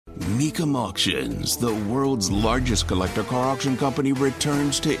Minicamp Auctions, the world's largest collector car auction company,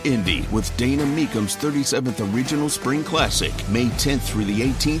 returns to Indy with Dana Meekum's 37th Regional Spring Classic, May 10th through the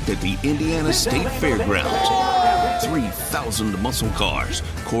 18th at the Indiana State Fairgrounds. 3,000 muscle cars,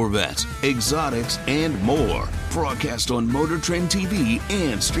 Corvettes, exotics, and more. Broadcast on Motor Trend TV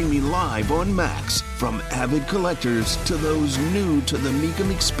and streaming live on Max. From avid collectors to those new to the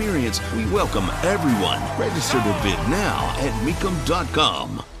Minicamp experience, we welcome everyone. Register to bid now at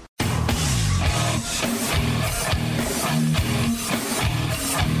Minicamp.com.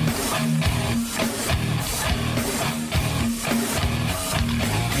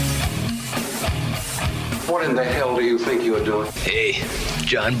 What in the hell do you think you're doing? Hey,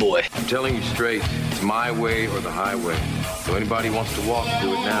 John Boy. I'm telling you straight, it's my way or the highway. So anybody wants to walk,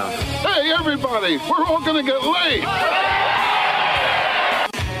 do it now. Hey, everybody, we're all gonna get late.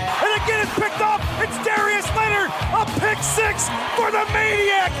 And again, it's picked off. It's Darius Leonard, a pick six for the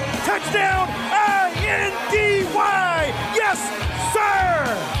Maniac. Touchdown, I-N-D-Y. Yes, sir.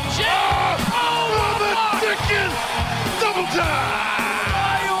 Oh, the chicken! Double time!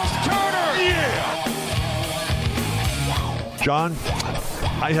 John,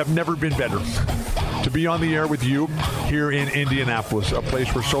 I have never been better to be on the air with you here in Indianapolis, a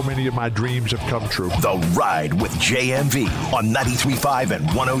place where so many of my dreams have come true. The Ride with JMV on 93.5 and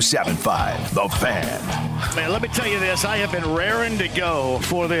 107.5. The Fan. Man, let me tell you this. I have been raring to go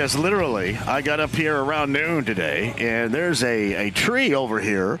for this. Literally, I got up here around noon today, and there's a tree over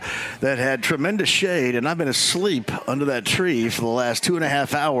here that had tremendous shade, and I've been asleep under that tree for the last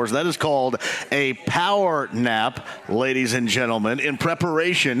 2.5 hours. That is called a power nap, ladies and gentlemen, in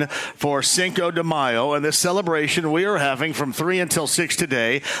preparation for Cinco de Mayo and this celebration we are having from 3 until 6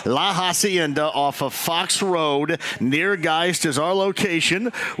 today. La Hacienda off of Fox Road near Geist is our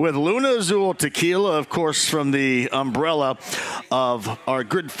location with Luna Azul Tequila, of course, from the umbrella of our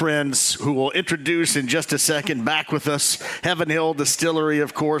good friends who will introduce in just a second. Back with us, Heaven Hill Distillery,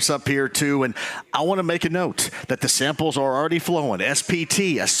 of course, up here too. And I want to make a note that the samples are already flowing.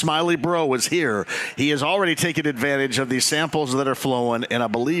 SPT, a Smiley Bro, is here. He has already taken advantage of these samples that are flowing, and I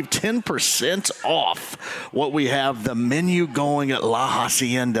believe 10% off what we have the menu going at La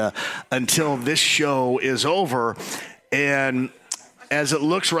Hacienda until this show is over. And as it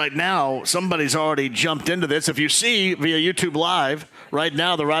looks right now, somebody's already jumped into this. If you see via YouTube Live right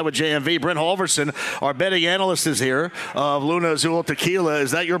now, the Ride with JMV, Brent Halverson, our betting analyst, is here of Luna Azul Tequila.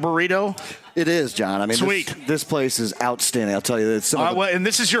 Is that your burrito? It is, John. I mean, sweet. This place is outstanding. I'll tell you that. All right, well, and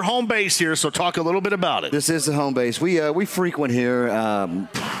this is your home base here, so talk a little bit about it. This is the home base. We frequent here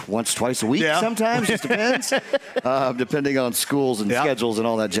once, twice a week. Sometimes, just depends, depending on schools and schedules and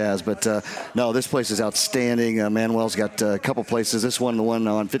all that jazz. But no, this place is outstanding. Manuel's got a couple places. The one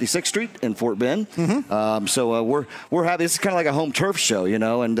on 56th Street in Fort Bend. Mm-hmm. So we're happy. This is kind of like a home turf show, you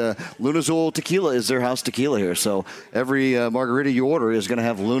know. And Luna Azul Tequila is their house tequila here. So every margarita you order is going to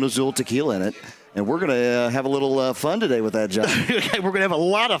have Luna Azul Tequila in it. And we're going to have a little fun today with that, John. We're going to have a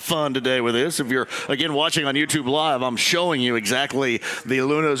lot of fun today with this. If you're, again, watching on YouTube Live, I'm showing you exactly the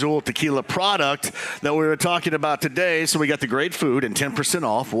Luna Azul Tequila product that we were talking about today. So we got the great food and 10%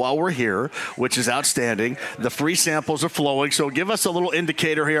 off while we're here, which is outstanding. The free samples are flowing. So give us a little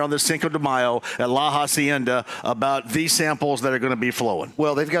indicator here on this Cinco de Mayo at La Hacienda about these samples that are going to be flowing.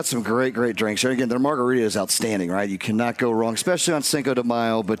 Well, they've got some great drinks. And again, their margarita is outstanding, right? You cannot go wrong, especially on Cinco de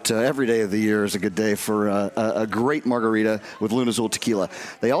Mayo, but every day of the year is a good day for a great margarita with Luna Azul Tequila.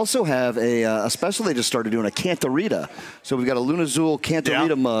 They also have a special they just started doing, a Cantarita. So we've got a Luna Azul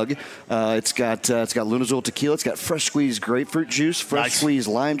Cantarita mug. It's got Luna Azul Tequila. It's got fresh squeezed grapefruit juice, fresh squeezed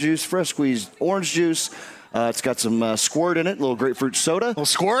lime juice, fresh squeezed orange juice. It's got some squirt in it, a little grapefruit soda. A little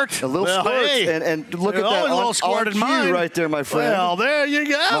squirt? A little squirt. Hey, and look at that. A little squirt in mine right there, my friend. Well, there you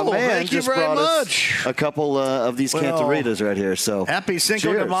go. My man Thank you just very brought much. Us a couple of these Cantaritas right here. So happy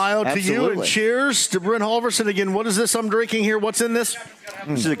Cinco de Mayo to you, and cheers to Brent Halverson. Again, what is this I'm drinking here? What's in this?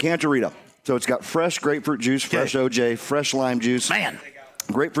 This is a Cantarita. So it's got fresh grapefruit juice, fresh OJ, fresh lime juice. Man.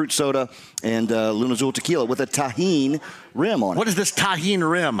 Grapefruit soda, and Luna Azul Tequila with a tahine rim on it. What is this tahine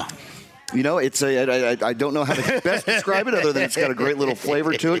rim? You know, it's I don't know how to best describe it other than it's got a great little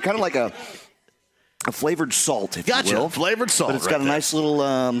flavor to it. Kind of like a flavored salt, if you will. Flavored salt. But it's got a nice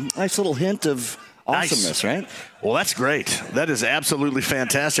little hint of awesomeness, right? Well, that's great. That is absolutely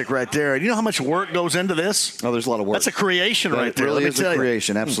fantastic right there. And you know how much work goes into this? Oh, there's a lot of work. That's a creation right there. It really is a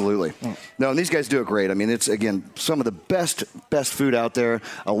creation, absolutely. No, and these guys do it great. I mean, it's, again, some of the best food out there,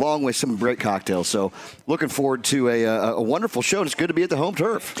 along with some great cocktails. So looking forward to a wonderful show, and it's good to be at the home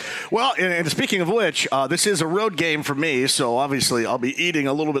turf. Well, and speaking of which, this is a road game for me, so obviously I'll be eating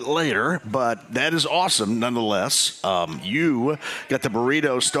a little bit later, but that is awesome nonetheless. You got the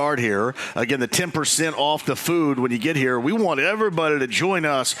burrito start here. Again, the 10% off the food when you get here. We want everybody to join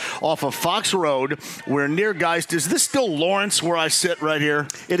us off of Fox Road. We're near Geist. Is this still Lawrence where I sit right here?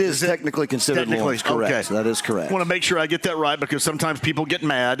 It is technically considered Lawrence, correct. Okay. That is correct. I want to make sure I get that right because sometimes people get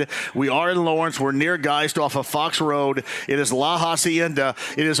mad. We are in Lawrence. We're near Geist off of Fox Road. It is La Hacienda.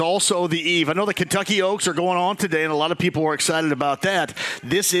 It is also the eve. I know the Kentucky Oaks are going on today, and a lot of people are excited about that.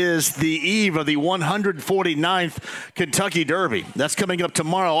 This is the eve of the 149th Kentucky Derby. That's coming up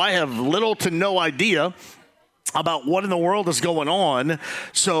tomorrow. I have little to no idea about what in the world is going on.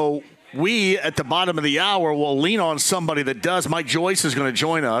 So we, at the bottom of the hour, will lean on somebody that does. Mike Joyce is going to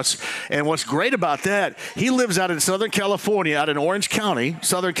join us. And what's great about that, he lives out in Southern California, out in Orange County,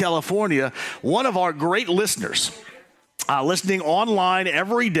 Southern California, one of our great listeners. Listening online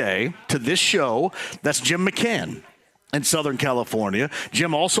every day to this show, that's Jim McCann in Southern California.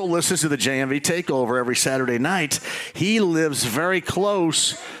 Jim also listens to the JMV Takeover every Saturday night. He lives very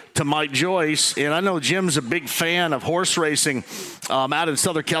close to Mike Joyce, and I know Jim's a big fan of horse racing out in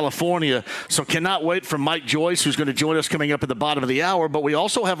Southern California, so cannot wait for Mike Joyce, who's going to join us coming up at the bottom of the hour. But we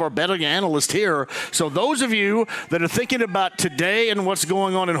also have our betting analyst here. So those of you that are thinking about today and what's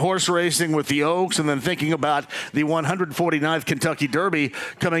going on in horse racing with the Oaks, and then thinking about the 149th Kentucky Derby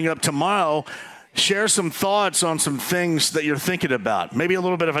coming up tomorrow, share some thoughts on some things that you're thinking about. Maybe a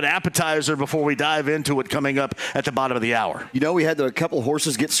little bit of an appetizer before we dive into it coming up at the bottom of the hour. You know, we had a couple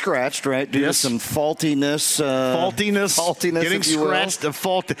horses get scratched, right? Due to some faultiness. Getting scratched.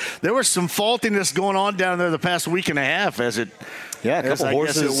 There was some faultiness going on down there the past week and a half as it. Yeah, a couple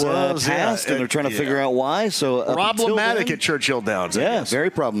horses passed, and they're trying to figure out why. So problematic at Churchill Downs. Yeah, very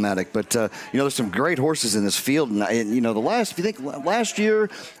problematic. But there's some great horses in this field, and if you think last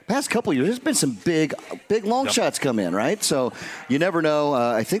year, past couple of years, there's been some big long shots come in, right? So you never know.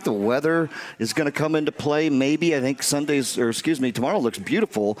 I think the weather is going to come into play. Maybe I think tomorrow looks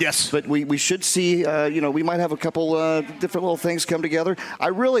beautiful. Yes, but we should see. We might have a couple different little things come together. I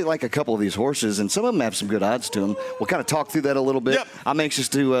really like a couple of these horses, and some of them have some good odds to them. We'll kind of talk through that a little bit. Yep. I'm anxious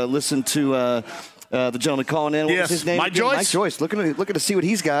to listen to the gentleman calling in. What was his name? Mike Joyce. Mike Joyce. Looking to see what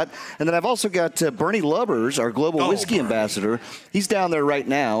he's got. And then I've also got Bernie Lubbers, our global whiskey ambassador. He's down there right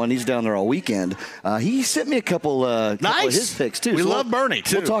now, and he's down there all weekend. He sent me a couple of his picks, too. We love Bernie,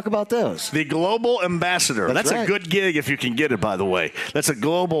 too. We'll talk about those. The global ambassador. That's right. A good gig if you can get it, by the way. That's a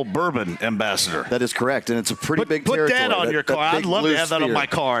global bourbon ambassador. That is correct, and it's a pretty big territory. Put that on your card. I'd love to have that on my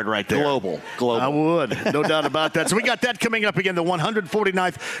card right there. Global. I would. No doubt about that. So we got that coming up again, the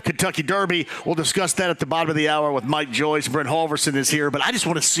 149th Kentucky Derby. We'll discuss that at the bottom of the hour with Mike Joyce. Brent Halverson is here, but I just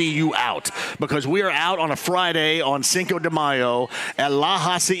want to see you out because we are out on a Friday on Cinco de Mayo at La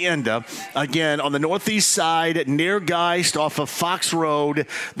Hacienda, again on the northeast side near Geist off of Fox Road.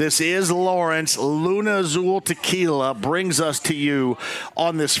 This is Lawrence. Luna Azul Tequila brings us to you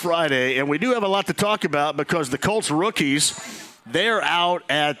on this Friday, and we do have a lot to talk about because the Colts rookies, they're out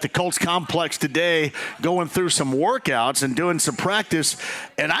at the Colts complex today going through some workouts and doing some practice.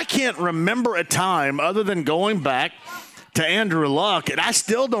 And I can't remember a time other than going back to Andrew Luck. And I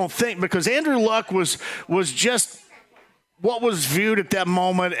still don't think, because Andrew Luck was just what was viewed at that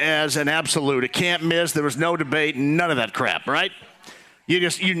moment as an absolute. It can't miss. There was no debate, none of that crap, right?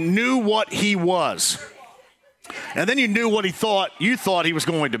 You knew what he was. And then you knew what you thought he was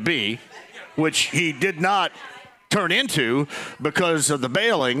going to be, which he did not turn into because of the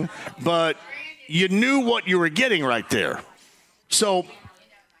bailing, but you knew what you were getting right there. So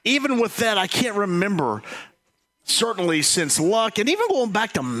even with that, I can't remember, certainly since Luck, and even going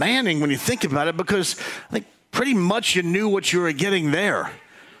back to Manning when you think about it, because I think pretty much you knew what you were getting there.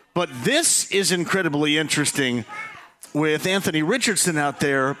 But this is incredibly interesting with Anthony Richardson out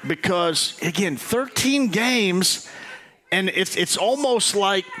there because, again, 13 games, and it's almost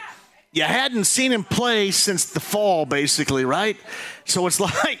like you hadn't seen him play since the fall, basically, right? So it's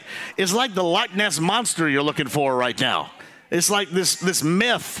like the Loch Ness Monster you're looking for right now. It's like this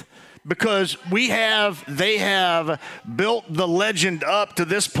myth because they have built the legend up to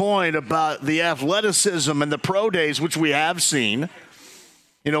this point about the athleticism and the pro days, which we have seen.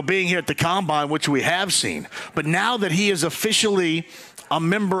 Being here at the Combine, which we have seen. But now that he is officially a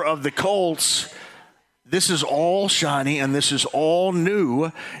member of the Colts, this is all shiny and this is all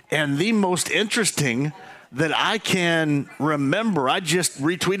new. And the most interesting that I can remember. I just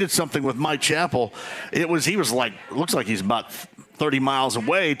retweeted something with Mike Chappell. He was like, looks like he's about 30 miles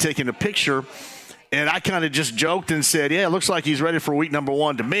away taking a picture. And I kind of just joked and said, yeah, it looks like he's ready for week number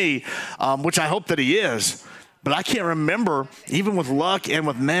 1 to me, which I hope that he is. But I can't remember, even with Luck and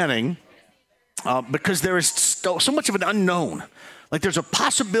with Manning, because there is so much of an unknown. Like there's a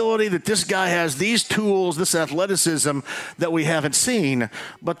possibility that this guy has these tools, this athleticism that we haven't seen,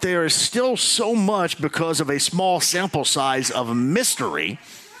 but there is still so much because of a small sample size of mystery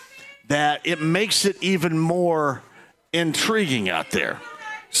that it makes it even more intriguing out there.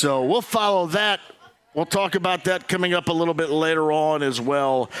 So we'll follow that. We'll talk about that coming up a little bit later on as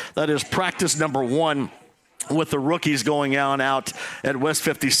well. That is practice number 1 with the rookies going out at West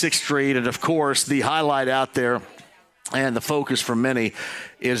 56th Street. And, of course, the highlight out there and the focus for many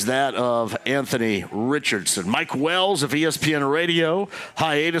is that of Anthony Richardson. Mike Wells of ESPN Radio,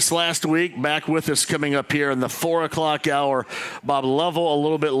 hiatus last week, back with us coming up here in the 4 o'clock hour. Bob Lovell a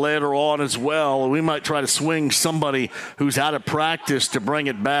little bit later on as well. We might try to swing somebody who's out of practice to bring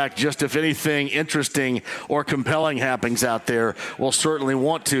it back, just if anything interesting or compelling happens out there. We'll certainly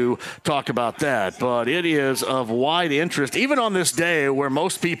want to talk about that. But it is of wide interest, even on this day where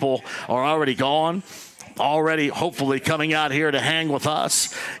most people are already gone, already hopefully coming out here to hang with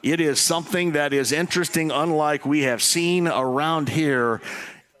us. It is something that is interesting, unlike we have seen around here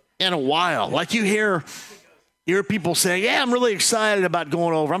in a while. Like you hear people saying, yeah, I'm really excited about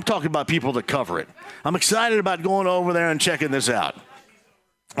going over. I'm talking about people that cover it. I'm excited about going over there and checking this out.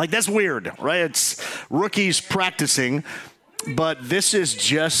 Like that's weird, right? It's rookies practicing, but this is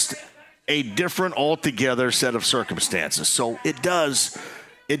just a different altogether set of circumstances. So it does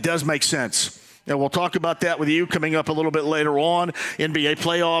make sense. And we'll talk about that with you coming up a little bit later on. NBA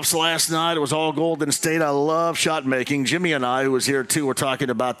playoffs last night. It was all Golden State. I love shot making. Jimmy and I, who was here too, were talking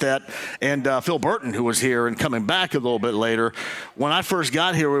about that. And Phil Burton, who was here and coming back a little bit later. When I first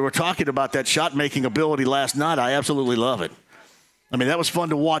got here, we were talking about that shot making ability last night. I absolutely love it. I mean, that was fun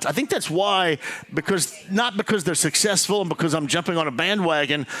to watch. I think that's why, not because they're successful and because I'm jumping on a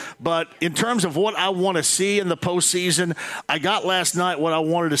bandwagon, but in terms of what I want to see in the postseason, I got last night what I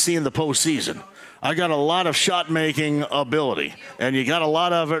wanted to see in the postseason. I got a lot of shot-making ability, and you got a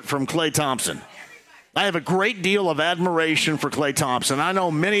lot of it from Klay Thompson. I have a great deal of admiration for Klay Thompson. I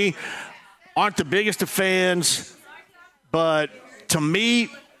know many aren't the biggest of fans, but to me,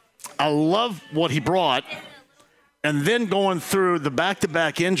 I love what he brought. And then going through the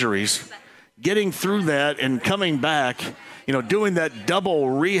back-to-back injuries, getting through that and coming back, doing that double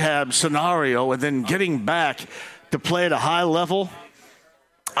rehab scenario and then getting back to play at a high level,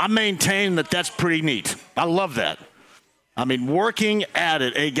 I maintain that that's pretty neat. I love that. I mean, working at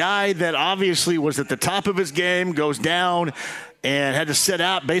it, a guy that obviously was at the top of his game, goes down and had to sit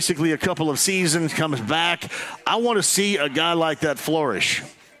out basically a couple of seasons, comes back. I want to see a guy like that flourish.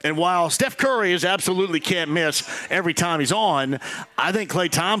 And while Steph Curry is absolutely can't miss every time he's on, I think Klay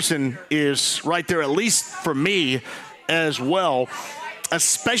Thompson is right there, at least for me as well,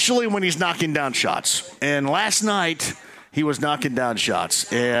 especially when he's knocking down shots. And last night, he was knocking down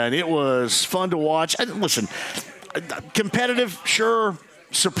shots, and it was fun to watch. Listen, competitive, sure.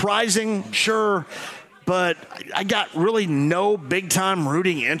 Surprising, sure. But I got really no big-time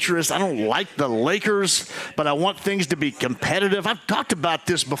rooting interest. I don't like the Lakers, but I want things to be competitive. I've talked about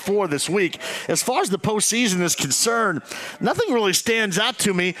this before this week. As far as the postseason is concerned, nothing really stands out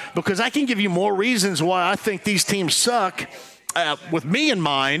to me because I can give you more reasons why I think these teams suck with me in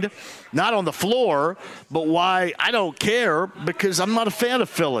mind, not on the floor, but why I don't care because I'm not a fan of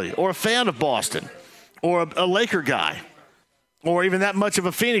Philly or a fan of Boston or a Laker guy or even that much of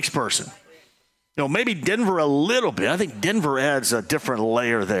a Phoenix person. Maybe Denver a little bit. I think Denver adds a different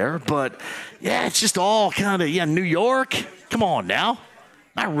layer there. But, yeah, it's just all kind of, New York. Come on now.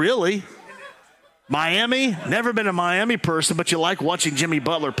 Not really. Miami, never been a Miami person, but you like watching Jimmy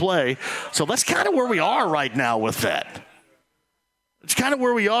Butler play. So that's kind of where we are right now with that. It's kind of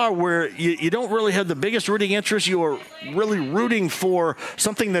where we are where you don't really have the biggest rooting interest. You are really rooting for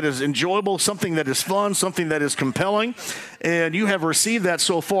something that is enjoyable, something that is fun, something that is compelling. And you have received that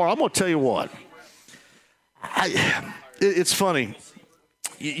so far. I'm going to tell you what. It's funny.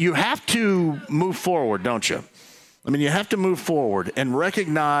 You have to move forward, don't you? I mean, you have to move forward and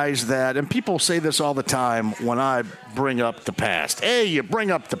recognize that, and people say this all the time when I bring up the past. Hey, you bring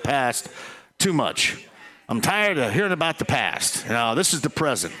up the past too much. I'm tired of hearing about the past. This is the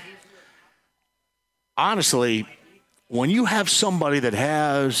present. Honestly, when you have somebody that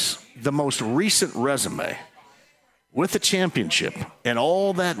has the most recent resume with a championship and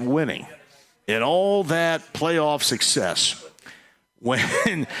all that winning, and all that playoff success,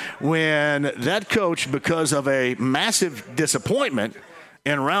 when that coach, because of a massive disappointment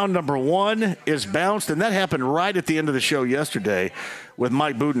in round number 1, is bounced, and that happened right at the end of the show yesterday with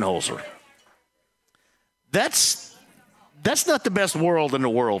Mike Budenholzer. That's not the best world in the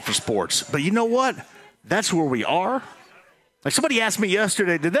world for sports. But you know what? That's where we are. Like somebody asked me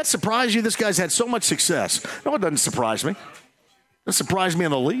yesterday, did that surprise you? This guy's had so much success. No, it doesn't surprise me. It doesn't surprise me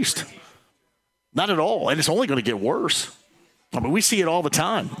in the least. Not at all. And it's only going to get worse. I mean, we see it all the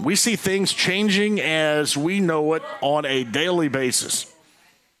time. We see things changing as we know it on a daily basis.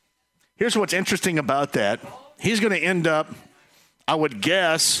 Here's what's interesting about that. He's going to end up, I would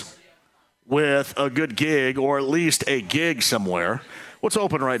guess, with a good gig, or at least a gig somewhere. What's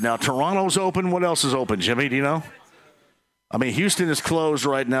open right now? Toronto's open. What else is open, Jimmy? Do you know? I mean, Houston is closed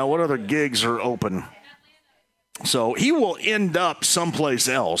right now. What other gigs are open? So he will end up someplace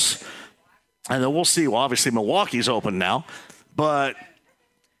else. And then we'll see. Well, obviously, Milwaukee's open now. But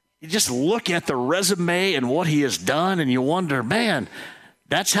you just look at the resume and what he has done, and you wonder, man,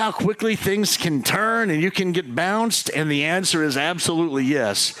 that's how quickly things can turn and you can get bounced? And the answer is absolutely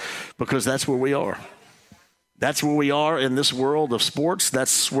yes, because that's where we are. That's where we are in this world of sports.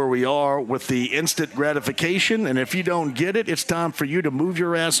 That's where we are with the instant gratification. And if you don't get it, it's time for you to move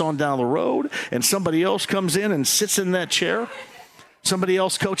your ass on down the road, and somebody else comes in and sits in that chair. Somebody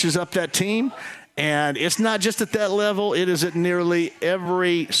else coaches up that team. And it's not just at that level. It is at nearly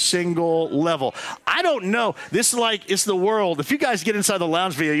every single level. I don't know. This is like, it's the world. If you guys get inside the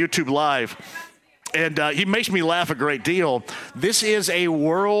lounge via YouTube Live, and he makes me laugh a great deal, this is a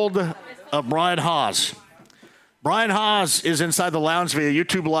world of Brian Haas. Brian Haas is inside the lounge via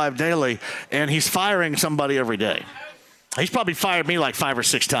YouTube Live daily, and he's firing somebody every day. He's probably fired me like 5 or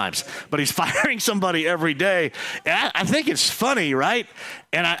 6 times, but he's firing somebody every day. And I think it's funny, right?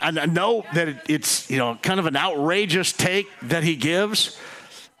 And I know that it's, kind of an outrageous take that he gives,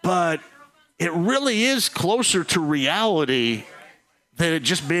 but it really is closer to reality than it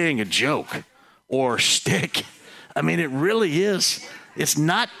just being a joke or shtick. I mean, it really is. It's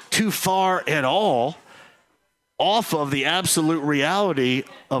not too far at all off of the absolute reality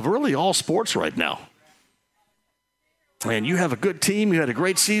of really all sports right now. And you have a good team. You had a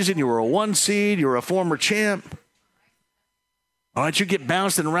great season. You were a 1 seed. You were a former champ. All right, you get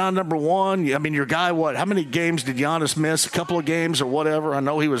bounced in round number 1. I mean, your guy, how many games did Giannis miss? A couple of games or whatever. I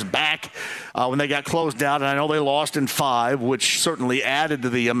know he was back when they got closed out, and I know they lost in 5, which certainly added to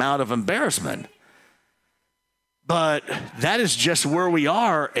the amount of embarrassment. But that is just where we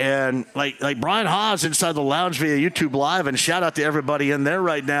are. And like Brian Haas inside the lounge via YouTube Live, and shout out to everybody in there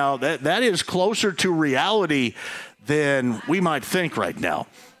right now, that is closer to reality than we might think right now,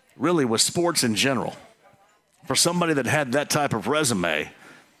 really, with sports in general. For somebody that had that type of resume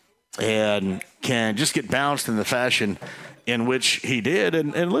and can just get bounced in the fashion in which he did.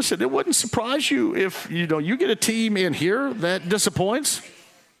 And listen, it wouldn't surprise you if, you get a team in here that disappoints,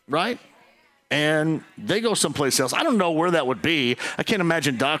 right? And they go someplace else. I don't know where that would be. I can't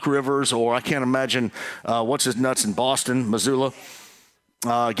imagine Doc Rivers, or I can't imagine what's his nuts in Boston, Missoula,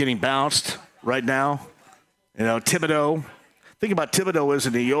 getting bounced right now. Thibodeau. Think about Thibodeau is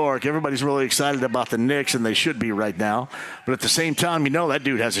in New York. Everybody's really excited about the Knicks, and they should be right now. But at the same time, that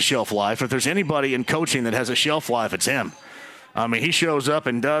dude has a shelf life. If there's anybody in coaching that has a shelf life, it's him. I mean, he shows up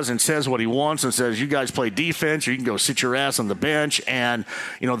and does and says what he wants and says, you guys play defense, or you can go sit your ass on the bench. And,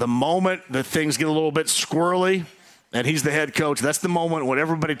 the moment that things get a little bit squirrely and he's the head coach, that's the moment when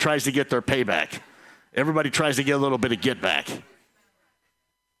everybody tries to get their payback. Everybody tries to get a little bit of get back.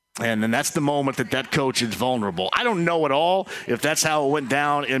 And then that's the moment that coach is vulnerable. I don't know at all if that's how it went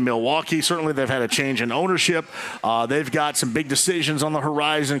down in Milwaukee. Certainly they've had a change in ownership. They've got some big decisions on the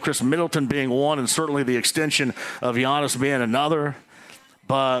horizon, Chris Middleton being one, and certainly the extension of Giannis being another.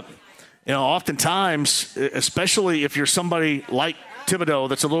 But, oftentimes, especially if you're somebody like Thibodeau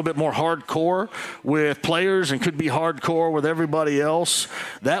that's a little bit more hardcore with players and could be hardcore with everybody else,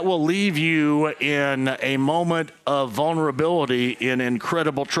 that will leave you in a moment of vulnerability in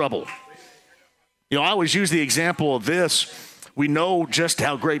incredible trouble. I always use the example of this. We know just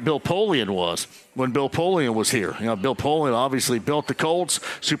how great Bill Polian was when Bill Polian was here. Bill Polian obviously built the Colts,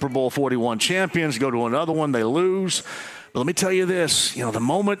 Super Bowl 41 champions, go to another one, they lose. But let me tell you this, the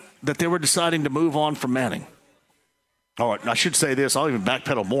moment that they were deciding to move on from Manning, all right, I should say this. I'll even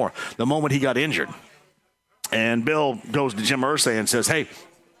backpedal more. The moment he got injured, and Bill goes to Jim Irsay and says, hey,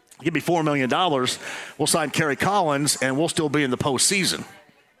 give me $4 million. We'll sign Kerry Collins, and we'll still be in the postseason.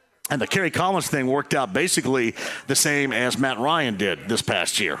 And the Kerry Collins thing worked out basically the same as Matt Ryan did this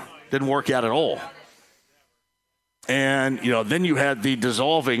past year. Didn't work out at all. And, then you had the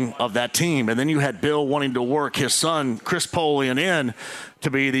dissolving of that team. And then you had Bill wanting to work his son, Chris Polian, in to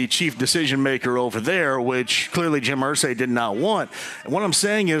be the chief decision maker over there, which clearly Jim Irsay did not want. And what I'm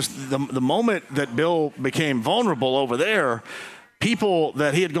saying is the moment that Bill became vulnerable over there, people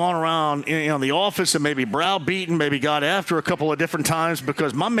that he had gone around in the office and maybe browbeaten, maybe got after a couple of different times,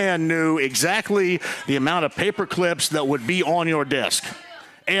 because my man knew exactly the amount of paper clips that would be on your desk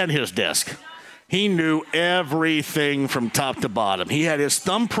and his desk. He knew everything from top to bottom. He had his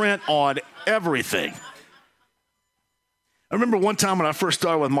thumbprint on everything. I remember one time when I first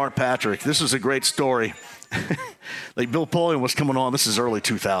started with Mark Patrick, this was a great story. Like Bill Polian was coming on, this is early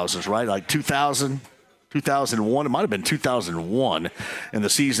 2000s, right? Like 2000, 2001, it might have been 2001 in the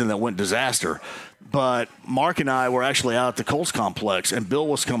season that went disaster. But Mark and I were actually out at the Colts complex, and Bill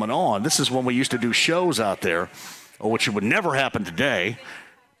was coming on. This is when we used to do shows out there, which would never happen today.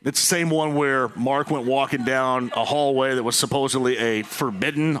 It's the same one where Mark went walking down a hallway that was supposedly a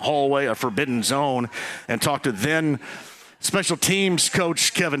forbidden hallway, a forbidden zone, and talked to then special teams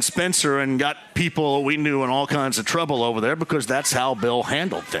coach Kevin Spencer and got people we knew in all kinds of trouble over there, because that's how Bill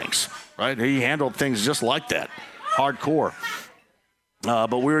handled things, right? He handled things just like that, hardcore.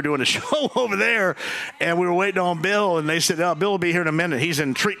 But we were doing a show over there, and we were waiting on Bill, and they said, "Oh, Bill will be here in a minute. He's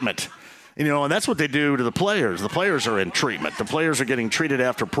in treatment." And that's what they do to the players. The players are in treatment. The players are getting treated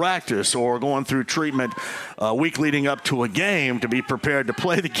after practice or going through treatment a week leading up to a game to be prepared to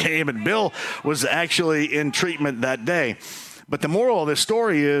play the game. And Bill was actually in treatment that day. But the moral of this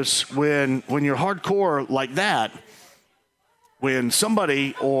story is when you're hardcore like that, when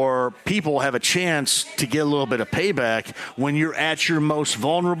somebody or people have a chance to get a little bit of payback, when you're at your most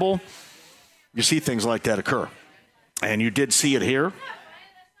vulnerable, you see things like that occur. And you did see it here.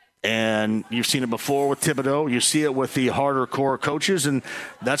 And you've seen it before with Thibodeau. You see it with the harder core coaches, and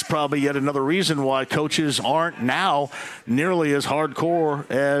that's probably yet another reason why coaches aren't now nearly as hardcore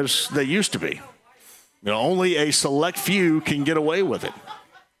as they used to be. Only a select few can get away with it.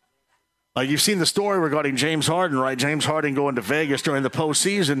 Like you've seen the story regarding James Harden, right? James Harden going to Vegas during the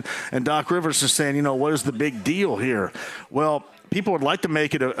postseason, and Doc Rivers is saying, what is the big deal here? Well, people would like to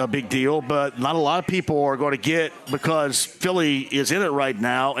make it a big deal, but not a lot of people are going to get, because Philly is in it right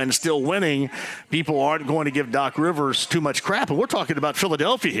now and still winning, people aren't going to give Doc Rivers too much crap. And we're talking about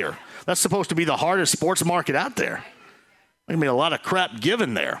Philadelphia here. That's supposed to be the hardest sports market out there. There's going to be a lot of crap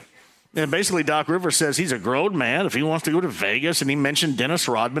given there. And basically, Doc Rivers says he's a grown man. If he wants to go to Vegas, and he mentioned Dennis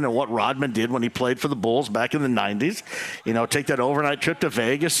Rodman and what Rodman did when he played for the Bulls back in the 90s, take that overnight trip to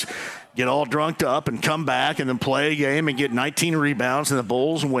Vegas, get all drunked up and come back and then play a game and get 19 rebounds and the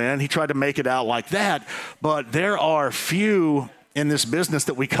Bulls win. He tried to make it out like that. But there are few in this business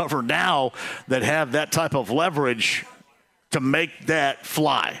that we cover now that have that type of leverage to make that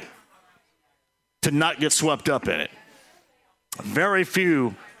fly, to not get swept up in it. Very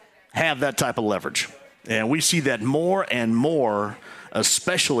few have that type of leverage. And we see that more and more,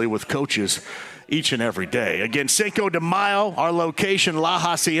 especially with coaches each and every day. Again, Cinco de Mayo, our location, La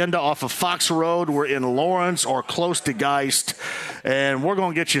Hacienda off of Fox Road. We're in Lawrence or close to Geist. And we're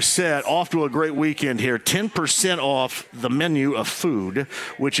going to get you set off to a great weekend here. 10% off the menu of food,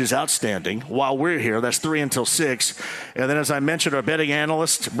 which is outstanding while we're here. That's 3 until 6. And then, as I mentioned, our betting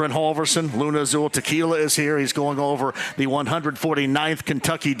analyst, Brent Halverson, Luna Azul Tequila, is here. He's going over the 149th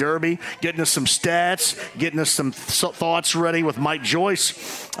Kentucky Derby, getting us some stats, getting us some thoughts ready with Mike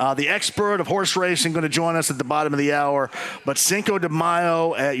Joyce, the expert of horse racing, going to join us at the bottom of the hour. But Cinco de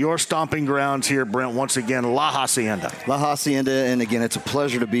Mayo at your stomping grounds here, Brent, once again, La Hacienda. La Hacienda, and again, it's a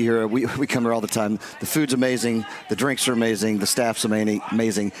pleasure to be here. We come here all the time. The food's amazing. The drinks are amazing. The staff's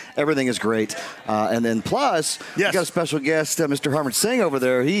amazing. Everything is great. And then plus, yes, we got a special guest, Mr. Harmon Singh over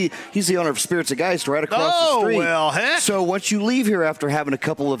there. He's the owner of Spirits of Geist right across the street. Oh, well, heck. So once you leave here after having a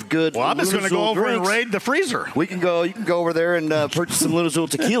couple of good I'm just going to go over drinks, and raid the freezer. You can go over there and purchase some Luna Azul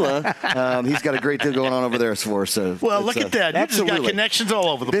Tequila. He's got a great deal going on over there for us. So look at that. You just got connections all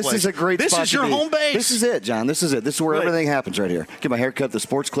over the place. This is a great spot. This is your home base. This is it, John. This is it. This is where everything happens right here. Get my haircut, the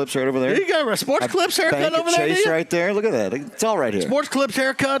Sports Clips right over there. You got a Sports Clips haircut over there, Chase right there. Look at that. It's all right here. Sports Clips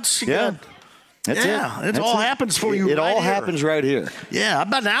haircuts. Yeah. That's it all happens for you. It all happens right here. Yeah,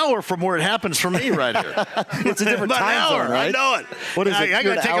 about an hour from where it happens for me right here. It's a different time zone, right? I know it. What is it? I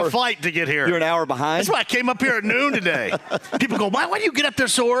got to take a flight to get here. You're an hour behind? That's why I came up here at noon today. People go, why do you get up there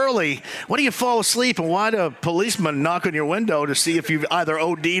so early? Why do you fall asleep? And why do a policeman knock on your window to see if you've either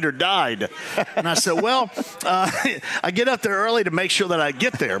OD'd or died? And I said, I get up there early to make sure that I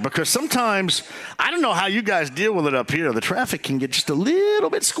get there, because sometimes, I don't know how you guys deal with it up here. The traffic can get just a little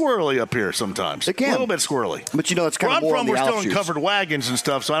bit squirrely up here sometimes. sometimes. It can. A little bit squirrely. But, it's kind of more on the we're still in offshoots. covered wagons and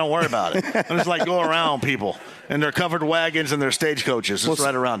stuff, so I don't worry about it. I just like go around people. And they're covered wagons and they're stagecoaches. It's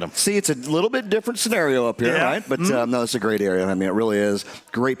right around them. See, it's a little bit different scenario up here, right? But, no, it's a great area. I mean, it really is.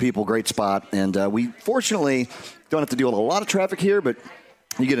 Great people, great spot. And we fortunately don't have to deal with a lot of traffic here, but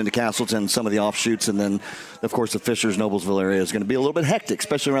you get into Castleton, some of the offshoots, and then, of course, the Fishers, Noblesville area is going to be a little bit hectic,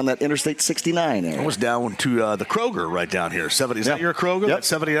 especially around that Interstate 69 area. I was down to the Kroger right down here. Is that your Kroger? Yep. That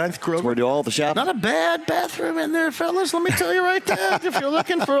 79th Kroger? That's where we do all the shopping. Not a bad bathroom in there, fellas. Let me tell you right there. If you're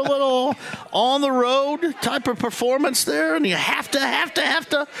looking for a little on-the-road type of performance there, and you have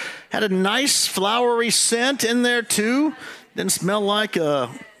to, had a nice flowery scent in there, too. Didn't smell like a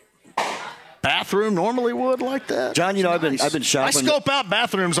bathroom normally would like that. John, I've been shopping. I scope out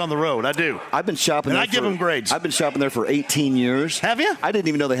bathrooms on the road. I do. I've been shopping and there. I give them grades. I've been shopping there for 18 years. Have you? I didn't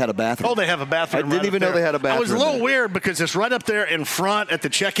even know they had a bathroom. Oh, they have a bathroom. I didn't even know they had a bathroom. I was a little weird because it's right up there in front at the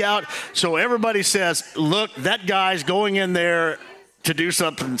checkout. So everybody says, look, that guy's going in there to do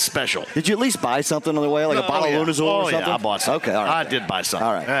something special. Did you at least buy something on the way, like a bottle of Lunazol or something? Yeah, I bought something. Okay, all right. I did buy something.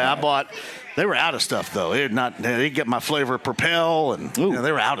 All right. I bought. They were out of stuff, though. They didn't get my flavor Propel, and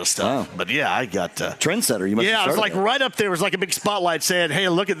they were out of stuff. Wow. But, yeah, I got trendsetter. You must have it was like there. right up there. It was like a big spotlight saying, hey,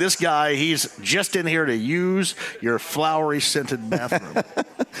 look at this guy. He's just in here to use your flowery scented bathroom.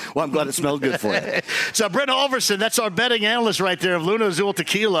 Well, I'm glad it smelled good for you. So, Brent Halverson, that's our betting analyst right there of Luna Azul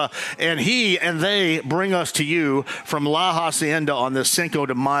Tequila, and he and they bring us to you from La Hacienda on this Cinco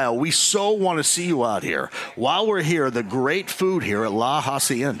de Mayo. We so want to see you out here. While we're here, the great food here at La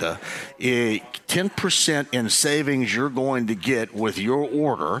Hacienda, 10% in savings you're going to get with your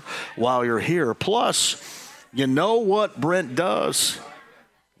order while you're here. Plus, you know what Brent does?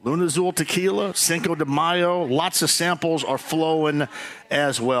 Luna Azul Tequila, Cinco de Mayo, lots of samples are flowing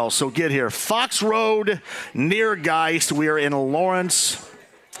as well. So get here. Fox Road near Geist. We are in Lawrence,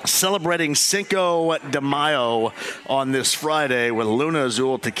 celebrating Cinco de Mayo on this Friday with Luna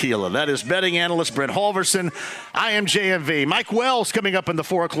Azul Tequila. That is betting analyst Brent Halverson. I am JMV. Mike Wells coming up in the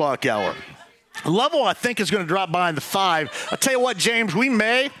 4 o'clock hour. Lovell, I think, is going to drop by in the 5. I'll tell you what, James, we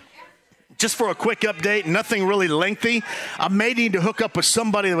may, just for a quick update, nothing really lengthy, I may need to hook up with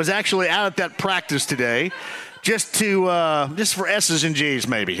somebody that was actually out at that practice today. Just for S's and G's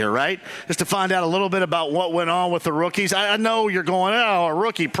maybe here, right? Just to find out a little bit about what went on with the rookies. I know you're going, a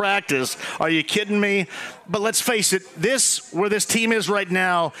rookie practice. Are you kidding me? But let's face it, where this team is right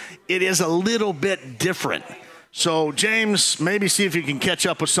now, it is a little bit different. So, James, maybe see if you can catch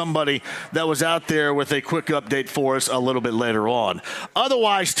up with somebody that was out there with a quick update for us a little bit later on.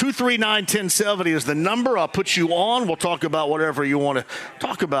 Otherwise, 239-1070 is the number. I'll put you on. We'll talk about whatever you want to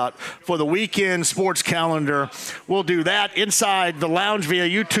talk about for the weekend sports calendar. We'll do that inside the lounge via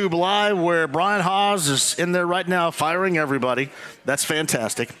YouTube Live, where Brian Haas is in there right now firing everybody. That's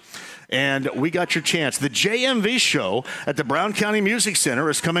fantastic. And we got your chance. The JMV show at the Brown County Music Center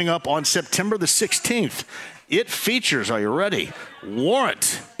is coming up on September the 16th. It features, are you ready?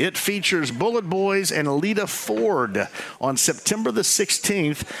 Warrant. It features Bullet Boys and Lita Ford on September the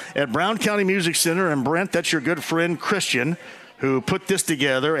 16th at Brown County Music Center. And Brent, that's your good friend Christian, who put this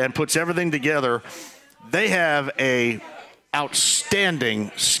together and puts everything together. They have a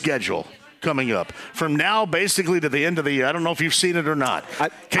outstanding schedule coming up from now basically to the end of the year. I don't know if you've seen it or not.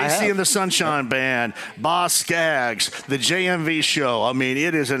 Casey and the Sunshine Band, Boss Skaggs, the JMV show. I mean,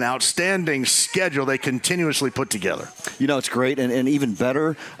 it is an outstanding schedule they continuously put together. It's great, and even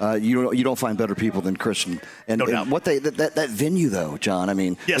better, you don't find better people than Christian. And, no doubt. And what that venue, though, John, I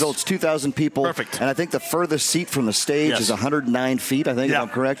mean, yes. It holds 2,000 people. Perfect. And I think the furthest seat from the stage is 109 feet, I think, if I'm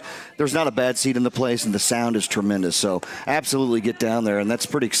correct. There's not a bad seat in the place, and the sound is tremendous. So absolutely get down there, and that's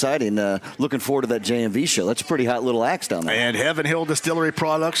pretty exciting. Looking forward to that JMV show. That's a pretty hot little acts down there. And Heaven Hill Distillery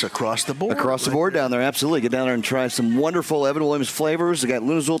products across the board. Across the board down there, absolutely. Get down there and try some wonderful Evan Williams flavors. We got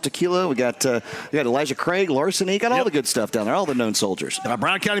Luna Azul Tequila. We got Elijah Craig, Larceny. Got all the good stuff down there, all the known soldiers.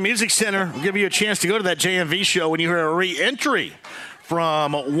 Brown County Music Center will give you a chance to go to that JMV show when you hear a re-entry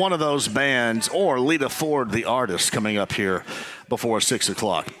from one of those bands or Lita Ford, the artist, coming up here before 6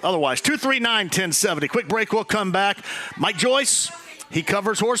 o'clock. Otherwise, 239-1070. Quick break. We'll come back. Mike Joyce. He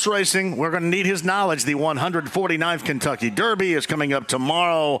covers horse racing. We're going to need his knowledge. The 149th Kentucky Derby is coming up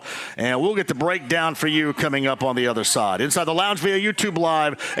tomorrow, and we'll get the breakdown for you coming up on the other side. Inside the lounge via YouTube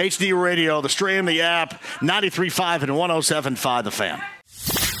Live, HD Radio, the stream, the app, 93.5 and 107.5 The Fan.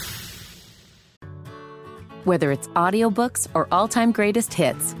 Whether it's audiobooks or all-time greatest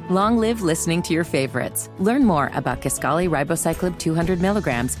hits, long live listening to your favorites. Learn more about Kisqali Ribociclib 200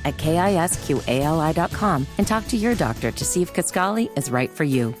 milligrams at KISQALI.com and talk to your doctor to see if Kisqali is right for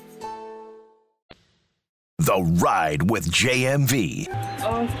you. The Ride with JMV.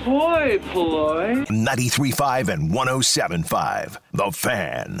 Ahoy, Ploy. 93.5 and 107.5. The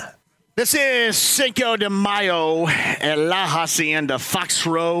Fan. This is Cinco de Mayo at La Hacienda, Fox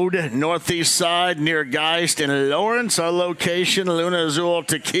Road, northeast side near Geist and Lawrence. Our location, Luna Azul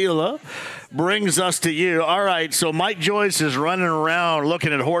Tequila, brings us to you. All right, so Mike Joyce is running around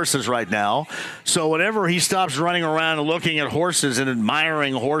looking at horses right now. So whenever he stops running around and looking at horses and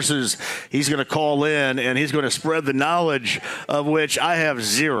admiring horses, he's going to call in and he's going to spread the knowledge of which I have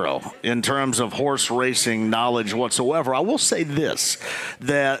zero in terms of horse racing knowledge whatsoever. I will say this,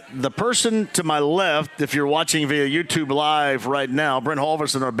 that the person to my left, if you're watching via YouTube Live right now, Brent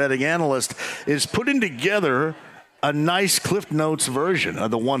Halverson, our betting analyst, is putting together a nice Cliff Notes version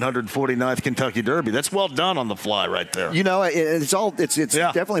of the 149th Kentucky Derby. That's well done on the fly right there. You know, it's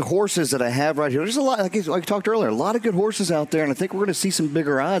definitely horses that I have right here. There's a lot, like I talked earlier, a lot of good horses out there, and I think we're going to see some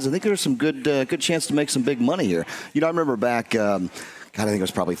bigger odds. I think there's some good chance to make some big money here. You know, I remember back, God, I think it was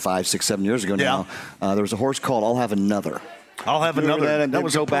probably 5, 6, 7 years ago now. There was a horse called I'll Have Another. I'll have another. That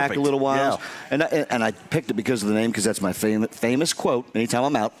was go back a little while, and I picked it because of the name, because that's my famous quote. Anytime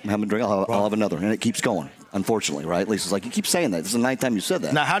I'm out, I'm having a drink, I'll have another, and it keeps going. Unfortunately, right? Lisa's like, you keep saying that. This is the ninth time you said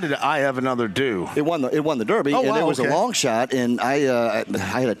that. Now, how did I Have Another do? It won the Derby, and it was a long shot, and I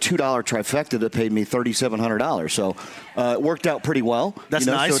had a $2 trifecta that paid me $3,700. So it worked out pretty well. That's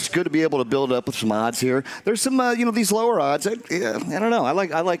nice. So it's good to be able to build up with some odds here. There's some, these lower odds. I don't know. I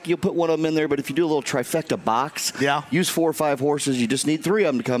like you put one of them in there, but if you do a little trifecta box, use 4 or 5 horses. You just need 3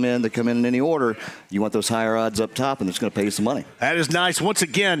 of them to come in. They come in any order. You want those higher odds up top, and it's going to pay you some money. That is nice. Once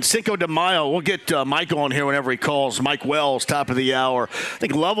again, Cinco de Mayo. We'll get Mike on here whenever he calls. Mike Wells, top of the hour. I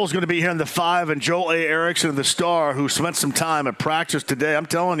think Lovell's going to be here in the 5, and Joel A. Erickson, the star, who spent some time at practice today. I'm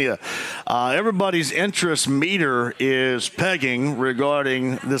telling you, everybody's interest meter is pegging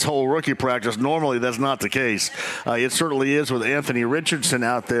regarding this whole rookie practice. Normally, that's not the case. It certainly is with Anthony Richardson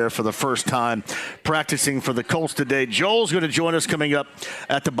out there for the first time practicing for the Colts today. Joel's going to join us coming up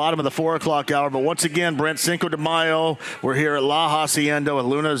at the bottom of the 4 o'clock hour. But once again, Brent, Cinco de Mayo, we're here at La Hacienda with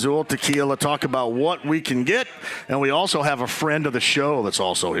Luna Azul Tequila, talk about what we can get. And we also have a friend of the show that's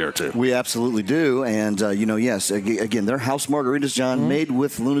also here, too. We absolutely do. And, yes, again, they're house margaritas, John, made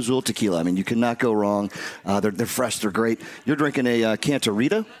with Luna Azul Tequila. I mean, you cannot go wrong. They're fresh. They're great. You're drinking a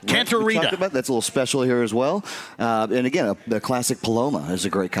Cantarita. Cantarita. That's a little special here as well. And, again, the classic Paloma is a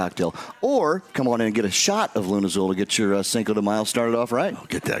great cocktail. Or come on in and get a shot of Luna Azul to get your Cinco de Mayo started off right. I'll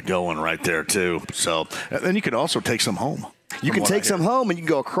get that going right there, too. So then you can also take some home. You can take some home and you can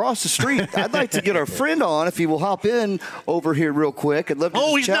go across the street. I'd like to get our friend on if he will hop in over here real quick. I'd love to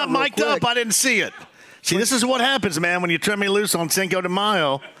he's not mic'd up. I didn't see it. See, this is what happens, man, when you turn me loose on Cinco de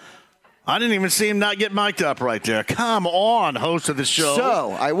Mayo. I didn't even see him not get mic'd up right there. Come on, host of the show.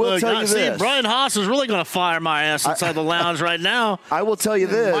 So, I will tell you this. Brian Haas is really going to fire my ass inside the lounge right now. I will tell you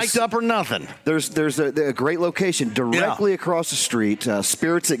this. Mic'd up or nothing. There's a great location directly across the street,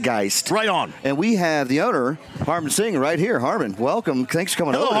 Spirits at Geist. Right on. And we have the owner, Harmon Singh, right here. Harmon, welcome. Thanks for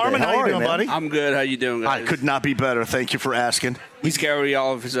coming over. Hello, Harmon. How you doing, buddy? I'm good. How you doing, guys? I could not be better. Thank you for asking. We carry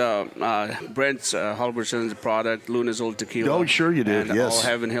all of his Brent's Halverson's product, Luna Azul Tequila. Oh, sure you did, and yes. all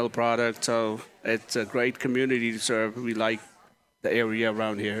Heaven Hill product. So it's a great community to serve. We like the area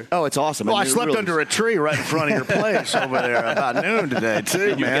around here. Oh, it's awesome. Well, I slept under a tree right in front of your place over there about noon today, too,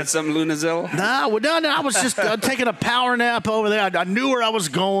 Did you get some Luna Azul? No, I was just taking a power nap over there. I knew where I was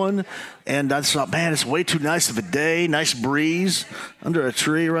going, and I thought, man, it's way too nice of a day, nice breeze, under a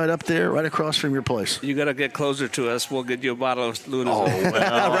tree right up there, right across from your place. You got to get closer to us. We'll get you a bottle of Luna Azul. Oh,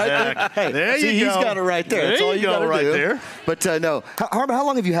 well, right there. Hey, there you go. He's got it right there. That's all you got to right do. There. But, no. Harmon, how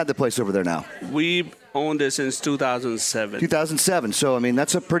long have you had the place over there now? We owned it since 2007. 2007. So, I mean,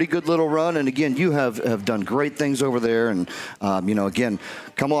 that's a pretty good little run. And, again, you have done great things over there. And, again,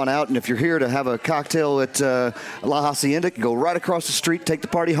 come on out. And if you're here to have a cocktail at La Hacienda, go right across the street, take the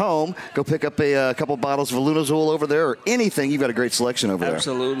party home, go pick up a couple bottles of Luna Azul over there or anything. You've got a great selection over there.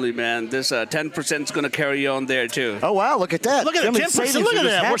 Absolutely, man. This 10% is going to carry you on there, too. Oh, wow. Look at that. Look at it. 10%. Look at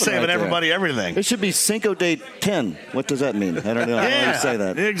that. We're saving everybody everything. It should be Cinco de 10. What does that mean? I don't know how you say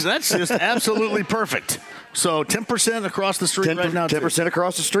that. That's just absolutely perfect. So 10% across the street right now. 10%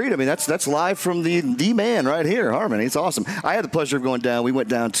 across the street. I mean, that's live from the man right here, Harmon. It's awesome. I had the pleasure of going down. We went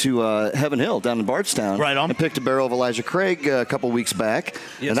down to Heaven Hill down in Bardstown. Right on. And picked a barrel of Elijah Craig a couple weeks back.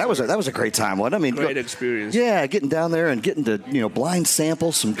 Yes, and that was a great time. What I mean, great experience. Yeah, getting down there and getting to blind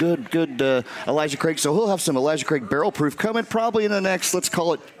sample some good Elijah Craig. So he'll have some Elijah Craig barrel proof coming probably in the next, let's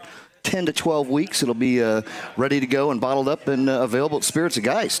call it 10 to 12 weeks. It'll be ready to go and bottled up and available at Spirits of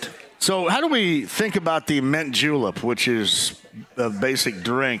Geist. So how do we think about the mint julep, which is a basic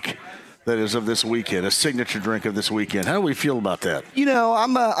drink that is of this weekend, a signature drink of this weekend. How do we feel about that? You know,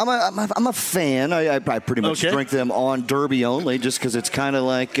 I'm a fan. I pretty much drink them on Derby only, just because it's kind of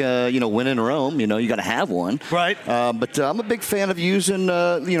like when in Rome. You got to have one, right? But I'm a big fan of using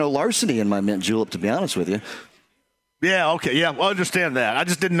Larceny in my mint julep. To be honest with you. Yeah. Okay. Yeah. Well, I understand that. I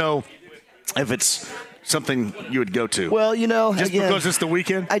just didn't know if it's something you would go to. Well, just again, because it's the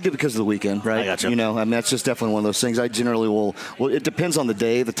weekend? I do because of the weekend, right? I gotcha. That's just definitely one of those things. I generally will, it depends on the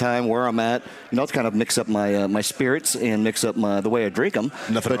day, the time, where I'm at. To kind of mix up my spirits and mix up the way I drink them.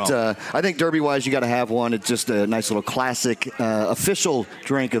 Nothing wrong. I think Derby-wise, you got to have one. It's just a nice little classic official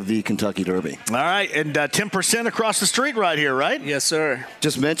drink of the Kentucky Derby. All right, and 10% across the street right here, right? Yes, sir.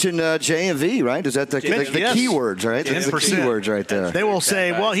 Just mention J&V, right? Is that the keywords, right? That's the keywords right there. They will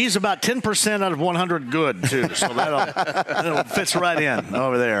say, well, he's about 10% out of 100 good, too. So that fits right in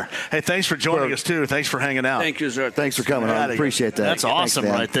over there. Hey, thanks for joining us, too. Thanks for hanging out. Thank you, sir. Thanks for coming on. Appreciate that. That's awesome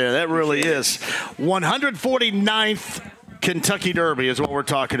right there. That really is. 149th Kentucky Derby is what we're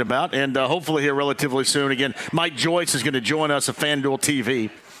talking about. And hopefully here relatively soon. Again, Mike Joyce is going to join us at FanDuel TV.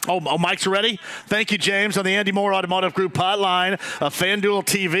 Oh, Mike's ready? Thank you, James, on the Andy Moore Automotive Group hotline of FanDuel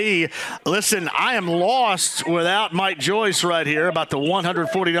TV. Listen, I am lost without Mike Joyce right here about the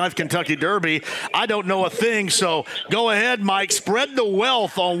 149th Kentucky Derby. I don't know a thing, so go ahead, Mike. Spread the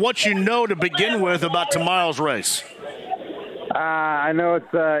wealth on what you know to begin with about tomorrow's race. I know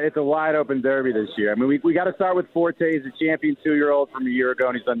it's a wide-open Derby this year. I mean, we got to start with Forte. He's a champion 2-year-old from a year ago,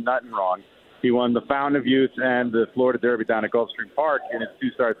 and he's done nothing wrong. He won the Fountain of Youth and the Florida Derby down at Gulfstream Park in his 2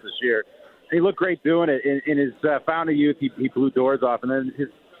 starts this year. And he looked great doing it. In his Fountain of Youth, he blew doors off. And then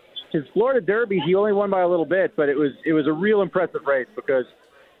his Florida Derby, he only won by a little bit, but it was a real impressive race because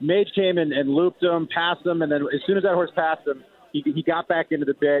Mage came and looped him, passed him, and then as soon as that horse passed him, he got back into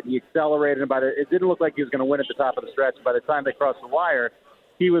the bit. He accelerated, and it didn't look like he was going to win at the top of the stretch. By the time they crossed the wire,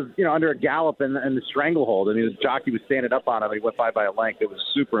 he was under a gallop and the stranglehold, and his jockey was standing up on him, and he went by a length. It was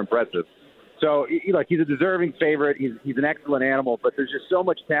super impressive. So, he's a deserving favorite. He's an excellent animal, but there's just so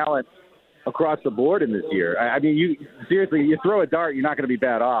much talent across the board in this year. I mean, you throw a dart, you're not going to be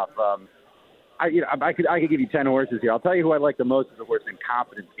bad off. I could give you 10 horses here. I'll tell you who I like the most is the horse in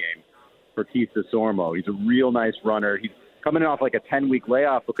Confidence Game for Keith DeSormo. He's a real nice runner. He's coming off like a 10-week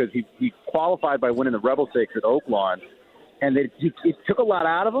layoff because he qualified by winning the Rebel Stakes at Oaklawn, and it took a lot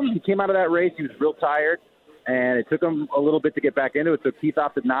out of him. He came out of that race. He was real tired. And it took him a little bit to get back into it. So Keith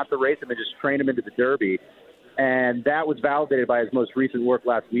opted not to race him and just train him into the Derby. And that was validated by his most recent work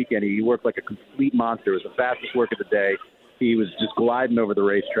last weekend. He worked like a complete monster. It was the fastest work of the day. He was just gliding over the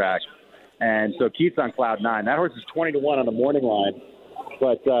racetrack. And so Keith's on cloud 9. That horse is 20-1 on the morning line.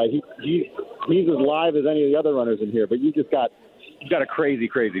 But he's as live as any of the other runners in here. But you've got a crazy,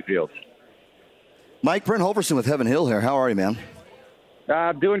 crazy field. Mike, Brent Holverson with Heaven Hill here. How are you, man?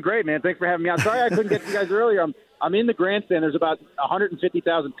 Doing great, man. Thanks for having me on. Sorry I couldn't get to you guys earlier. I'm in the grandstand. There's about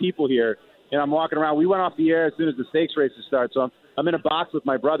 150,000 people here, and I'm walking around. We went off the air as soon as the stakes races start, so I'm in a box with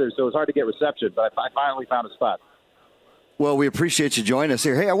my brothers, so it's hard to get reception, but I finally found a spot. Well, we appreciate you joining us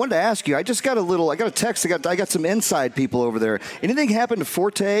here. Hey, I wanted to ask you, I got a text. I got some inside people over there. Anything happened to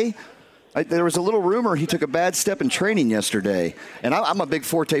Forte? There was a little rumor he took a bad step in training yesterday. And I'm a big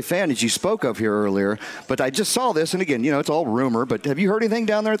Forte fan, as you spoke of here earlier. But I just saw this, and again, it's all rumor. But have you heard anything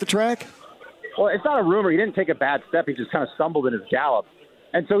down there at the track? Well, it's not a rumor. He didn't take a bad step. He just kind of stumbled in his gallop.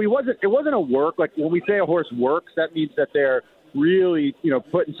 And so it wasn't a work. Like when we say a horse works, that means that they're really,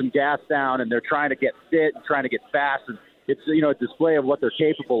 putting some gas down and they're trying to get fit and trying to get fast. And it's, a display of what they're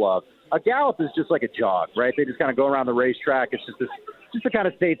capable of. A gallop is just like a jog, right? They just kind of go around the racetrack. It's just to kind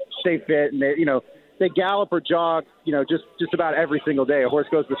of stay fit, and they gallop or jog, just about every single day. A horse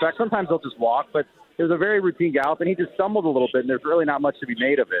goes to the track. Sometimes they'll just walk, but it was a very routine gallop, and he just stumbled a little bit, and there's really not much to be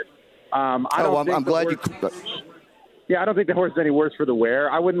made of it. I'm glad you. Yeah, I don't think the horse is any worse for the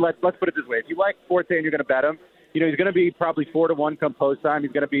wear. I wouldn't let's put it this way: if you like Forte and you're going to bet him, he's going to be probably 4-1 come post time.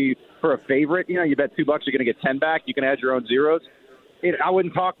 He's going to be for a favorite. You bet $2, you're going to get 10 back. You can add your own zeros. I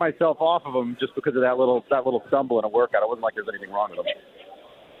wouldn't talk myself off of him just because of that little stumble in a workout. It wasn't like there's anything wrong with him.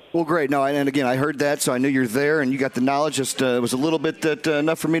 Well, great. No, and again, I heard that, so I knew you're there, and you got the knowledge. Just it was a little bit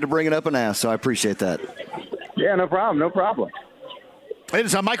enough for me to bring it up and ask, so I appreciate that. Yeah, no problem. It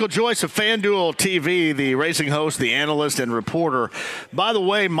is Michael Joyce of FanDuel TV, the racing host, the analyst, and reporter. By the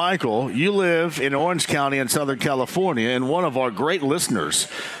way, Michael, you live in Orange County in Southern California, and one of our great listeners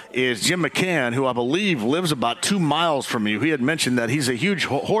is Jim McCann, who I believe lives about 2 miles from you. He had mentioned that he's a huge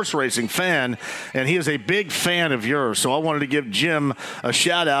horse racing fan, and he is a big fan of yours. So I wanted to give Jim a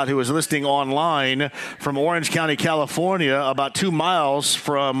shout-out, who is listening online from Orange County, California, about 2 miles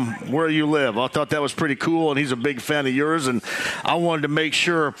from where you live. I thought that was pretty cool, and he's a big fan of yours, and I wanted to make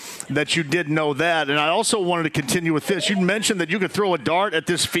sure that you did know that. And I also wanted to continue with this. You mentioned that you could throw a dart at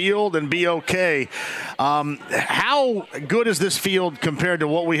this field and be okay. How good is this field compared to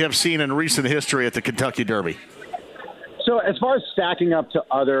what we have seen in recent history at the Kentucky Derby? So as far as stacking up to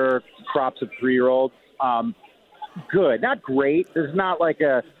other crops of 3-year-olds, good. Not great. There's not like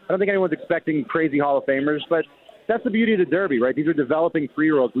I don't think anyone's expecting crazy Hall of Famers, but that's the beauty of the Derby, right? These are developing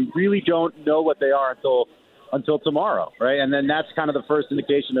 3-year-olds. We really don't know what they are until tomorrow, right? And then that's kind of the first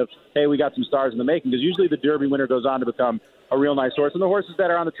indication of, hey, we got some stars in the making, because usually the Derby winner goes on to become a real nice horse. And the horses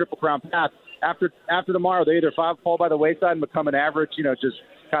that are on the Triple Crown path, after tomorrow, they either fall by the wayside and become an average, just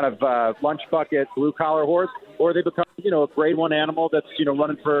kind of lunch bucket, blue-collar horse, or they become, a grade 1 animal that's,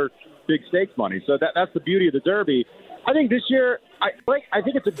 running for big stakes money. So that's the beauty of the Derby. I think this year, I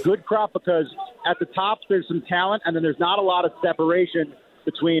think it's a good crop because at the top there's some talent, and then there's not a lot of separation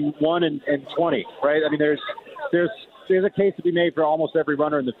between 1 and 20, right? I mean, there's a case to be made for almost every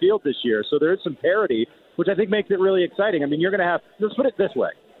runner in the field this year. So there is some parity, which I think makes it really exciting. I mean, you're going to have, let's put it this way.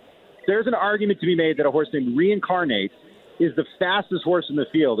 There's an argument to be made that a horse named Reincarnate is the fastest horse in the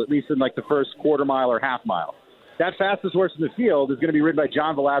field, at least in like the first quarter mile or half mile. That fastest horse in the field is going to be ridden by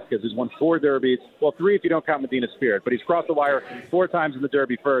John Velasquez, who's won 4 Derbies. Well, 3 if you don't count Medina Spirit, but he's crossed the wire 4 times in the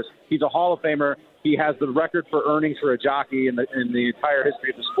Derby first. He's a Hall of Famer. He has the record for earnings for a jockey in the entire history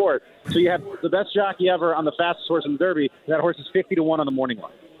of the sport. So you have the best jockey ever on the fastest horse in the Derby. That horse is 50-1 on the morning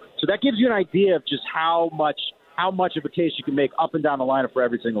line. So that gives you an idea of just how much of a case you can make up and down the lineup for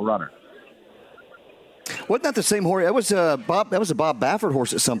every single runner. Wasn't that the same horse? That was a Bob Baffert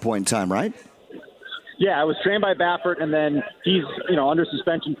horse at some point in time, right? Yeah, it was trained by Baffert, and then he's under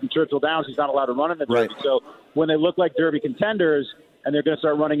suspension from Churchill Downs. He's not allowed to run in the Derby. Right. So when they look like Derby contenders and they're going to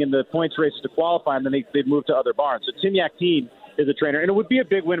start running in the points races to qualify, and then they've moved to other barns. So Tim Yakteen is a trainer, and it would be a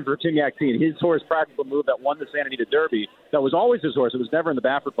big win for Tim Yakteen. His horse, Practical Move, that won the Santa Anita Derby, that was always his horse. It was never in the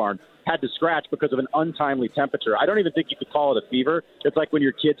Baffert barn, had to scratch because of an untimely temperature. I don't even think you could call it a fever. It's like when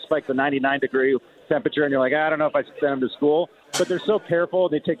your kid spikes a 99-degree temperature, and you're like, I don't know if I should send him to school. But they're so careful.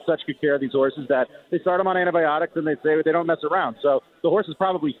 They take such good care of these horses that they start them on antibiotics, and they say they don't mess around. So the horse is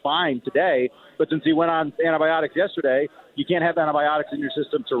probably fine today, but since he went on antibiotics yesterday, you can't have antibiotics in your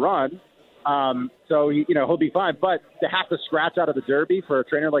system to run. So he'll be fine. But to have to scratch out of the Derby for a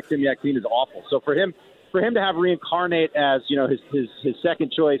trainer like Tim Yakteen is awful. So for him to have Reincarnate as his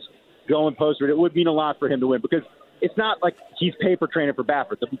second choice going post, it would mean a lot for him to win, because it's not like he's paper training for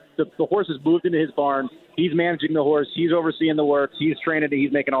Baffert. The horse has moved into his barn. He's managing the horse. He's overseeing the works. He's training it.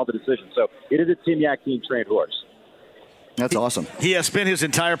 He's making all the decisions. So it is a Tim Yakteen trained horse. That's awesome. He has spent his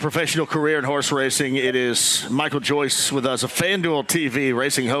entire professional career in horse racing. It is Michael Joyce with us, a FanDuel TV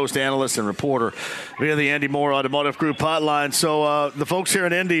racing host, analyst, and reporter via the Andy Moore Automotive Group hotline. So the folks here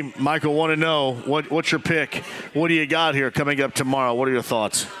in Indy, Michael, want to know what's your pick? What do you got here coming up tomorrow? What are your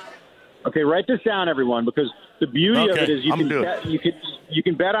thoughts? Okay, write this down, everyone, because the beauty of it is you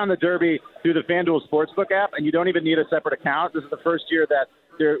can bet on the Derby through the FanDuel Sportsbook app, and you don't even need a separate account. This is the first year that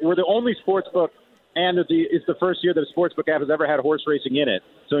we're the only sportsbook, and it's the first year that a sportsbook app has ever had horse racing in it.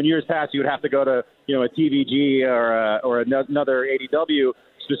 So in years past, you would have to go to a TVG or another ADW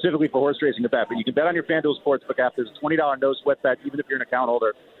specifically for horse racing to bet. But you can bet on your FanDuel Sportsbook app. There's a $20 no sweat bet, even if you're an account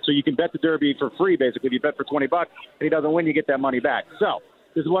holder. So you can bet the Derby for free, basically. If you bet for $20 and he doesn't win, you get that money back. So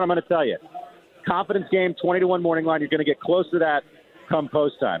this is what I'm going to tell you. Confidence game, 20-1 morning line. You're going to get close to that come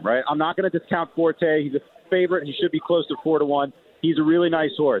post time, right? I'm not going to discount Forte. He's a favorite. He should be close to 4-1. He's a really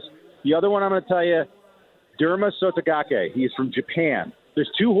nice horse. The other one I'm going to tell you, Derma Sotogake. He's from Japan. There's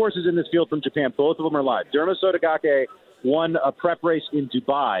 2 horses in this field from Japan. Both of them are live. Derma Sotogake won a prep race in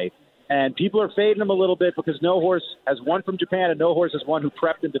Dubai, and people are fading him a little bit because no horse has won from Japan and no horse has won who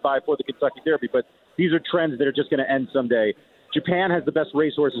prepped in Dubai for the Kentucky Derby. But these are trends that are just going to end someday. Japan has the best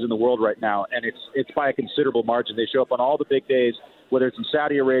racehorses in the world right now, and it's by a considerable margin. They show up on all the big days, whether it's in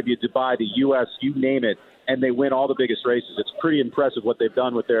Saudi Arabia, Dubai, the U.S., you name it, and they win all the biggest races. It's pretty impressive what they've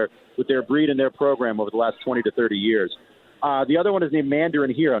done with their breed and their program over the last 20 to 30 years. The other one is named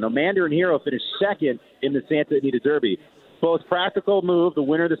Mandarin Hero. Now, Mandarin Hero finished second in the Santa Anita Derby. Both Practical Move, the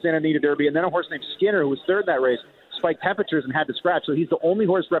winner of the Santa Anita Derby, and then a horse named Skinner, who was third in that race, spiked temperatures and had to scratch. So he's the only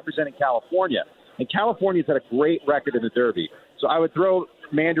horse representing California. And California's had a great record in the Derby. So I would throw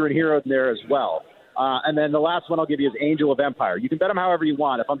Mandarin Hero in there as well. And then the last one I'll give you is Angel of Empire. You can bet him however you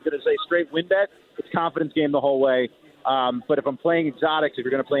want. If I'm going to say straight win bet, it's confidence game the whole way. But if I'm playing exotics, if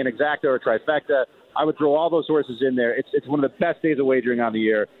you're going to play an exacta or a trifecta, I would throw all those horses in there. It's one of the best days of wagering on the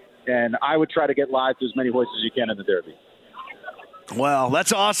year, and I would try to get live to as many horses as you can in the Derby. Well,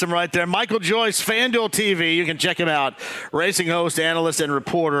 that's awesome right there. Michael Joyce, FanDuel TV. You can check him out. Racing host, analyst, and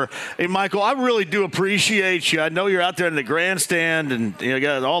reporter. Hey, Michael, I really do appreciate you. I know you're out there in the grandstand and you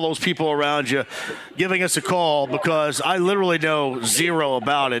got all those people around you giving us a call because I literally know zero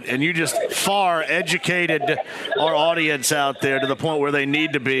about it. And you just far educated our audience out there to the point where they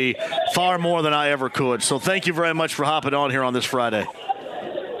need to be far more than I ever could. So thank you very much for hopping on here on this Friday.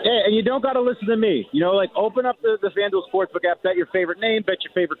 Hey, and you don't got to listen to me. Open up the FanDuel Sportsbook app, bet your favorite name, bet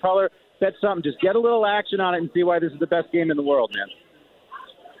your favorite color, bet something. Just get a little action on it and see why this is the best game in the world, man.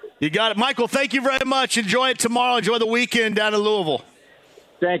 You got it. Michael, thank you very much. Enjoy it tomorrow. Enjoy the weekend down in Louisville.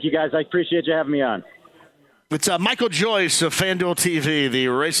 Thank you, guys. I appreciate you having me on. It's Michael Joyce of FanDuel TV, the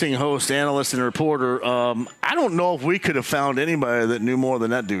racing host, analyst, and reporter. I don't know if we could have found anybody that knew more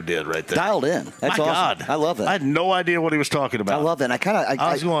than that dude did right there. Dialed in. That's My awesome. God. I love it. I had no idea what he was talking about. I love that.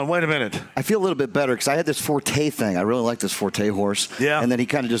 I was going, wait a minute. I feel a little bit better because I had this Forte thing. I really like this Forte horse. Yeah. And then he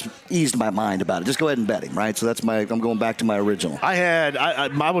kind of just eased my mind about it. Just go ahead and bet him, right? So I'm going back to my original.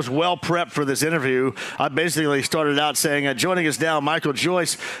 I was well prepped for this interview. I basically started out saying, joining us now, Michael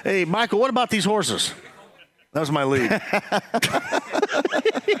Joyce. Hey, Michael, what about these horses? That was my lead.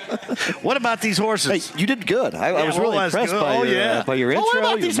 What about these horses? Hey, you did good. I was really impressed by your intro, what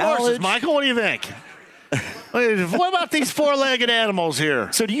about these knowledge. horses, Michael? What do you think? What about these four-legged animals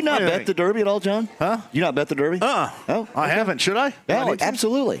here? So do you not bet the Derby at all, John? Huh? You not bet the Derby? Oh, I haven't. Should I? Yeah,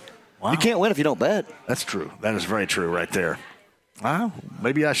 absolutely. Wow. You can't win if you don't bet. That's true. That is very true right there. Wow,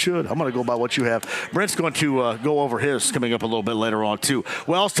 maybe I should. I'm going to go by what you have. Brent's going to go over his coming up a little bit later on, too.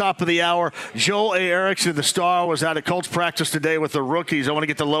 Wells, top of the hour. Joel A. Erickson, the star, was out at Colts practice today with the rookies. I want to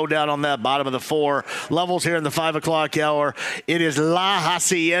get the lowdown on that, bottom of the 4. Levels here in the 5 o'clock hour. It is La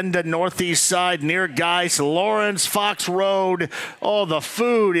Hacienda, northeast side, near Geis, Lawrence, Fox Road. Oh, the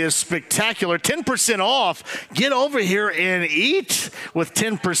food is spectacular. 10% off. Get over here and eat with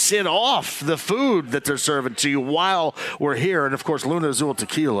 10% off the food that they're serving to you while we're here. And, of course, Luna Azul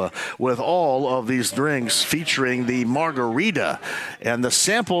Tequila with all of these drinks featuring the margarita. And the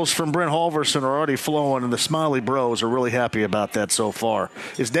samples from Brent Halverson are already flowing, and the Smiley Bros are really happy about that so far.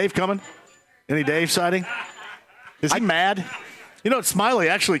 Is Dave coming? Any Dave sighting? Is he mad? You know, Smiley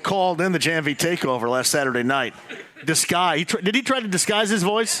actually called in the JMV Takeover last Saturday night. Did he try to disguise his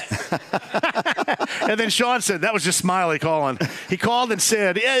voice? And then Sean said that was just Smiley calling. He called and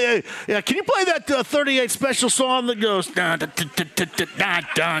said, yeah, can you play that 38 special song that goes dun, dun, dun, dun, dun, dun,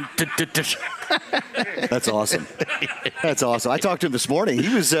 dun, dun, dun. That's awesome. That's awesome. I talked to him this morning.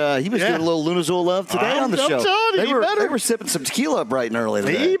 He was getting a little Luna Azul love today on the show. They were sipping some tequila bright and early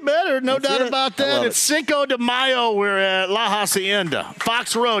today. He better, no doubt about that. It's Cinco de Mayo. We're at La Hacienda,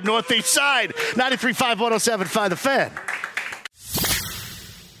 Fox Road, northeast side, 93.5, 107.5, The Fan.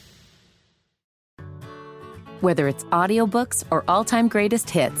 Whether it's audiobooks or all-time greatest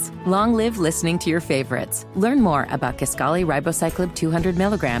hits, long live listening to your favorites. Learn more about Kisqali Ribociclib 200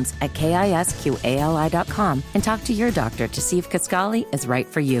 milligrams at KISQALI.com and talk to your doctor to see if Kisqali is right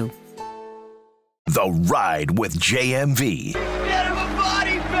for you. The Ride with JMV. Get him a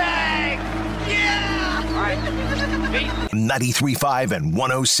body bag! Yeah! All right. 93.5 and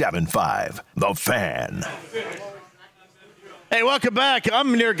 107.5. The Fan. Hey, welcome back.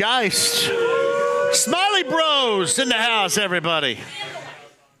 I'm near Geist. Smiley Bros in the house, everybody.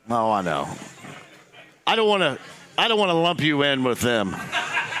 Oh, I know. I don't want to lump you in with them.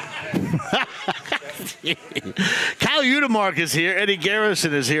 Kyle Udemark is here. Eddie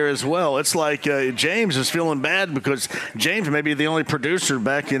Garrison is here as well. It's like James is feeling bad because James may be the only producer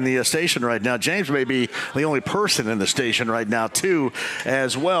back in the station right now. James may be the only person in the station right now, too,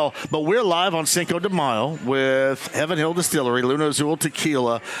 as well. But we're live on Cinco de Mayo with Heaven Hill Distillery, Luna Azul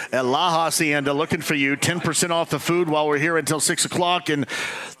Tequila at La Hacienda, looking for you. 10% off the food while we're here until 6 o'clock, and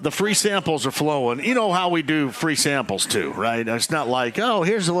the free samples are flowing. You know how we do free samples, too, right? It's not like, oh,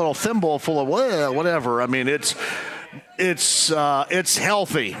 here's a little thimble full of whatever. I mean, it's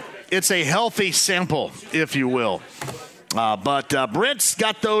healthy. It's a healthy sample, if you will. But Brent's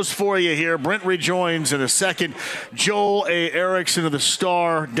got those for you here. Brent rejoins in a second. Joel A. Erickson of the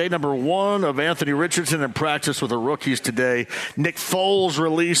Star. Day number 1 of Anthony Richardson in practice with the rookies today. Nick Foles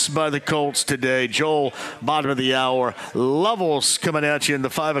released by the Colts today. Joel, bottom of the hour. Levels coming at you in the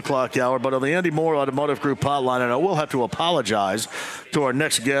 5 o'clock hour. But on the Andy Moore Automotive Group hotline, and I will have to apologize to our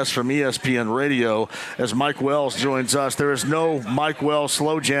next guest from ESPN Radio as Mike Wells joins us. There is no Mike Wells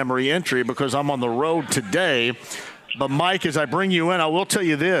slow jam re-entry because I'm on the road today. But, Mike, as I bring you in, I will tell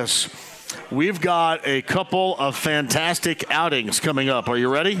you this. we've got a couple of fantastic outings coming up. Are you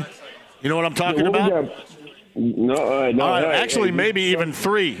ready? You know what I'm talking about? No. All right, actually, maybe even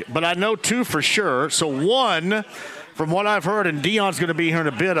 3, but I know 2 for sure. So 1, from what I've heard, and Dion's going to be here in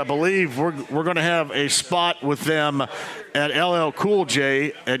a bit, I believe we're going to have a spot with them at LL Cool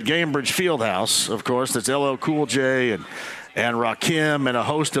J at Gamebridge Fieldhouse. Of course, that's LL Cool J and Rakim and a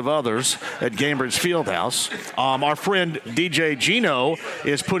host of others at Gamebridge Fieldhouse. Our friend DJ Gino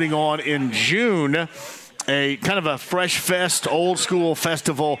is putting on in June a kind of a Fresh Fest, old school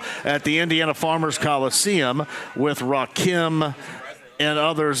festival at the Indiana Farmers Coliseum with Rakim and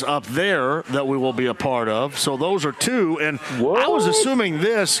others up there that we will be a part of. So those are 2. And I was assuming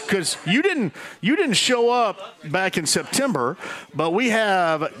this because you didn't show up back in September, but we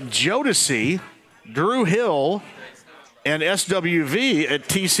have Jodeci, Drew Hill, and SWV at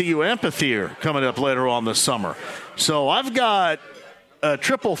TCU Amphitheater coming up later on this summer. So I've got a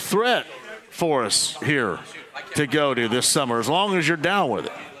triple threat for us here to go to this summer, as long as you're down with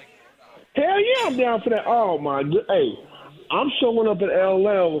it. Hell yeah, I'm down for that. Oh, my God. Hey, I'm showing up at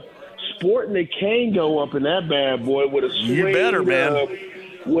LL sporting a Kango up in that bad boy with a suede, you better, man.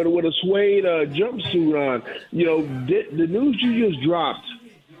 With a suede jumpsuit on. You know, the news you just dropped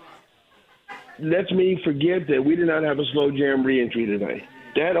lets me forget that we did not have a slow jam reentry today.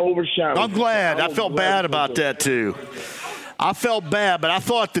 That overshot. I'm glad. I felt bad about that, too. I felt bad, but I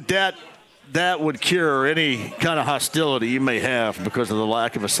thought that would cure any kind of hostility you may have because of the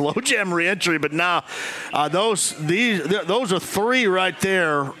lack of a slow jam reentry. But now, those are 3 right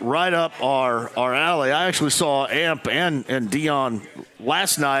there, right up our alley. I actually saw Amp and Dion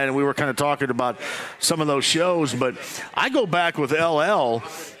last night, and we were kind of talking about some of those shows. But I go back with LL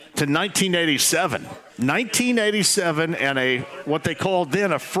to 1987. 1987 and what they called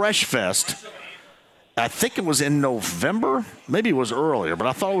then a Fresh Fest. I think it was in November. Maybe it was earlier, but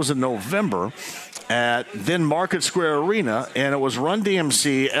I thought it was in November at then Market Square Arena, and it was Run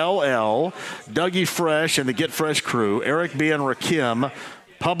DMC, LL, Dougie Fresh, and the Get Fresh crew, Eric B. and Rakim,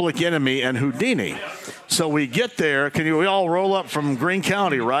 Public Enemy, and Houdini. So we get there. We all roll up from Greene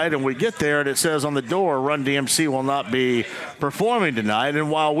County, right? And we get there, and it says on the door, Run DMC will not be performing tonight. And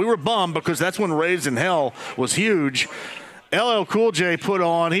while we were bummed because that's when Raised in Hell was huge, LL Cool J put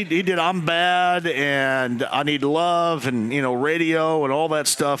on, he did I'm Bad and I Need Love and, Radio and all that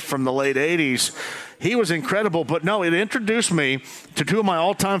stuff from the late 80s. He was incredible, but no, it introduced me to 2 of my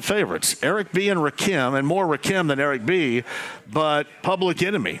all-time favorites, Eric B. and Rakim, and more Rakim than Eric B., but Public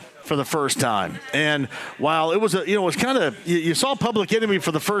Enemy for the first time. And while it was it was kind of, you saw Public Enemy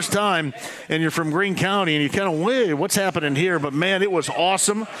for the first time and you're from Greene County and you kind of, wait, what's happening here? But man, it was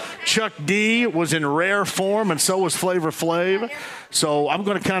awesome. Chuck D was in rare form and so was Flavor Flav. So I'm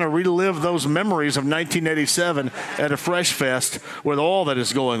going to kind of relive those memories of 1987 at a Fresh Fest with all that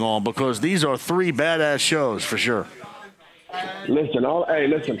is going on, because these are 3 badass shows for sure. Listen,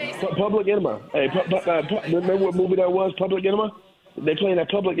 Public Enema. Hey, remember what movie that was, Public Enema? They playing that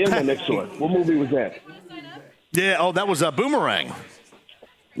Public Enema next to it. What movie was that? Yeah, that was Boomerang.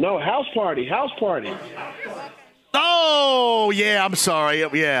 No, House Party. Oh, yeah, I'm sorry.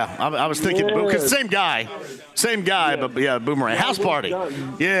 Yeah, I was thinking, because same guy, but yeah, Boomerang. House Party.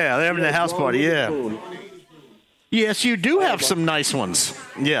 Yeah, they're having a house party, yeah. Yes, you do have some nice ones.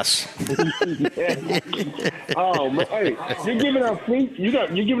 Yes. Oh, man. Hey, you're giving out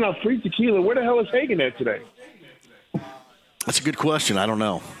free tequila. Where the hell is Hagen at today? That's a good question. I don't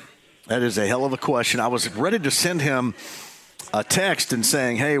know. That is a hell of a question. I was ready to send him a text and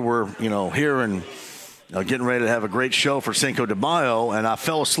saying, hey, we're, here and getting ready to have a great show for Cinco de Mayo, and I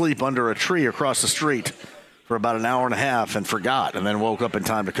fell asleep under a tree across the street for about an hour and a half and forgot, and then woke up in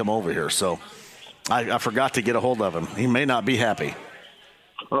time to come over here. So I forgot to get a hold of him. He may not be happy.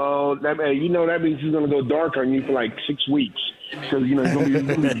 Oh, that means he's going to go dark on you for like 6 weeks. Because, he's going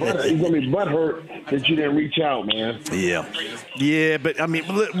to be butthurt that you didn't reach out, man. Yeah, but, I mean,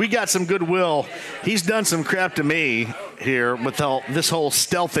 we got some goodwill. He's done some crap to me here with this whole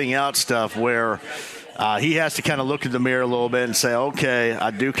stealthing out stuff where he has to kind of look in the mirror a little bit and say, okay,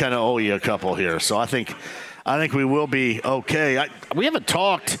 I do kind of owe you a couple here. So I think we will be okay. We haven't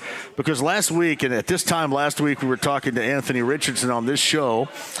talked because last week, and at this time last week, we were talking to Anthony Richardson on this show.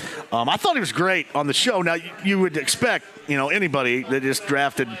 I thought he was great on the show. Now, you would expect, anybody that just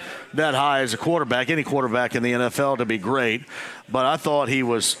drafted that high as a quarterback, any quarterback in the NFL, to be great. But I thought he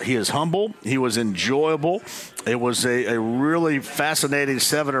is humble. He was enjoyable. It was a really fascinating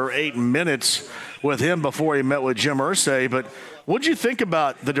 7 or 8 minutes with him before he met with Jim Irsay. But what did you think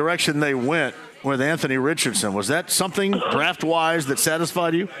about the direction they went with Anthony Richardson? Was that something draft-wise that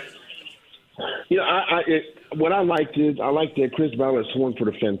satisfied you? What I liked is that Chris Ballard swung for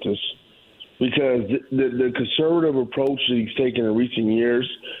the fences. because the conservative approach that he's taken in recent years,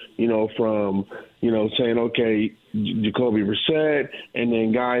 from saying, okay, Jacoby Brissett, and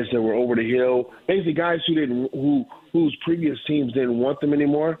then guys that were over the hill, basically guys whose previous teams didn't want them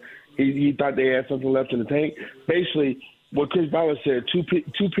anymore. He thought they had something left in the tank. Basically, what Chris Ballard said, two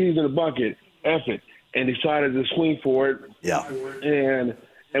peas in a bucket, F it, and decided to swing for it. Yeah.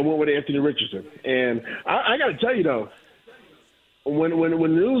 And went with Anthony Richardson. And I got to tell you, though, when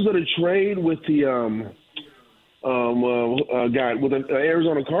news of the trade with the guy with the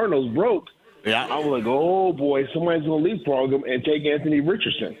Arizona Cardinals broke, I was like, oh, boy, somebody's going to leapfrog him and take Anthony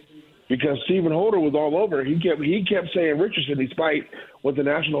Richardson. Because Stephen Holder was all over. He kept saying Richardson, despite what the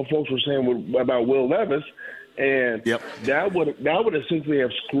national folks were saying about Will Levis. And that would essentially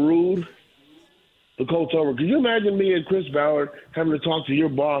have screwed the Colts over. Could you imagine me and Chris Ballard having to talk to your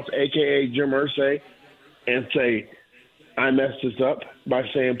boss, a.k.a. Jim Irsay, and say, I messed this up by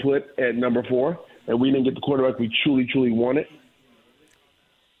saying put at number 4, and we didn't get the quarterback we truly, truly wanted?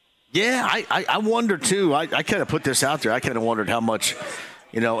 Yeah, I wonder, too. I kind of put this out there. I kind of wondered how much,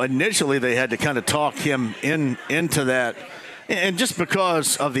 initially they had to kind of talk him into that. And just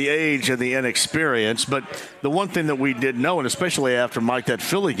because of the age and the inexperience. But the one thing that we did know, and especially after, Mike, that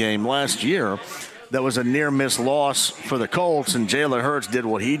Philly game last year, that was a near-miss loss for the Colts, and Jalen Hurts did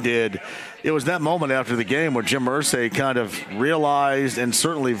what he did. It was that moment after the game where Jim Irsay kind of realized and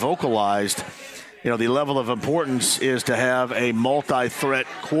certainly vocalized, the level of importance is to have a multi-threat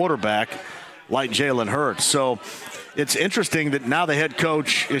quarterback like Jalen Hurts. So it's interesting that now the head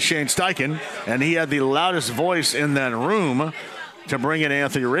coach is Shane Steichen, and he had the loudest voice in that room to bring in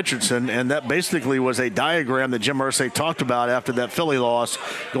Anthony Richardson, and that basically was a diagram that Jim Irsay talked about after that Philly loss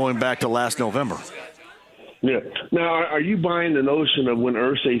going back to last November. Yeah. Now, are you buying the notion of when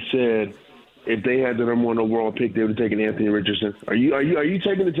Irsay said if they had the number 1 overall pick, they would have taken Anthony Richardson? Are you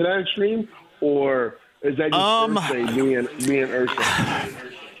taking it to that extreme, or is that just Irsay being Irsay?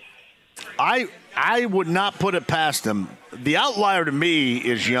 I would not put it past them. The outlier to me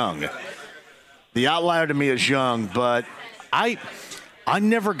is Young. But I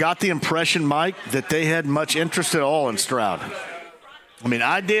never got the impression, Mike, that they had much interest at all in Stroud. I mean,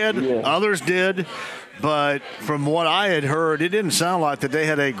 I did, others did, but from what I had heard, it didn't sound like that they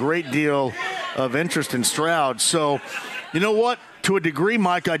had a great deal of interest in Stroud. So, you know what? To a degree,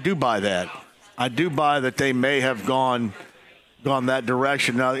 Mike, I do buy that. I do buy that they may have gone that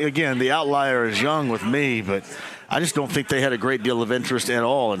direction. Now, again, the outlier is Young with me, but I just don't think they had a great deal of interest at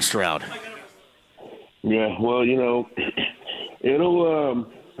all in Stroud. Yeah, well, the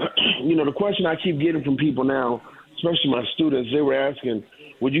question I keep getting from people now, especially my students, they were asking,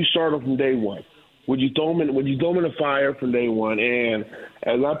 would you start him from day one? Would you throw him in the fire from day one? And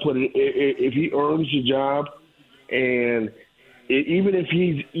as I put it, if he earns the job, and even if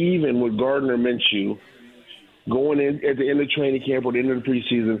he's even with Gardner Minshew, going in at the end of training camp or the end of the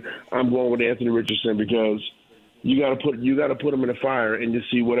preseason, I'm going with Anthony Richardson, because you got to put him in the fire and just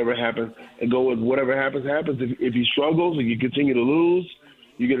see whatever happens, and go with whatever happens. If he struggles and you continue to lose,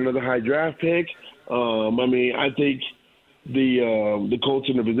 you get another high draft pick. I think the Colts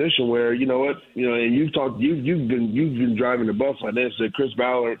in a position where and you've been driving the bus on this, that Chris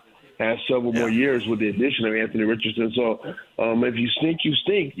Ballard has several more years with the addition of Anthony Richardson. So if you stink, you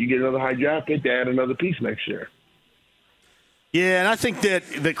stink. You get another high draft pick to add another piece next year. Yeah, and I think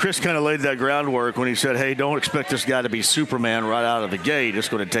that Chris kind of laid that groundwork when he said, hey, don't expect this guy to be Superman right out of the gate. It's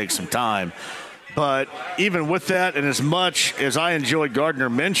going to take some time. But even with that, and as much as I enjoyed Gardner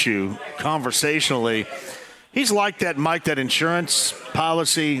Minshew conversationally, he's like that, Mike, that insurance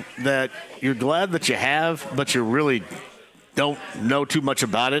policy that you're glad that you have, but you really don't know too much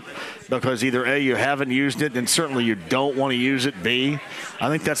about it, because either A, you haven't used it, and certainly you don't want to use it. B, I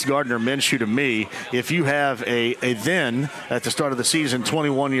think that's Gardner Minshew to me. If you have a then, at the start of the season,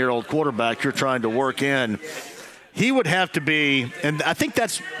 21-year-old quarterback you're trying to work in, he would have to be, and I think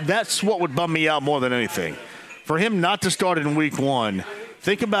that's what would bum me out more than anything. For him not to start in week 1,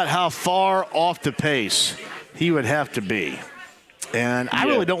 think about how far off the pace he would have to be. And I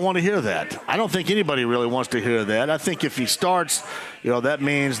really don't want to hear that. I don't think anybody really wants to hear that. I think if he starts, that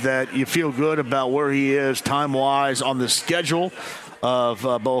means that you feel good about where he is time-wise on the schedule of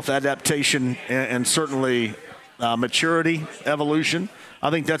both adaptation and certainly maturity, evolution. I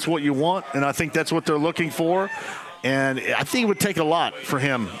think that's what you want, and I think that's what they're looking for. And I think it would take a lot for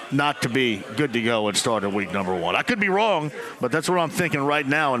him not to be good to go and start in week number 1. I could be wrong, but that's what I'm thinking right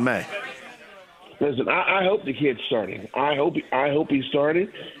now in May. Listen, I hope the kid's starting. I hope he's starting,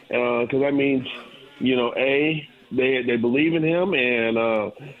 because that means, A, they believe in him,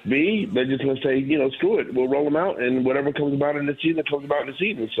 and B, they're just going to say, screw it, we'll roll him out, and whatever comes about in the season comes about in the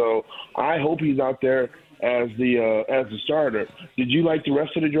season. So I hope he's out there as the starter. Did you like the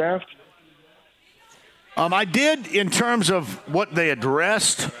rest of the draft? I did in terms of what they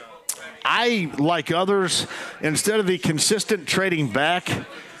addressed. I, like others, instead of the consistent trading back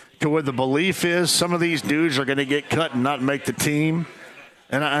to where the belief is some of these dudes are going to get cut and not make the team.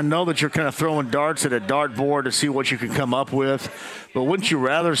 And I know that you're kind of throwing darts at a dartboard to see what you can come up with. But wouldn't you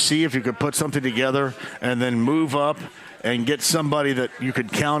rather see if you could put something together and then move up and get somebody that you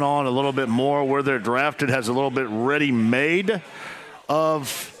could count on a little bit more where they're drafted has a little bit ready-made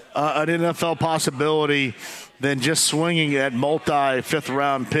of an NFL possibility than just swinging at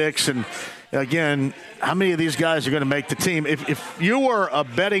multi-fifth-round picks? And, again, how many of these guys are going to make the team? If you were a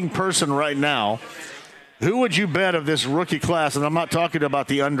betting person right now, who would you bet of this rookie class? And I'm not talking about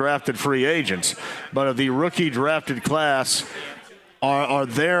the undrafted free agents, but of the rookie drafted class, are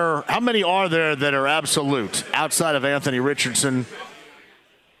there – how many are there that are absolute outside of Anthony Richardson?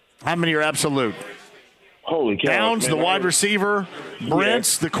 How many are absolute? Holy cow. Downs, the wide receiver,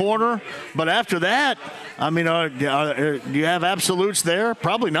 Brents, the corner. But after that, I mean, do you have absolutes there?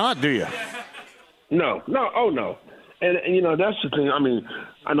 Probably not, do you? No. Oh, no. And that's the thing. I mean,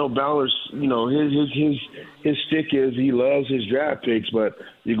 I know Balor's, his stick is he loves his draft picks, but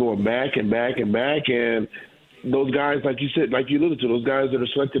you're going back and back and back. And those guys, like you said, like you alluded to, those guys that are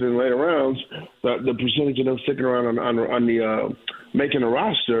selected in later rounds, the percentage of them sticking around on the making a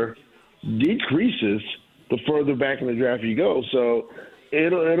roster decreases the further back in the draft you go. So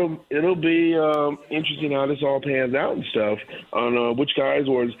it'll be interesting how this all pans out and stuff on which guys,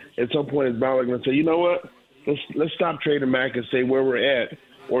 or at some point is Ballard going to say, you know what, let's stop trading back and say where we're at,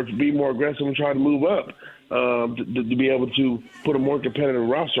 or to be more aggressive and try to move up to be able to put a more competitive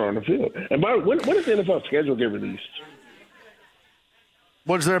roster on the field. And by the way, when does the NFL schedule get released?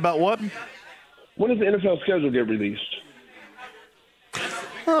 What is there about what? When does the NFL schedule get released?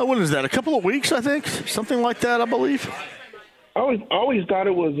 When is that? A couple of weeks, I think? Something like that, I believe. I always thought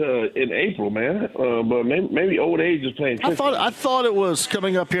it was in April, man. But maybe old age is playing tricks. I thought it was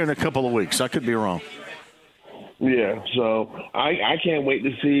coming up here in a couple of weeks. I could be wrong. Yeah, so I can't wait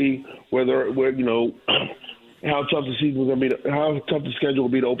to see where how tough the season going to be, how tough the schedule will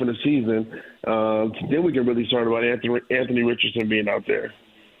be to open the season. Then we can really start about Anthony Richardson being out there.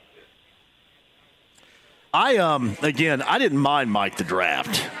 I didn't mind Mike the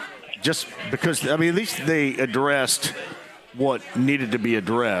draft, just because at least they addressed what needed to be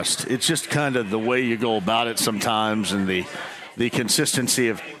addressed. It's just kind of the way you go about it sometimes, and the consistency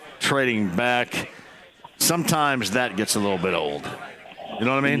of trading back. Sometimes that gets a little bit old. You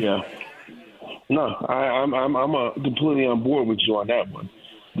know what I mean? Yeah. No, I'm completely on board with you on that one.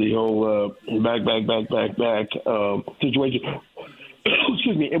 The whole back situation.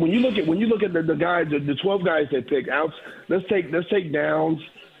 Excuse me. And when you look at the guys, the 12 guys they pick out, let's take Downs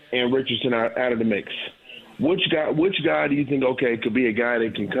and Richardson out of the mix. Which guy do you think could be a guy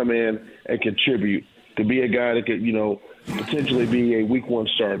that can come in and contribute? Could be a guy that could potentially be a week one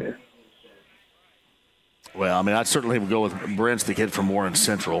starter. Well, I'd certainly would go with Brent's, the kid from Warren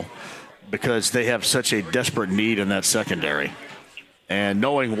Central, because they have such a desperate need in that secondary. And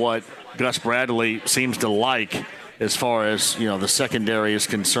knowing what Gus Bradley seems to like as far as, the secondary is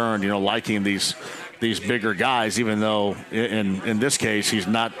concerned, liking these bigger guys, even though in this case he's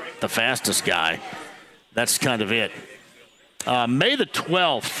not the fastest guy. That's kind of it. May the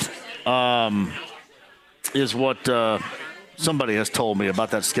 12th is what somebody has told me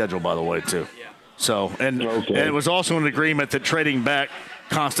about that schedule, by the way, too. So, and it was also an agreement that trading back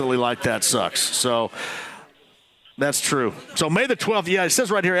constantly like that sucks. So that's true. So May the 12th, it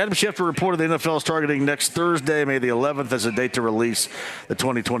says right here, Adam Schefter reported the NFL is targeting next Thursday, May the 11th, as a date to release the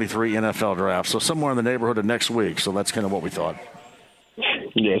 2023 NFL draft. So somewhere in the neighborhood of next week. So that's kind of what we thought.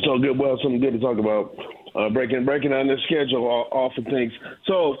 Yeah, it's all good. Well, something good to talk about. Breaking down their schedule off of things.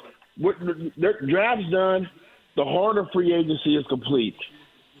 So their draft's done. The harder free agency is complete.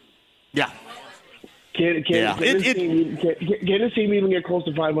 Yeah. Can this team even get close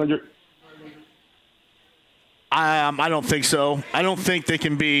to 500? I don't think so. I don't think they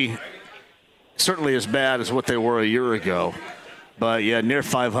can be certainly as bad as what they were a year ago. But, near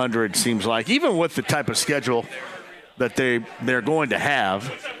 500 seems like, even with the type of schedule that they're going to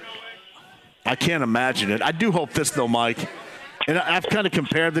have, I can't imagine it. I do hope this, though, Mike, and I've kind of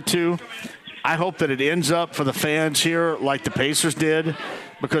compared the two. I hope that it ends up for the fans here like the Pacers did,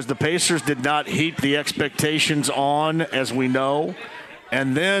 because the Pacers did not heap the expectations on, as we know.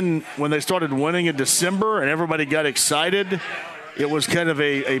 And then when they started winning in December and everybody got excited, it was kind of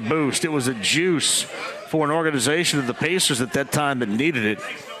a boost. It was a juice for an organization of the Pacers at that time that needed it.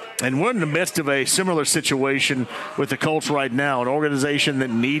 And we're in the midst of a similar situation with the Colts right now, an organization that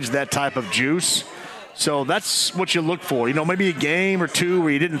needs that type of juice. So that's what you look for. Maybe a game or two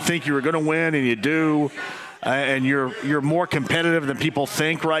where you didn't think you were going to win and you do, and you're more competitive than people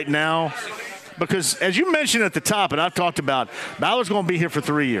think right now. Because as you mentioned at the top, and I've talked about, Ballard's going to be here for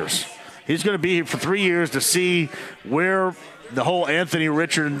 3 years. He's going to be here for 3 years to see where the whole Anthony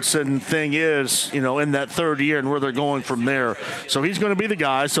Richardson thing is, in that third year and where they're going from there. So he's going to be the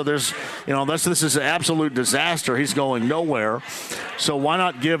guy. So there's, unless this is an absolute disaster, he's going nowhere. So why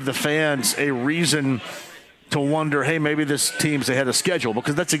not give the fans a reason to wonder, hey, maybe this team's ahead of schedule?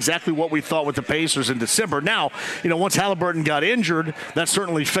 Because that's exactly what we thought with the Pacers in December. Now, once Halliburton got injured, that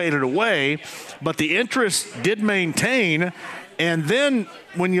certainly faded away. But the interest did maintain. And then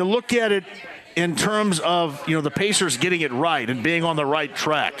when you look at it, in terms of, the Pacers getting it right and being on the right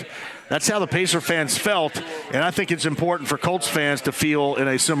track, that's how the Pacer fans felt, and I think it's important for Colts fans to feel in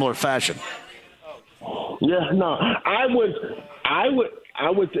a similar fashion. Yeah, no, I would,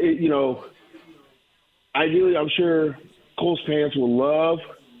 ideally, I'm sure Colts fans would love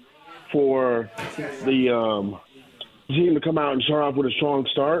for the team to come out and start off with a strong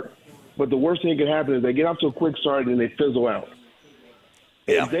start, but the worst thing that could happen is they get off to a quick start and they fizzle out.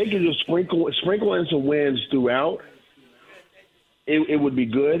 Yeah. If they could just sprinkle in some wins throughout, it would be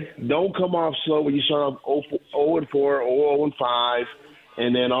good. Don't come off slow when you start off 0-4 or 0-5,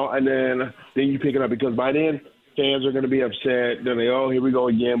 and then you pick it up, because by then fans are going to be upset. Then here we go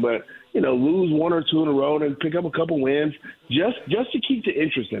again. But lose one or two in a row and pick up a couple wins just to keep the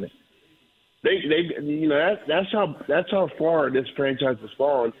interest in it. That's how far this franchise has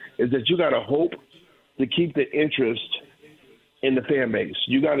fallen, is that you got to hope to keep the interest in the fan base.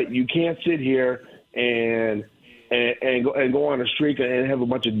 You can't sit here and go on a streak and have a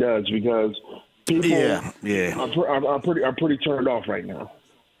bunch of duds, because people are pretty turned off right now.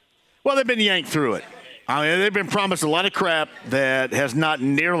 Well, they've been yanked through it. I mean, they've been promised a lot of crap that has not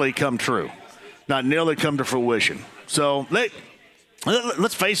nearly come true, not nearly come to fruition. So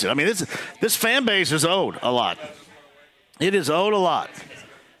let's face it. I mean, this fan base is owed a lot. It is owed a lot.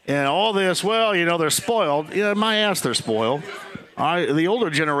 And all this, they're spoiled. Yeah, my ass, they're spoiled. The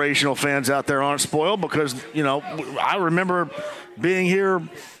older generational fans out there aren't spoiled, because, I remember being here,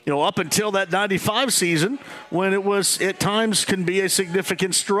 up until that 95 season, when it was, at times, can be a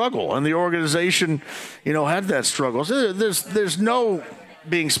significant struggle. And the organization, had that struggle. So there's no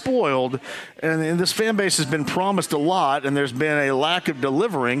being spoiled. And this fan base has been promised a lot, and there's been a lack of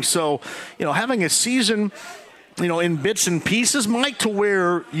delivering. So, having a season, in bits and pieces, Mike, to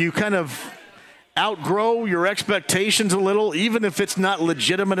where you kind of outgrow your expectations a little, even if it's not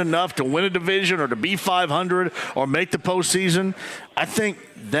legitimate enough to win a division or to be 500 or make the postseason, I think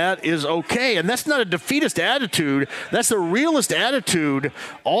that is okay. And that's not a defeatist attitude. That's the realist attitude.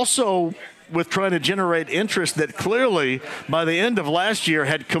 Also, with trying to generate interest that clearly, by the end of last year,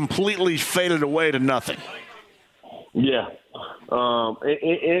 had completely faded away to nothing. Yeah.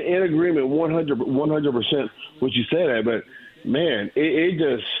 In agreement, 100% what you said that, but man, it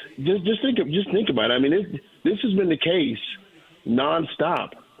just think about it. I mean, this has been the case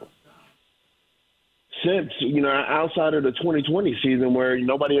nonstop since, outside of the 2020 season, where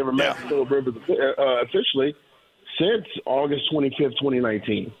nobody ever met Philip Rivers officially, since August 25th,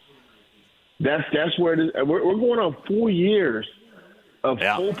 2019. That's where it is. We're going on 4 years of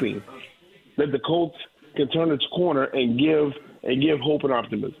hoping that the Colts can turn its corner and give hope and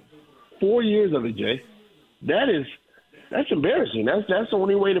optimism. 4 years of it, Jay. That's embarrassing. That's the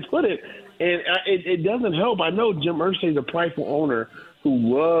only way to put it. And it doesn't help. I know Jim Irsay is a prideful owner who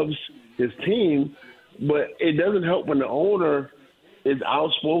loves his team, but it doesn't help when the owner is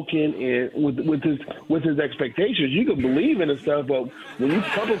outspoken and with his expectations. You can believe in his stuff, but when you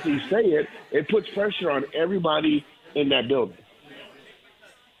publicly say it, it puts pressure on everybody in that building.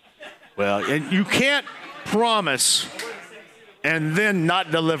 Well, and you can't promise and then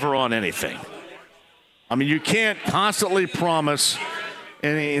not deliver on anything. I mean, you can't constantly promise,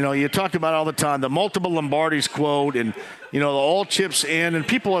 and, you talk about all the time, the multiple Lombardi's quote, and, the all chips in, and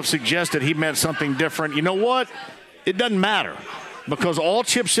people have suggested he meant something different. You know what? It doesn't matter, because all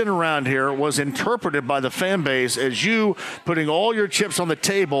chips in around here was interpreted by the fan base as you putting all your chips on the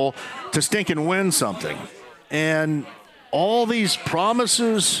table to stink and win something. And all these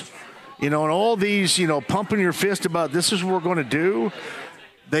promises, and all these, pumping your fist about this is what we're going to do,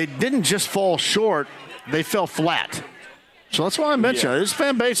 they didn't just fall short. They fell flat. So that's why I mentioned this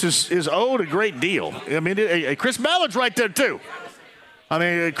fan base is owed a great deal. I mean, Chris Ballard's right there, too. I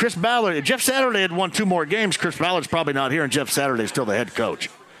mean, Chris Ballard, Jeff Saturday had won 2 more games. Chris Ballard's probably not here, and Jeff Saturday's still the head coach.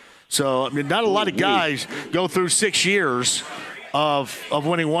 So, I mean, not a lot of guys go through 6 years of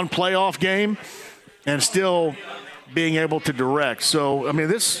winning 1 playoff game and still being able to direct. So, I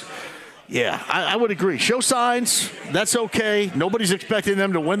mean, I would agree. Show signs, that's okay. Nobody's expecting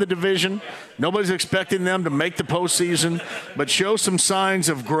them to win the division. Nobody's expecting them to make the postseason. But show some signs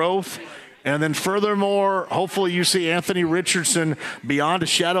of growth. And then furthermore, hopefully you see Anthony Richardson, beyond a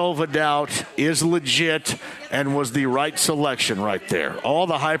shadow of a doubt, is legit and was the right selection right there. All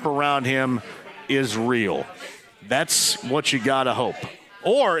the hype around him is real. That's what you got to hope.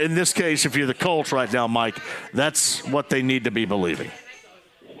 Or in this case, if you're the Colts right now, Mike, that's what they need to be believing.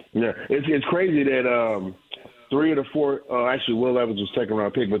 Yeah, it's crazy that 3 of the 4 actually Will Evans was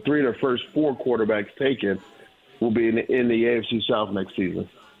second-round pick, but 3 of the first 4 quarterbacks taken will be in the AFC South next season.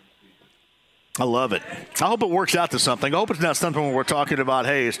 I love it. I hope it works out to something. I hope it's not something where we're talking about,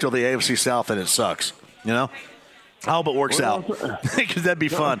 hey, it's still the AFC South and it sucks. You know? I hope it works out because that'd be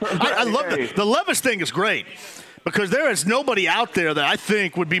fun. I love it. The Levis thing is great because there is nobody out there that I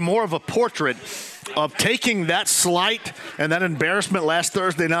think would be more of a portrait of taking that slight and that embarrassment last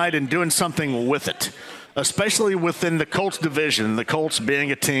Thursday night and doing something with it, especially within the Colts division, the Colts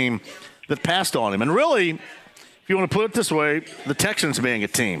being a team that passed on him. And really, if you want to put it this way, the Texans being a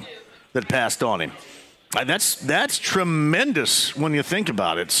team that passed on him. And that's tremendous when you think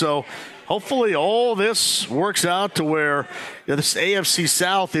about it. So hopefully all this works out to where this AFC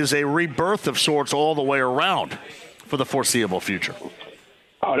South is a rebirth of sorts all the way around for the foreseeable future.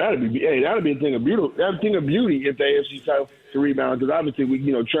 Oh, that'd be a thing of beauty. That'd be a thing of beauty if the AFC South to rebound, because obviously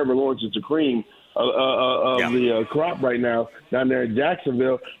Trevor Lawrence is the cream of the crop right now down there in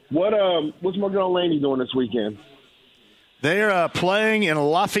Jacksonville. What's my girl Laney doing this weekend? They're playing in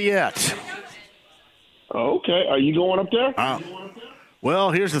Lafayette. Okay, are you going up there?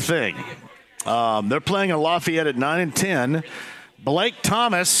 Well, here's the thing. They're playing in Lafayette at 9 and 10. Blake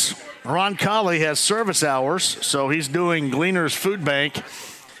Thomas, Ron Colley, has service hours, so he's doing Gleaner's Food Bank.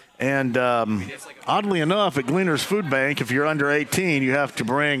 And oddly enough, at Gleaner's Food Bank, if you're under 18, you have to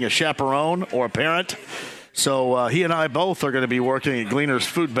bring a chaperone or a parent. So he and I both are going to be working at Gleaner's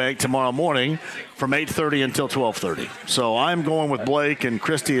Food Bank tomorrow morning from 8:30 until 12:30. So I'm going with Blake, and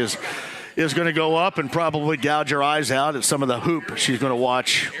Christy is going to go up and probably gouge her eyes out at some of the hoop she's going to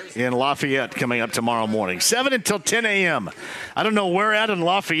watch in Lafayette coming up tomorrow morning. 7 until 10 a.m. I don't know where at in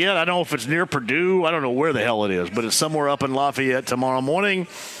Lafayette. I don't know if it's near Purdue. I don't know where the hell it is, but it's somewhere up in Lafayette tomorrow morning.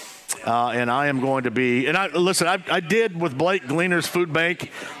 And I am going to be – and I did with Blake Gleaner's Food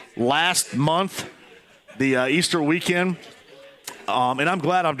Bank last month, the Easter weekend. And I'm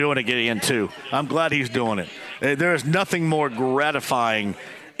glad I'm doing it again, too. I'm glad he's doing it. There is nothing more gratifying.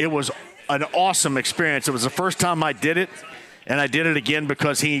 It was an awesome experience. It was the first time I did it, and I did it again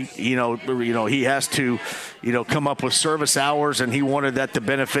because he has to, come up with service hours, and he wanted that to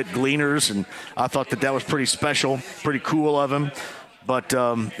benefit Gleaners, and I thought that was pretty special, pretty cool of him. But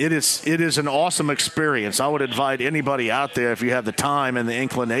it is an awesome experience. I would invite anybody out there, if you have the time and the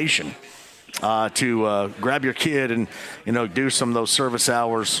inclination, to grab your kid and do some of those service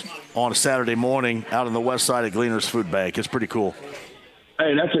hours on a Saturday morning out on the west side of Gleaner's Food Bank. It's pretty cool.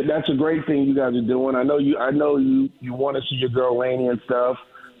 Hey, that's a great thing you guys are doing. I know you want to see your girl Laney and stuff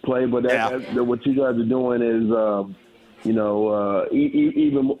play, but what you guys are doing is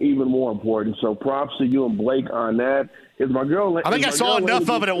even more important. So props to you and Blake on that. I think I saw enough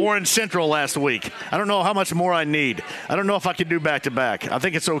of it at Warren Central last week. I don't know how much more I need. I don't know if I can do back-to-back. I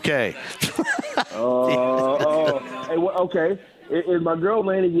think it's okay. Okay. Is my girl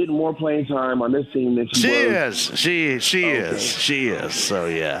Laney getting more playing time on this team than she was? She is. So,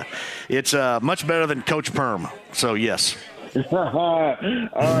 yeah. It's much better than Coach Perm. So, yes. All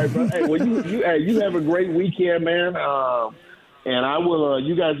right, bro. Hey, well, you have a great weekend, man. And I will.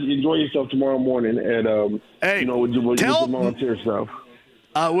 You guys enjoy yourself tomorrow morning, and with the volunteer stuff.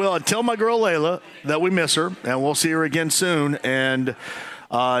 I will. Tell my girl Layla that we miss her, and we'll see her again soon. And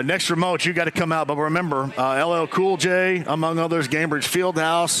next remote, you got to come out. But remember, LL Cool J, among others, Cambridge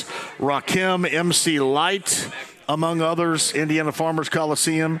Fieldhouse, Rakim, MC Light, among others, Indiana Farmers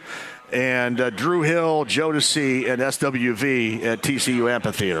Coliseum, and Drew Hill, Jodeci, and SWV at TCU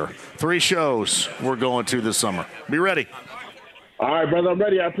Amphitheater. 3 shows we're going to this summer. Be ready. All right, brother, I'm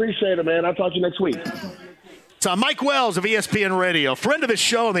ready. I appreciate it, man. I'll talk to you next week. So Mike Wells of ESPN Radio, friend of the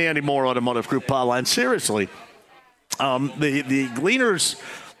show on the Andy Moore Automotive Group hotline. Seriously, the Gleaners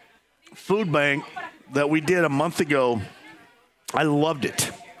Food Bank that we did a month ago, I loved it.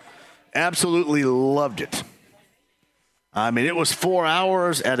 Absolutely loved it. I mean, it was 4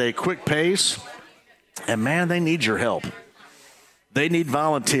 hours at a quick pace, and, man, they need your help. They need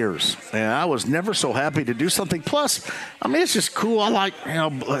volunteers, and I was never so happy to do something. Plus, I mean, it's just cool. I like,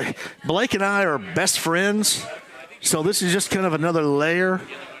 Blake and I are best friends, so this is just kind of another layer.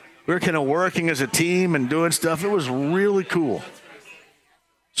 We're kind of working as a team and doing stuff. It was really cool.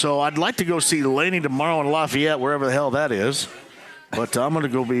 So I'd like to go see Laney tomorrow in Lafayette, wherever the hell that is. But I'm going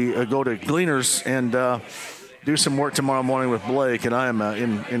to go to Gleaners and do some work tomorrow morning with Blake, and I am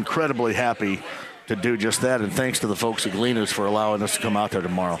incredibly happy to do just that. And thanks to the folks at Gleaners for allowing us to come out there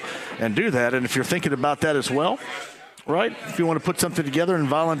tomorrow and do that. And if you're thinking about that as well, right, if you want to put something together and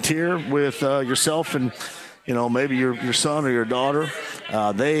volunteer with yourself and maybe your son or your daughter,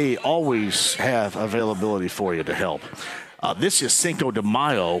 they always have availability for you to help. This is Cinco de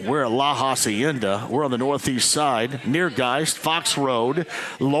Mayo. We're at La Hacienda. We're on the northeast side, near Geist, Fox Road,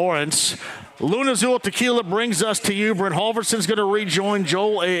 Lawrence. Luna Azul Tequila brings us to you. Brent Halverson's going to rejoin.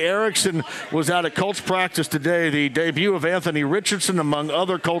 Joel A. Erickson was out at Colts practice today. The debut of Anthony Richardson, among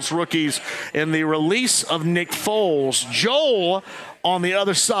other Colts rookies, and the release of Nick Foles. Joel on the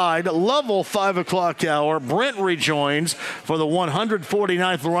other side, Lovell, 5 o'clock hour. Brent rejoins for the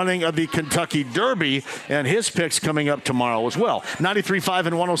 149th running of the Kentucky Derby, and his picks coming up tomorrow as well. 93.5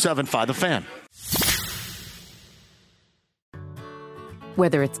 and 107.5, The Fan.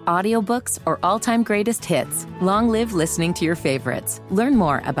 Whether it's audiobooks or all-time greatest hits, long live listening to your favorites. Learn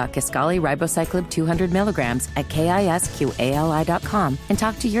more about Kisqali Ribociclib 200 milligrams at KISQALI.com and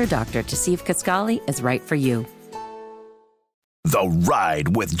talk to your doctor to see if Kisqali is right for you. The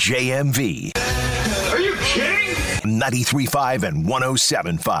Ride with JMV. Are you kidding? 93.5 and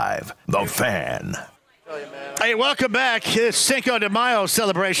 107.5, The Fan. Hey, welcome back. It's Cinco de Mayo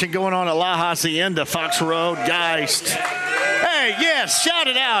celebration going on at La Hacienda, Fox Road, Geist. Hey, yes, shout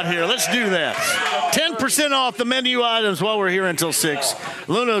it out here. Let's do that. 10% off the menu items while we're here until 6.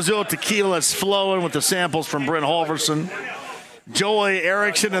 Luna Azul Tequila is flowing with the samples from Brent Halverson. Joey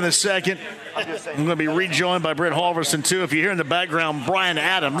Erickson in the second. I'm going to be rejoined by Brent Halverson, too. If you hear in the background, Bryan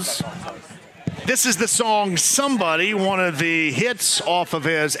Adams. This is the song Somebody, one of the hits off of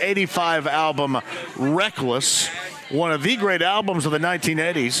his 85 album, Reckless, one of the great albums of the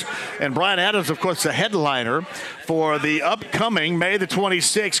 1980s. And Bryan Adams, of course, the headliner for the upcoming May the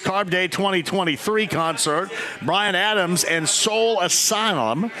 26th Carb Day 2023 concert. Bryan Adams and Soul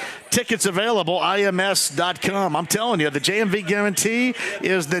Asylum. Tickets available, IMS.com. I'm telling you, the JMV guarantee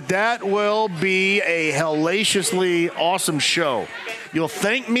is that will be a hellaciously awesome show. You'll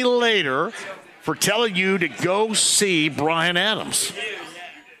thank me later for telling you to go see Bryan Adams.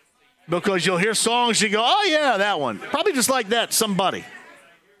 Because you'll hear songs, you go, oh, yeah, that one. Probably just like that, Somebody.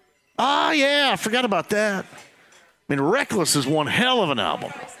 Oh, yeah, I forgot about that. I mean, Reckless is one hell of an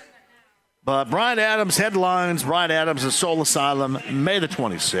album. But Bryan Adams headlines, Bryan Adams and Soul Asylum, May the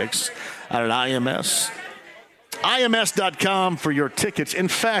 26th at an IMS. IMS.com for your tickets. In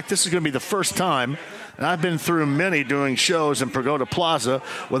fact, this is going to be the first time, and I've been through many doing shows in Pagoda Plaza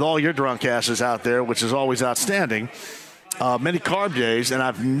with all your drunk asses out there, which is always outstanding. Many carb days, and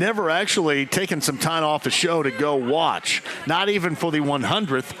I've never actually taken some time off the show to go watch, not even for the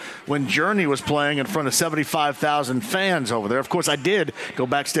 100th when Journey was playing in front of 75,000 fans over there. Of course, I did go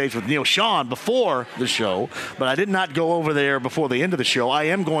backstage with Neil Sean before the show, but I did not go over there before the end of the show. I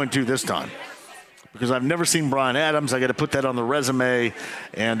am going to this time because I've never seen Bryan Adams. I got to put that on the resume,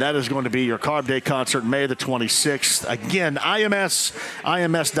 and that is going to be your Carb Day concert May the 26th. Again, IMS.com.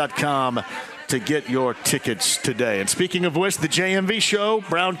 to get your tickets today. And speaking of which, the JMV show,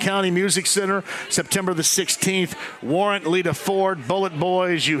 Brown County Music Center, September the 16th. Warrant, Lita Ford, Bullet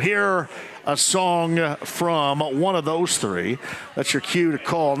Boys. You hear a song from one of those three. That's your cue to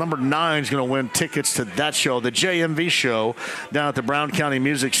call. Number 9 is going to win tickets to that show, the JMV show, down at the Brown County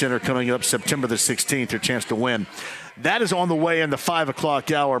Music Center coming up September the 16th. Your chance to win. That is on the way in the 5 o'clock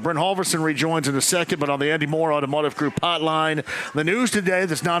hour. Brent Halverson rejoins in a second, but on the Andy Moore Automotive Group hotline, the news today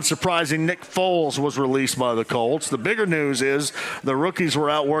that's not surprising, Nick Foles was released by the Colts. The bigger news is the rookies were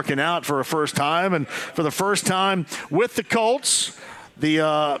out working out for a first time, and for the first time with the Colts,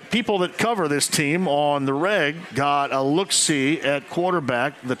 the people that cover this team on the reg got a look-see at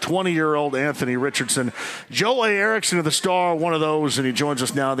quarterback, the 20-year-old Anthony Richardson. Joel A. Erickson of the Star, one of those, and he joins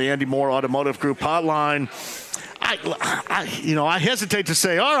us now on the Andy Moore Automotive Group hotline. I hesitate to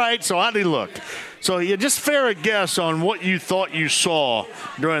say, all right, so how'd he look? So you just fair a guess on what you thought you saw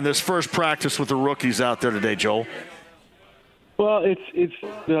during this first practice with the rookies out there today, Joel. Well, it's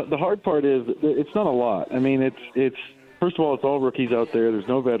the hard part is it's not a lot. I mean, it's first of all, it's all rookies out there. There's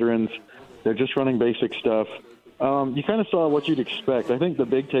no veterans. They're just running basic stuff. You kind of saw what you'd expect. I think the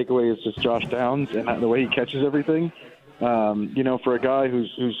big takeaway is just Josh Downs and the way he catches everything. For a guy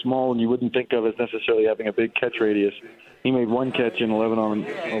who's small and you wouldn't think of as necessarily having a big catch radius, He made one catch in 11 on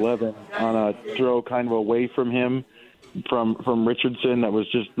 11 on a throw kind of away from him from Richardson that was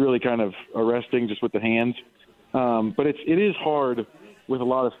just really kind of arresting just with the hands. But it is hard with a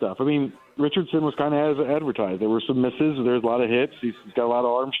lot of stuff. I mean, Richardson was kind of as advertised. There were some misses. There's a lot of hits. He's got a lot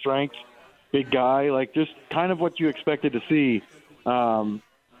of arm strength. Big guy, like just kind of what you expected to see.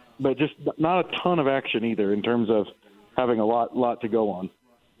 But just not a ton of action either in terms of having a lot to go on.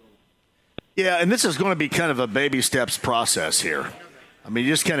 Yeah, and this is going to be kind of a baby steps process here. I mean,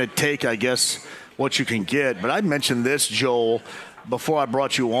 you just kind of take, I guess, what you can get. But I mentioned this, Joel, before I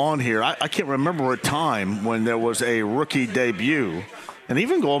brought you on here. I can't remember a time when there was a rookie debut. And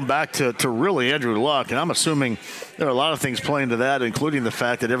even going back to really Andrew Luck, and I'm assuming there are a lot of things playing to that, including the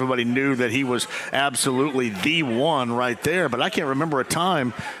fact that everybody knew that he was absolutely the one right there. But I can't remember a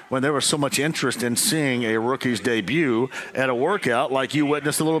time when there was so much interest in seeing a rookie's debut at a workout like you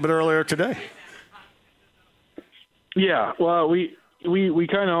witnessed a little bit earlier today. Yeah, well, we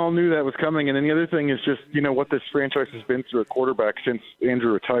kind of all knew that was coming. And then the other thing is just, what this franchise has been through a quarterback since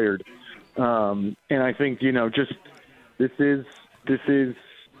Andrew retired. And I think, just this is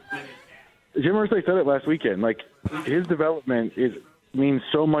Jim Irsay said it last weekend. Like, his development means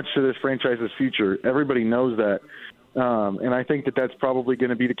so much to this franchise's future. Everybody knows that. And I think that that's probably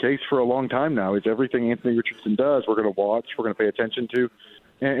going to be the case for a long time now. It's everything Anthony Richardson does, we're going to watch, we're going to pay attention to,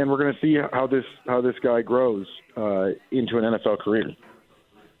 and we're going to see how this guy grows into an NFL career.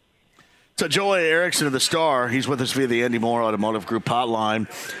 So Joel Erickson of the Star, he's with us via the Andy Moore Automotive Group hotline.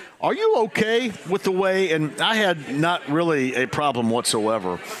 Are you okay with the way, and I had not really a problem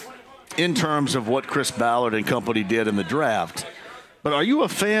whatsoever in terms of what Chris Ballard and company did in the draft, but are you a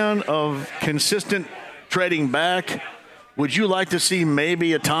fan of consistent trading back? Would you like to see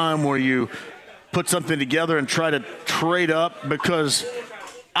maybe a time where you put something together and try to trade up? Because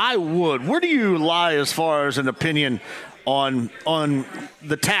I would. Where do you lie as far as an opinion on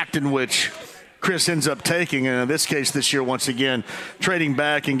the tact in which Chris ends up taking, and in this case this year, once again, trading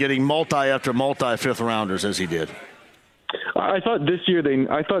back and getting multi after multi fifth-rounders as he did? I thought this year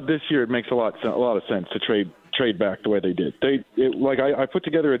it makes a lot of sense to trade back the way they did. I put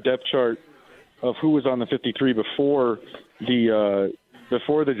together a depth chart of who was on the 53 before the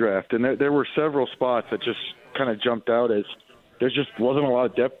draft, and there were several spots that just kind of jumped out as there just wasn't a lot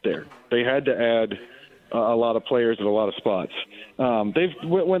of depth there. They had to add a lot of players at a lot of spots.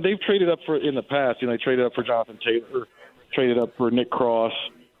 When they've traded up for in the past, they traded up for Jonathan Taylor, traded up for Nick Cross.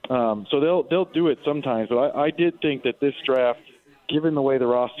 So they'll do it sometimes. But I did think that this draft, given the way the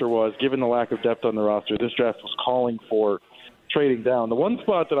roster was, given the lack of depth on the roster, this draft was calling for trading down. The one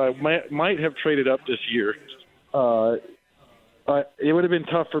spot that I might have traded up this year, it would have been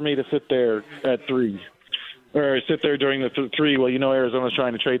tough for me to sit there at 3, or sit there during the 3. Well, Arizona's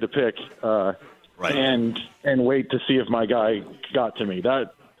trying to trade the pick. Right. And wait to see if my guy got to me.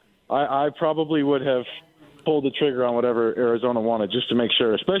 That I probably would have pulled the trigger on whatever Arizona wanted just to make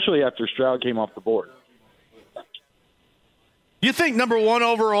sure, especially after Stroud came off the board. You think number 1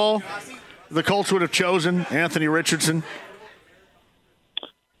 overall, the Colts would have chosen Anthony Richardson?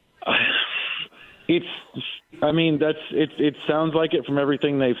 It sounds like it from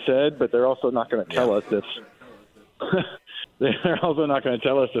everything they've said, but they're also not going to tell us this. They're also not going to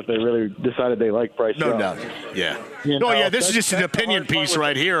tell us if they really decided they like Bryce Young. No doubt. Yeah. This is just an opinion piece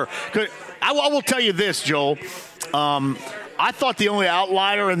right here. I will tell you this, Joel. I thought the only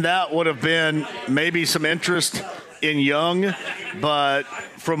outlier in that would have been maybe some interest in Young, but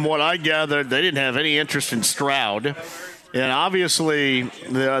from what I gathered, they didn't have any interest in Stroud. And obviously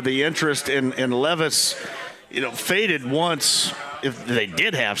the interest in Levis, faded once, if they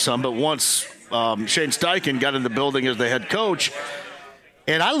did have some, but once Shane Steichen got in the building as the head coach.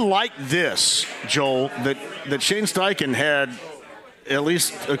 And I like this, Joel, that Shane Steichen had, at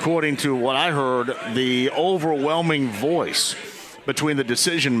least according to what I heard, the overwhelming voice between the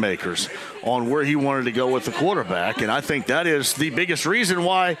decision makers on where he wanted to go with the quarterback. And I think that is the biggest reason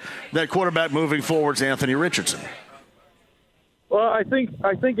why that quarterback moving forward is Anthony Richardson. Well, I think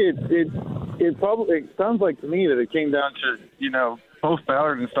it probably sounds like to me that it came down to, both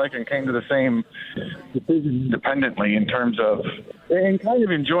Ballard and Steichen came to the same decision independently in terms of, and kind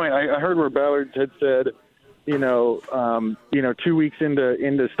of enjoying. I heard where Ballard had said, 2 weeks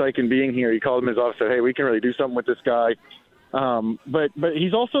into Steichen being here, he called him his office, said, "Hey, we can really do something with this guy." But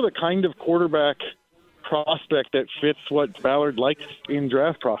he's also the kind of quarterback prospect that fits what Ballard likes in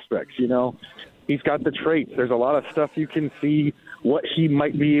draft prospects. He's got the traits. There's a lot of stuff you can see what he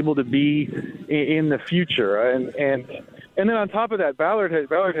might be able to be in the future, and then on top of that, Ballard has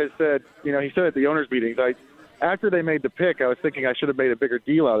said, he said at the owners' meetings, after they made the pick, I was thinking I should have made a bigger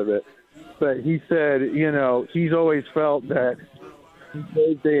deal out of it. but he said, he's always felt that in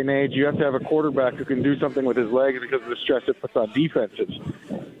today's day and age, you have to have a quarterback who can do something with his legs because of the stress it puts on defenses.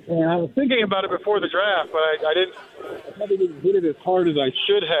 And I was thinking about it before the draft, but I probably didn't hit it as hard as I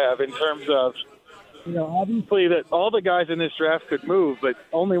should have in terms of, obviously that all the guys in this draft could move, but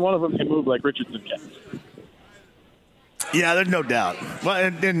only one of them can move like Richardson can. Yeah, there's no doubt. Well,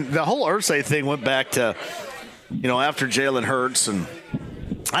 and the whole Irsay thing went back to, after Jalen Hurts. And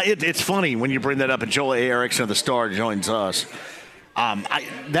it's funny when you bring that up, and Joel A. Erickson of the Star joins us.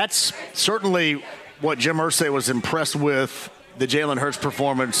 That's certainly what Jim Irsay was impressed with, the Jalen Hurts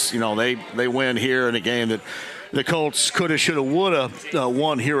performance. They win here in a game that the Colts could have, should have, would have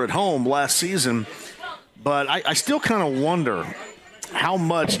won here at home last season. But I still kind of wonder how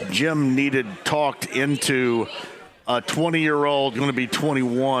much Jim needed talked into a 20-year-old, going to be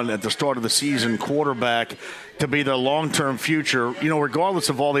 21 at the start of the season, quarterback to be their long-term future, regardless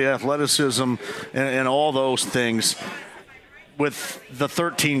of all the athleticism and all those things, with the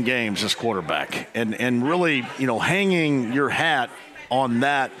 13 games as quarterback and really, hanging your hat on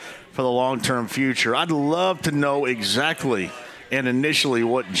that for the long-term future. I'd love to know exactly and initially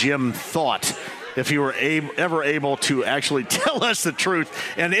what Jim thought, if he were ever able to actually tell us the truth,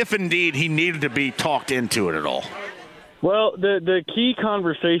 and if indeed he needed to be talked into it at all. Well, the key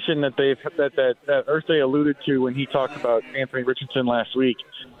conversation that Irsay alluded to when he talked about Anthony Richardson last week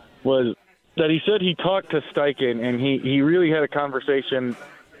was that he said he talked to Steichen, and he really had a conversation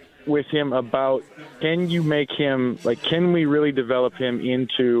with him about, can you make him, can we really develop him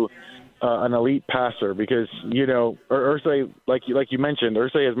into an elite passer? Because, Irsay, like you mentioned,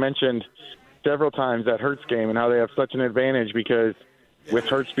 Irsay has mentioned several times that Hurts game and how they have such an advantage because with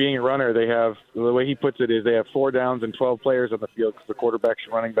Hurts being a runner, they have, the way he puts it is, they have 4 downs and 12 players on the field because the quarterback's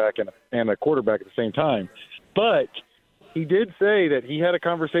a running back and a quarterback at the same time. But he did say that he had a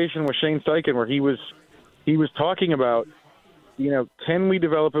conversation with Shane Steichen where he was talking about, can we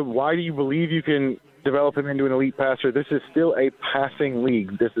develop him? Why do you believe you can develop him into an elite passer? This is still a passing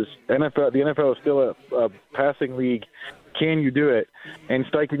league. This is NFL. The NFL is still a passing league. Can you do it? And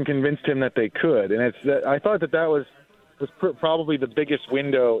Steichen convinced him that they could. And I thought that was probably the biggest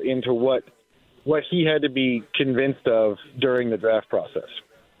window into what he had to be convinced of during the draft process.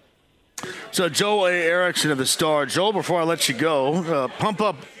 So Joel A. Erickson of the Star. Joel, before I let you go, pump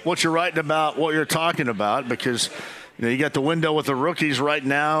up what you're writing about, what you're talking about, because you got the window with the rookies right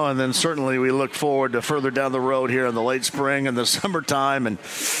now, and then certainly we look forward to further down the road here in the late spring and the summertime. And,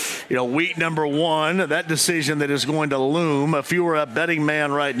 week number 1, that decision that is going to loom. If you were a betting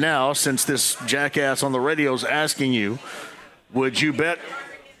man right now, since this jackass on the radio is asking you, would you bet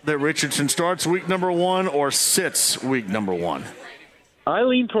that Richardson starts week number 1 or sits week number 1? I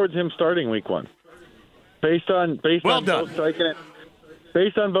lean towards him starting week 1, based on both Steichen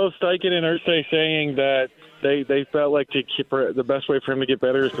and Irsay saying that they felt like the best way for him to get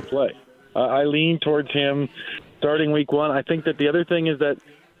better is to play. I lean towards him starting week 1. I think that the other thing is that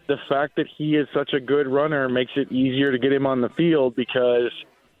the fact that he is such a good runner makes it easier to get him on the field because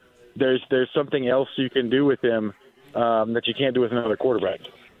there's something else you can do with him that you can't do with another quarterback.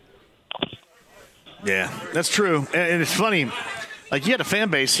 Yeah, that's true. And it's funny. You had a fan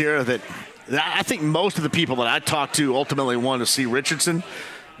base here that I think most of the people that I talked to ultimately wanted to see Richardson,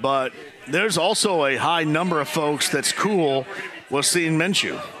 but there's also a high number of folks that's cool with seeing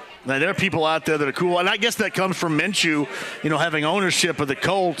Minshew. Now, there are people out there that are cool, and I guess that comes from Minshew, having ownership of the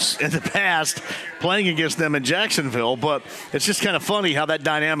Colts in the past, playing against them in Jacksonville. But it's just kind of funny how that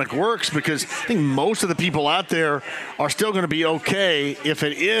dynamic works because I think most of the people out there are still going to be okay if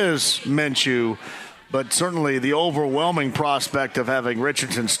it is Minshew. But certainly the overwhelming prospect of having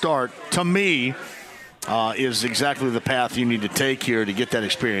Richardson start, to me, is exactly the path you need to take here to get that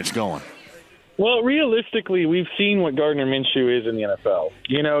experience going. Well, realistically, we've seen what Gardner Minshew is in the NFL.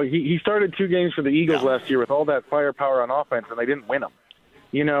 He started 2 games for the Eagles last year with all that firepower on offense, and they didn't win them.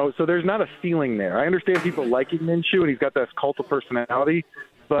 So there's not a ceiling there. I understand people liking Minshew, and he's got that cult of personality,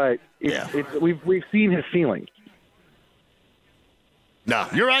 but we've seen his ceiling. No,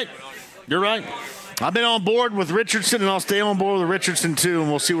 you're right. You're right. I've been on board with Richardson, and I'll stay on board with Richardson, too, and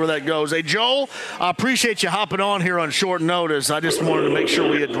we'll see where that goes. Hey, Joel, I appreciate you hopping on here on short notice. I just wanted to make sure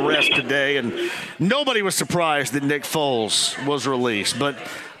we addressed today, and nobody was surprised that Nick Foles was released. But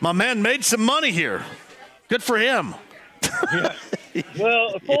my man made some money here. Good for him. Yeah.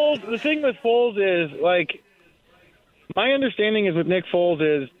 Well, Foles, the thing with Foles is, my understanding is with Nick Foles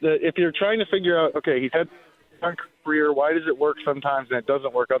is that if you're trying to figure out, okay, he's had a career, why does it work sometimes and it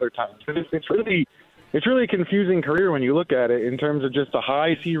doesn't work other times? It's really a confusing career when you look at it in terms of just the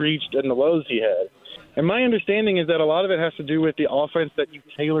highs he reached and the lows he had. And my understanding is that a lot of it has to do with the offense that you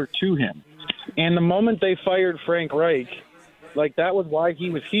tailor to him. And the moment they fired Frank Reich, like, that was why he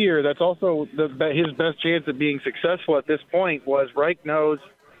was here. That's also his best chance of being successful at this point was Reich knows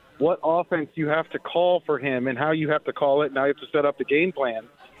what offense you have to call for him and how you have to call it. Now you have to set up the game plan.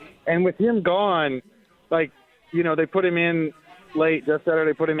 And with him gone, like, you know, they put him in late. Jeff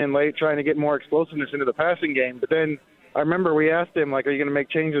Saturday put him in late trying to get more explosiveness into the passing game. But then I remember we asked him, like, are you going to make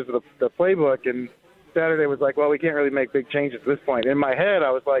changes to the playbook? And Saturday was like, well, we can't really make big changes at this point. In my head,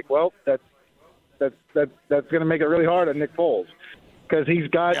 I was like, well, that's going to make it really hard on Nick Foles because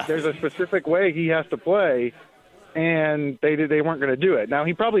there's a specific way he has to play, and they weren't going to do it. Now,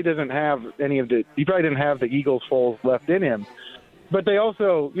 he probably didn't have the Eagles Foles left in him, but they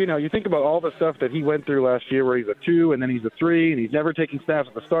also, you know, you think about all the stuff that he went through last year where he's a 2 and then he's a 3 and he's never taking snaps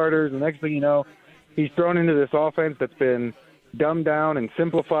with the starters. The next thing you know, he's thrown into this offense that's been dumbed down and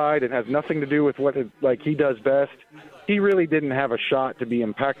simplified and has nothing to do with what he does best. He really didn't have a shot to be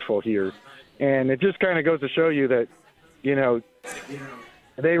impactful here. And it just kind of goes to show you that, you know,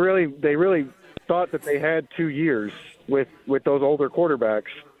 they really thought that they had 2 years with those older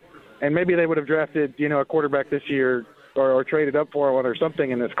quarterbacks. And maybe they would have drafted, you know, a quarterback this year or traded up for one or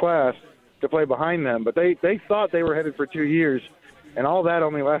something in this class to play behind them. But they thought they were headed for 2 years, and all that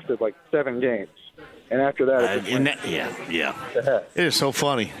only lasted like 7 games. And after that, it is so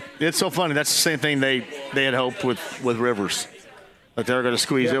funny. It's so funny. That's the same thing they had hoped with Rivers. That they're going to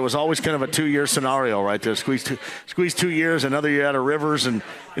squeeze. Yeah. It was always kind of a 2-year scenario, right there. Squeeze 2 years, another year out of Rivers, and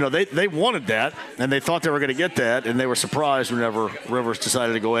you know they wanted that, and they thought they were going to get that, and they were surprised whenever Rivers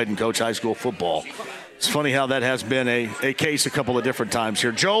decided to go ahead and coach high school football. It's funny how that has been a case a couple of different times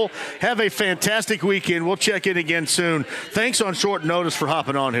here. Joel, have a fantastic weekend. We'll check in again soon. Thanks on short notice for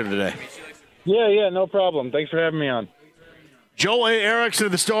hopping on here today. Yeah, no problem. Thanks for having me on. Joel A. Erickson,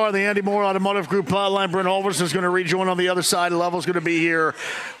 the star of the Andy Moore Automotive Group hotline. Brent Holverson is going to rejoin on the other side. Level's going to be here.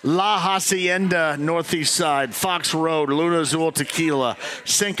 La Hacienda, northeast side. Fox Road, Luna Azul Tequila,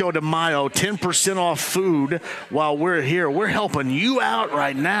 Cinco de Mayo. 10% off food while we're here. We're helping you out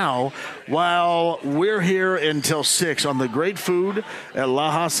right now while we're here until 6 on the great food at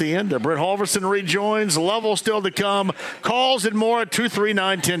La Hacienda. Brent Holverson rejoins. Level still to come. Calls and more at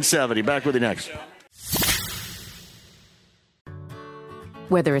 239-1070. Back with you next.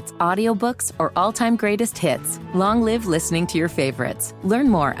 Whether it's audiobooks or all-time greatest hits, long live listening to your favorites. Learn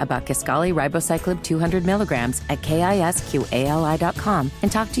more about Kisqali Ribociclib 200 milligrams at KISQALI.com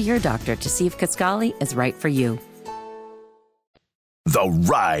and talk to your doctor to see if Kisqali is right for you. The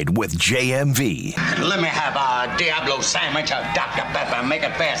Ride with JMV. Let me have a Diablo sandwich, a Dr. Pepper, make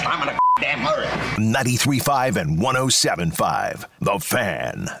it fast. I'm in a damn hurry. 93.5 and 107.5. The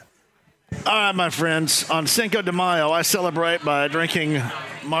Fan. All right, my friends. On Cinco de Mayo, I celebrate by drinking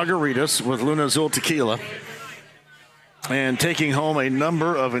margaritas with Luna Azul Tequila and taking home a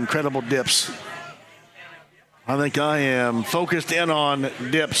number of incredible dips. I think I am focused in on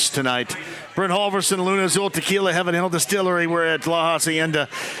dips tonight. Brent Holverson, Luna Azul Tequila, Heaven Hill Distillery. We're at La Hacienda,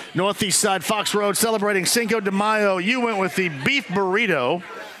 northeast side, Fox Road, celebrating Cinco de Mayo. You went with the beef burrito.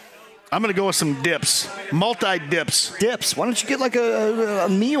 I'm going to go with some dips, multi-dips. Dips. Why don't you get like a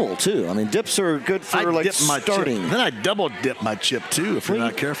meal, too? I mean, dips are good for starting. Then I double dip my chip, too, if you're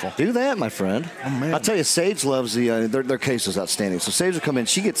not careful. Do that, my friend. Oh, man. I'll tell you, Sage loves their case is outstanding. So Sage will come in.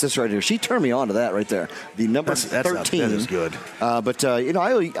 She gets this right here. She turned me on to that right there. The number 13. That is good. But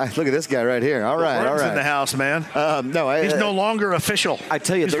I look at this guy right here. All right. In the house, man. He's no longer official. I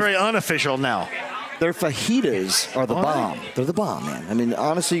tell you. He's very unofficial now. Their fajitas are the bomb. They're the bomb, man. I mean,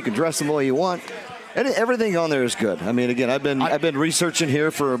 honestly, you can dress them the way you want. And everything on there is good. I mean, again, I've been researching here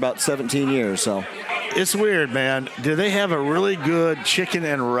for about 17 years, so. It's weird, man. Do they have a really good chicken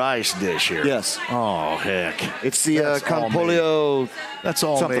and rice dish here? Yes. Oh, heck. It's the con pollo. That's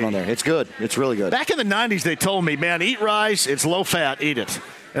all something on there. It's good. It's really good. Back in the 90s, they told me, man, eat rice. It's low fat. Eat it.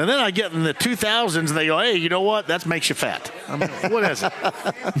 And then I get in the 2000s, and they go, hey, you know what? That makes you fat. I mean, what is it?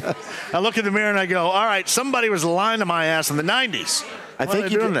 I look in the mirror, and I go, all right, somebody was lying to my ass in the 90s. I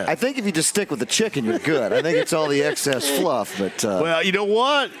think if you just stick with the chicken, you're good. I think it's all the excess fluff. But well, you know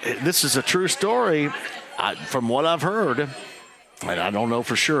what? This is a true story. From what I've heard, and I don't know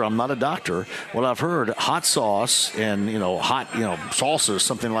for sure. I'm not a doctor. What I've heard, hot sauce and hot salsas,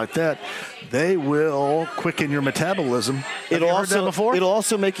 something like that, they will quicken your metabolism. It'll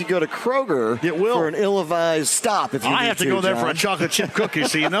also make you go to Kroger. It will. For an ill-advised stop. If you I have to go there for a chocolate chip cookie,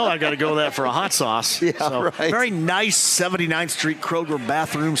 so I got to go there for a hot sauce. Yeah, right. Very nice 79th Street Kroger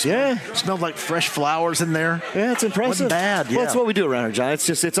bathrooms. Yeah, smelled like fresh flowers in there. Yeah, it's impressive. Wasn't bad. Well, that's what we do around here, John.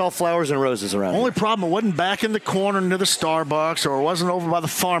 It's all flowers and roses around. Only here. problem, it wasn't back in the corner near the Starbucks, or it wasn't over by the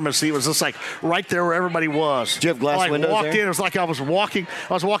pharmacy. It was just like right there where everybody was. Did you have glass windows walked there? in. It was like I was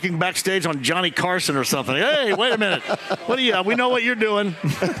walking backstage. on Johnny Carson or something. Hey, wait a minute. What are you? We know what you're doing.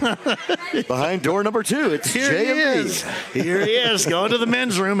 Behind door number 2, it's Here JMV. he is. Here he is. Going to the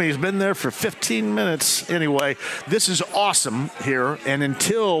men's room. He's been there for 15 minutes. Anyway, this is awesome here. And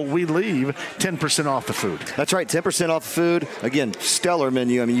until we leave, 10% off the food. That's right, 10% off the food. Again, stellar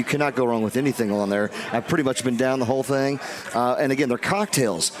menu. I mean, you cannot go wrong with anything on there. I've pretty much been down the whole thing. And again, they're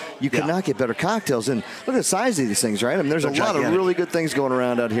cocktails. You cannot get better cocktails. And look at the size of these things, right? I mean, there's a lot of really good things going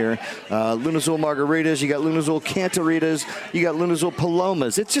around out here. Lunazul margaritas. You got Lunazul cantaritas. You got Lunazul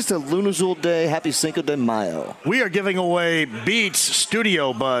palomas. It's just a Lunazul day. Happy Cinco de Mayo. We are giving away Beats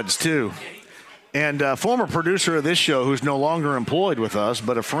Studio Buds, too. And former producer of this show, who's no longer employed with us,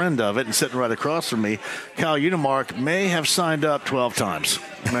 but a friend of it and sitting right across from me, Kyle Unimark, may have signed up 12 times.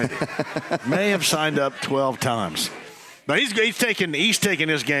 Maybe. May have signed up 12 times. But he's taking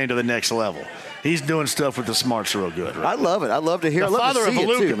his game to the next level. He's doing stuff with the smarts real good. Right? I love it. I love to hear it. I love to see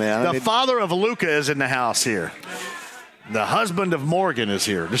it too, man. The father of Luca is in the house here. The husband of Morgan is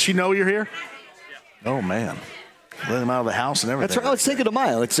here. Does she know you're here? Oh, man. Let him out of the house and everything. That's right. Oh, it's Cinco de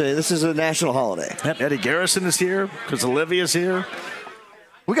Mayo. This is a national holiday. Yep. Eddie Garrison is here because Olivia's here.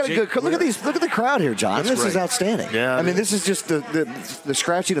 We got a good look at these. Look at the crowd here, John. This is outstanding. Yeah, I mean, this is just the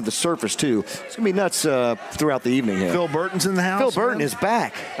scratching of the surface too. It's gonna be nuts throughout the evening here. Phil Burton's in the house. Phil Burton is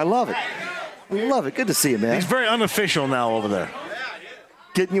back. I love it. We love it. Good to see you, man. He's very unofficial now over there.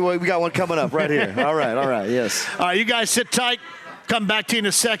 Getting you. We got one coming up right here. All right. Yes. All right, you guys sit tight. Come back to you in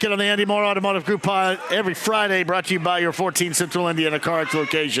a second on the Andy Moore Automotive Group Pod every Friday, brought to you by your 14 Central Indiana CarX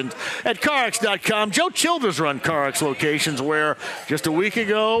locations at CarX.com. Joe Childers run CarX locations, where just a week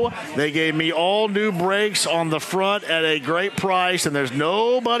ago they gave me all new brakes on the front at a great price, and there's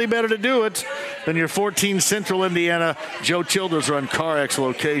nobody better to do it than your 14 Central Indiana Joe Childers run CarX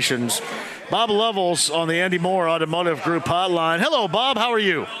locations. Bob Lovels on the Andy Moore Automotive Group hotline. Hello, Bob. How are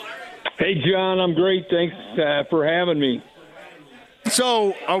you? Hey, John. I'm great. Thanks for having me.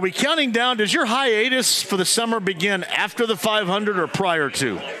 So, are we counting down? Does your hiatus for the summer begin after the 500 or prior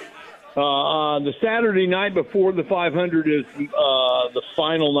to? The Saturday night before the 500 is the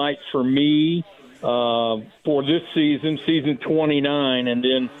final night for me for this season 29, and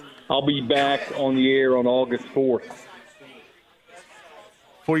then I'll be back on the air on August 4th.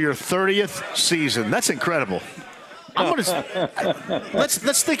 For your 30th season. That's incredible.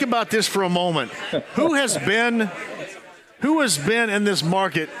 Let's think about this for a moment. Who has been in this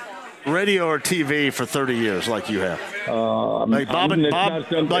market, radio or TV, for 30 years like you have? Like Bob,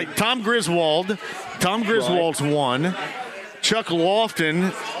 like Tom Griswold. Tom Griswold's one. Chuck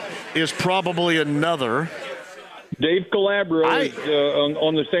Lofton is probably another. Dave Calabro is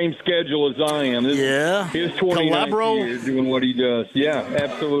on the same schedule as I am. His 29th year doing what he does. Yeah,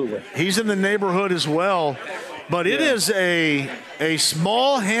 absolutely. He's in the neighborhood as well. But it is a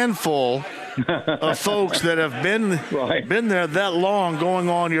small handful of folks that have been there that long, going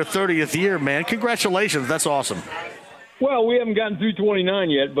on your 30th year, man. Congratulations. That's awesome. Well, we haven't gotten through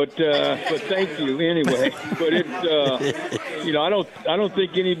 29 yet, but thank you anyway. But it's I don't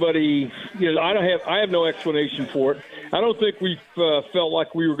think anybody, I have no explanation for it. I don't think we felt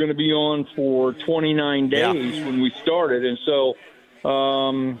like we were going to be on for 29 days when we started, and so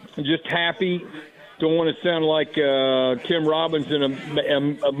I'm just happy. Don't want to sound like Tim Robbins in a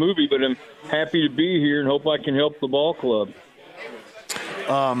movie, but I'm happy to be here and hope I can help the ball club.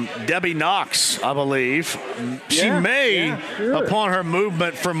 Debbie Knox, I believe. She may, upon her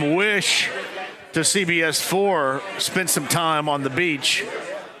movement from Wish to CBS4, spend some time on the beach.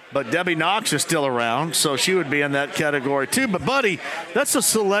 But Debbie Knox is still around, so she would be in that category too. But, buddy, that's a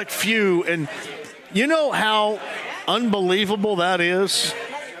select few. And you know how unbelievable that is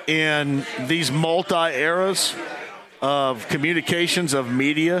in these multi-eras of communications, of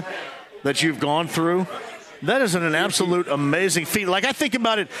media that you've gone through? That is an absolute amazing feat. Like, I think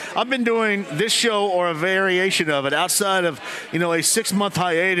about it, I've been doing this show or a variation of it outside of, a 6-month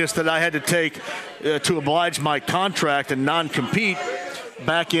hiatus that I had to take to oblige my contract and non-compete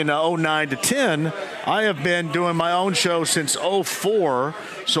back in 09 to 10. I have been doing my own show since 04,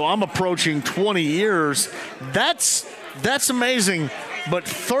 so I'm approaching 20 years. That's amazing, but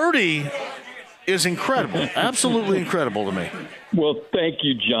 30 is incredible, absolutely incredible to me. Well, thank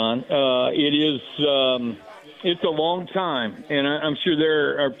you, John. It is it's a long time, and I'm sure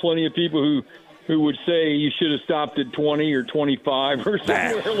there are plenty of people who would say you should have stopped at 20 or 25 or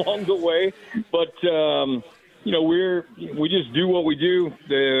somewhere along the way. But we just do what we do.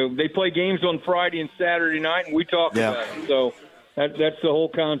 They play games on Friday and Saturday night, and we talk about it. So that's the whole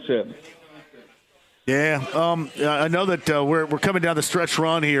concept. Yeah, I know that we're coming down the stretch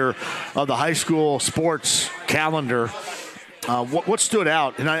run here of the high school sports calendar. what stood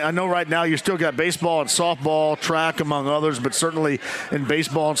out? And I know right now you still got baseball and softball, track among others, but certainly in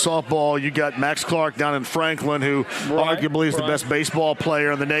baseball and softball, you got Max Clark down in Franklin, who arguably is the best baseball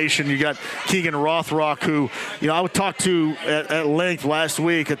player in the nation. You got Keegan Rothrock, who, I would talk to at length last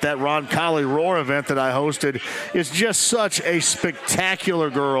week at that Ron Colley Roar event that I hosted. Is just such a spectacular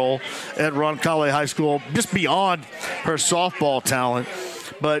girl at Ron Colley High School, just beyond her softball talent.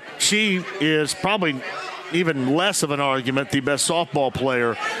 But she is probably even less of an argument, the best softball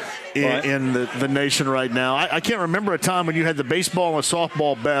player in the nation right now. I can't remember a time when you had the baseball and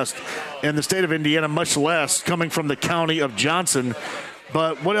softball best in the state of Indiana, much less coming from the county of Johnson.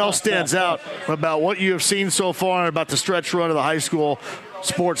 But what else stands out about what you have seen so far and about the stretch run of the high school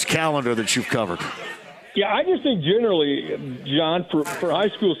sports calendar that you've covered? Yeah, I just think generally, John, for high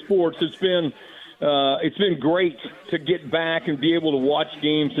school sports, it's been great to get back and be able to watch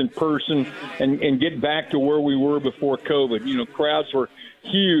games in person and get back to where we were before COVID. Crowds were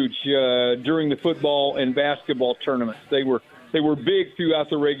huge during the football and basketball tournaments. They were big throughout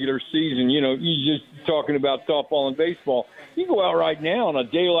the regular season. You just talking about softball and baseball. You go out right now on a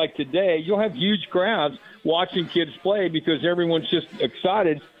day like today, you'll have huge crowds watching kids play because everyone's just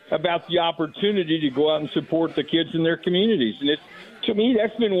excited about the opportunity to go out and support the kids in their communities. And to me,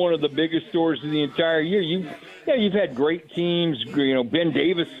 that's been one of the biggest stories of the entire year. You've had great teams. Ben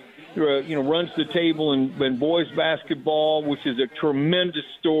Davis, runs the table in boys basketball, which is a tremendous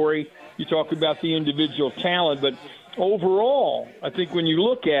story. You talk about the individual talent, but overall, I think when you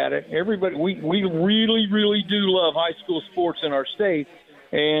look at it, everybody, we really, really do love high school sports in our state.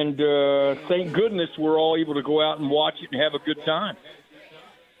 And thank goodness we're all able to go out and watch it and have a good time.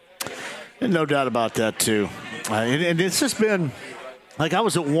 And no doubt about that, too. And it's just been – like I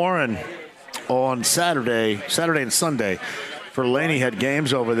was at Warren on Saturday and Sunday for Laney had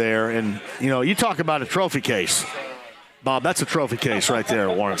games over there. And, you talk about a trophy case. Bob, that's a trophy case right there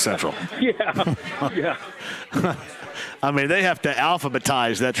at Warren Central. Yeah. I mean, they have to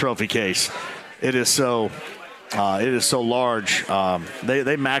alphabetize that trophy case. It is so large.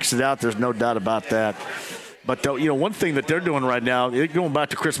 They maxed it out. There's no doubt about that. But, one thing that they're doing right now, going back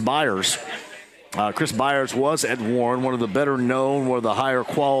to Chris Byers. Chris Byers was at Warren, one of the better known, one of the higher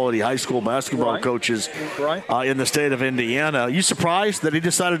quality high school basketball coaches in the state of Indiana. Are you surprised that he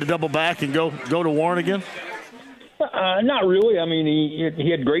decided to double back and go to Warren again? Not really. I mean,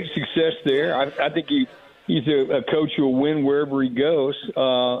 he had great success there. I think he's a coach who will win wherever he goes.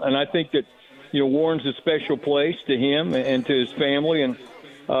 And I think that, Warren's a special place to him and to his family. And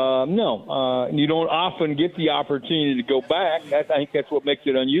you don't often get the opportunity to go back. I think that's what makes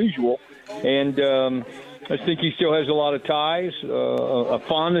it unusual. And I think he still has a lot of ties, a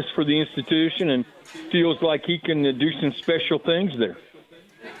fondness for the institution, and feels like he can do some special things there.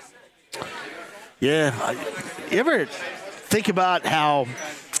 Yeah. You ever think about how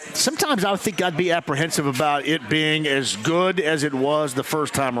sometimes I think I'd be apprehensive about it being as good as it was the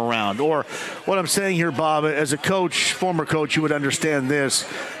first time around? Or what I'm saying here, Bob, as a coach, former coach, you would understand this.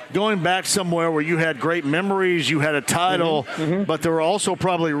 Going back somewhere where you had great memories, you had a title, but there were also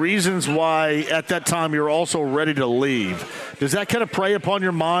probably reasons why at that time you were also ready to leave. Does that kind of prey upon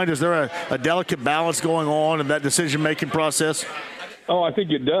your mind? Is there a delicate balance going on in that decision-making process? Oh, I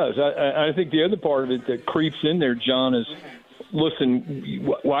think it does. I think the other part of it that creeps in there, John, is,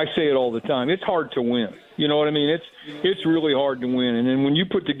 listen, I say it all the time, it's hard to win. You know what I mean? It's really hard to win. And then when you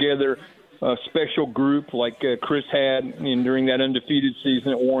put together a special group like Chris had during that undefeated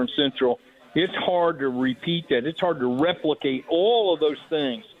season at Warren Central, it's hard to repeat that. It's hard to replicate all of those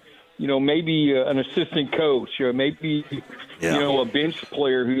things. Maybe an assistant coach, maybe a bench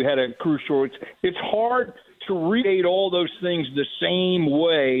player who had a crucial. It's hard to recreate all those things the same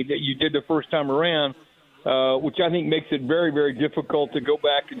way that you did the first time around, which I think makes it very, very difficult to go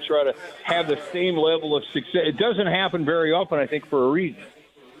back and try to have the same level of success. It doesn't happen very often, I think, for a reason.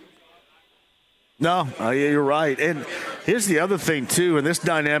 No, you're right. And here's the other thing, too, and this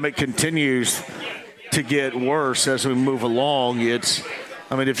dynamic continues to get worse as we move along.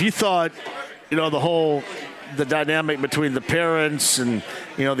 If you thought, the dynamic between the parents and,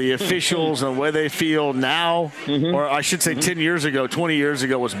 the officials and the way they feel now, or I should say 10 years ago, 20 years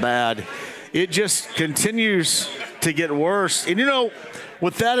ago was bad. It just continues to get worse. And,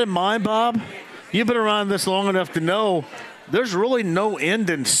 with that in mind, Bob, you've been around this long enough to know there's really no end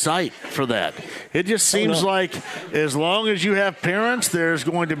in sight for that. It just seems like as long as you have parents, there's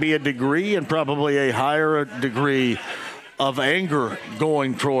going to be a degree and probably a higher degree of anger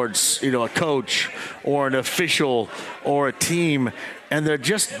going towards, a coach or an official or a team. And there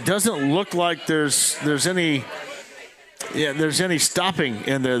just doesn't look like there's any there's any stopping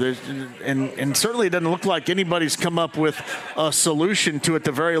in there. And certainly it doesn't look like anybody's come up with a solution to, at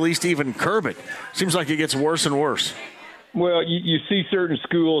the very least, even curb it. Seems like it gets worse and worse. Well, you see certain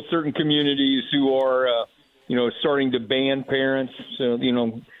schools, certain communities who are, starting to ban parents,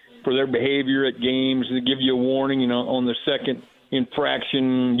 for their behavior at games. They give you a warning, on the second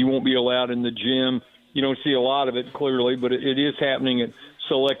infraction, you won't be allowed in the gym. You don't see a lot of it clearly, but it is happening at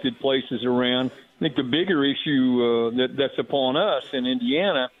selected places around. I think the bigger issue that's upon us in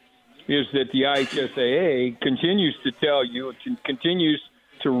Indiana is that the IHSAA continues to tell you, it continues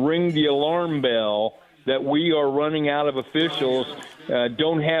to ring the alarm bell that we are running out of officials,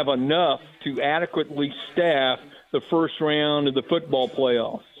 don't have enough to adequately staff the first round of the football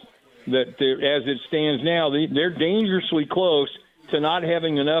playoffs. That as it stands now, they're dangerously close to not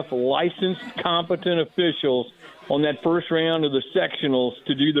having enough licensed, competent officials on that first round of the sectionals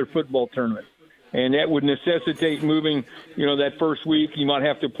to do their football tournament. And that would necessitate moving, that first week. You might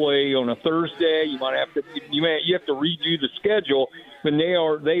have to play on a Thursday. You have to redo the schedule. But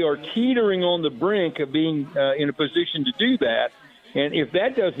they are teetering on the brink of being in a position to do that. And if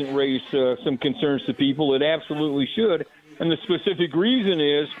that doesn't raise some concerns to people, it absolutely should. And the specific reason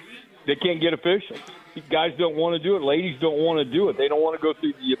is they can't get officials. Guys don't want to do it. Ladies don't want to do it. They don't want to go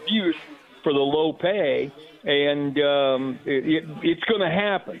through the abuse for the low pay. And it's going to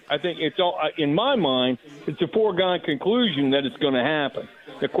happen. I think it's all, in my mind, it's a foregone conclusion that it's going to happen.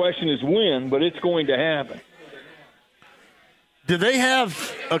 The question is when, but it's going to happen. Do they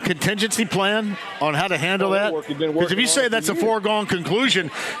have a contingency plan on how to handle that? Because if you say that's a foregone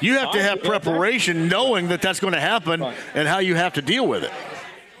conclusion, you have to have preparation knowing that that's going to happen and how you have to deal with it.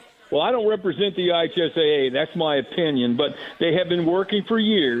 Well, I don't represent the IHSAA. That's my opinion. But they have been working for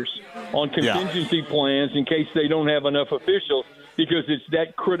years on contingency plans in case they don't have enough officials because it's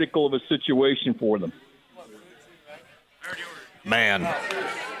that critical of a situation for them. Man,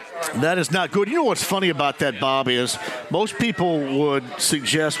 that is not good. You know what's funny about that, Bob, is most people would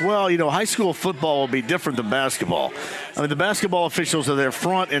suggest, high school football will be different than basketball. I mean, the basketball officials are there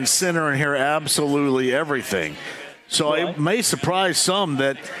front and center and hear absolutely everything. So it may surprise some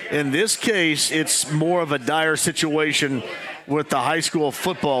that in this case it's more of a dire situation with the high school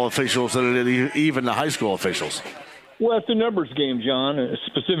football officials than even the high school officials. Well, it's a numbers game, John,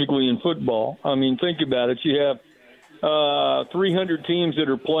 specifically in football. I mean, think about it. You have 300 teams that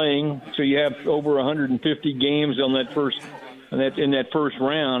are playing, so you have over 150 games on that in that first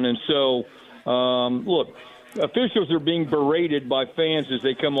round. And so, look, officials are being berated by fans as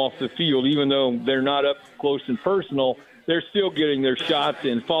they come off the field, even though they're not up close and personal. They're still getting their shots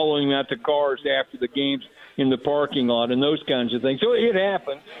in, following them out to cars after the games in the parking lot and those kinds of things. So it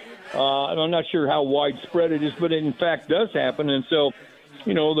happens. I'm not sure how widespread it is, but it in fact does happen. And so,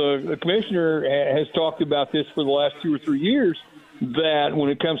 the commissioner has talked about this for the last 2 or 3 years, that when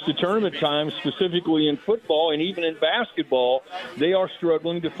it comes to tournament time, specifically in football and even in basketball, they are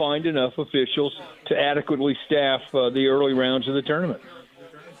struggling to find enough officials to adequately staff the early rounds of the tournament.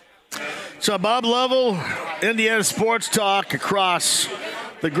 So, Bob Lovell, Indiana Sports Talk across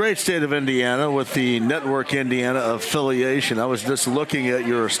the great state of Indiana with the Network Indiana affiliation. I was just looking at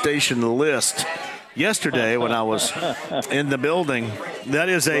your station list yesterday when I was in the building. That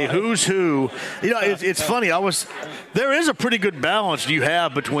is a who's who. It's funny. There is a pretty good balance you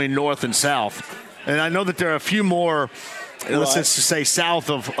have between North and South. And I know that there are a few more, let's just say,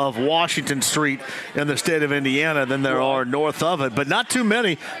 south of Washington Street in the state of Indiana than there are north of it, but not too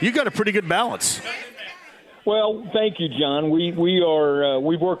many. You got a pretty good balance. Well, thank you, John. we've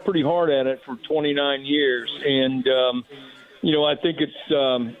worked pretty hard at it for 29 years, and I think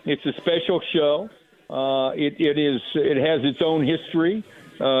it's a special show. It has its own history.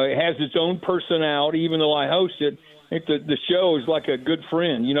 It has its own personality. Even though I host it, I think the show is like a good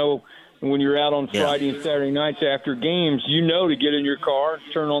friend. When you're out on Friday and Saturday nights after games, to get in your car,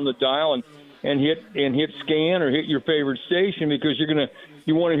 turn on the dial, and hit scan or hit your favorite station because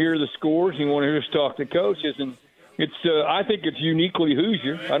you want to hear the scores, you want to hear us talk to coaches, and I think it's uniquely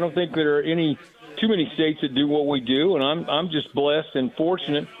Hoosier. I don't think there are too many states that do what we do, and I'm just blessed and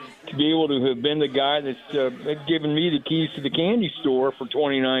fortunate to be able to have been the guy that's given me the keys to the candy store for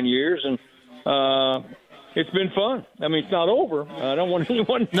 29 years, and it's been fun. I mean, it's not over. I don't want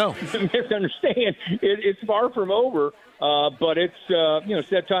anyone to misunderstand. It's far from over, but it's it's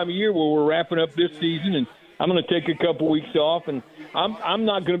that time of year where we're wrapping up this season, and I'm going to take a couple weeks off, and I'm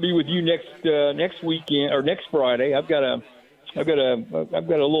not going to be with you next weekend or next Friday. I've got a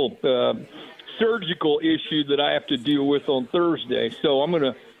little surgical issue that I have to deal with on Thursday, so I'm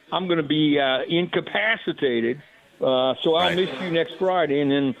gonna be incapacitated. So I'll miss you next Friday,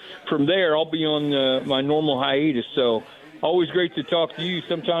 and then from there I'll be on my normal hiatus. So always great to talk to you.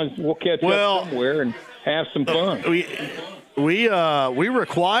 Sometimes we'll catch up somewhere and have some fun. We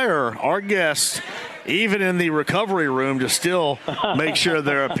require our guests, even in the recovery room, to still make sure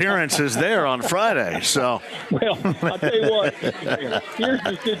their appearance is there on Friday. So, well, I'll tell you what. Here's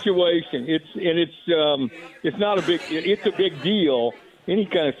the situation. It's not a big. It's a big deal. Any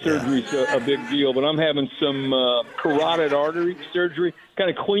kind of surgery is a big deal. But I'm having some carotid artery surgery, kind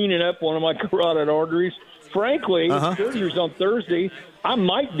of cleaning up one of my carotid arteries. Frankly, the surgery's on Thursday. I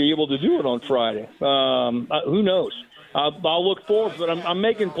might be able to do it on Friday. Who knows? I'll look forward, but I'm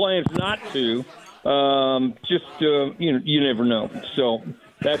making plans not to. You never know. So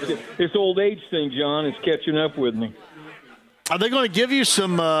that's it. This old age thing, John, is catching up with me. Are they going to give you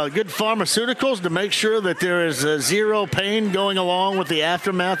some good pharmaceuticals to make sure that there is zero pain going along with the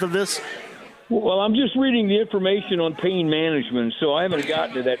aftermath of this? Well, I'm just reading the information on pain management, so I haven't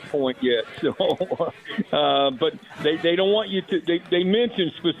gotten to that point yet. So, but they don't want you to. They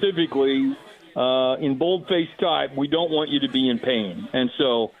mentioned specifically in boldface type, we don't want you to be in pain, and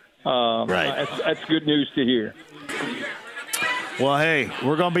so that's good news to hear. Well, hey,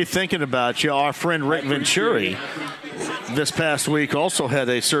 we're going to be thinking about you. Our friend Rick Venturi this past week also had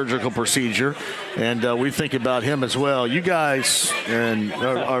a surgical procedure, and we think about him as well. You guys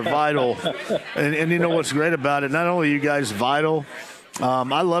are vital, and you know what's great about it? Not only are you guys vital,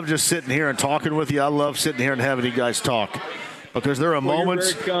 I love just sitting here and talking with you. I love sitting here and having you guys talk. Because there are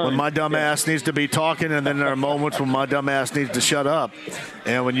moments when my dumb ass needs to be talking, and then there are moments when my dumb ass needs to shut up.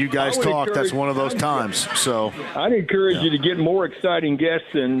 And when you guys talk, that's one of those times. So I'd encourage you to get more exciting guests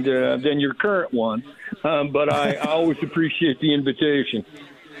than your current one. But I always appreciate the invitation.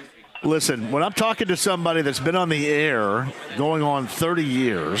 Listen, when I'm talking to somebody that's been on the air going on 30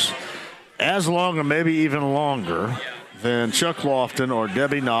 years, as long or maybe even longer than Chuck Lofton or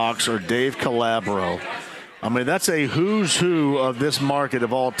Debbie Knox or Dave Calabro, I mean, that's a who's who of this market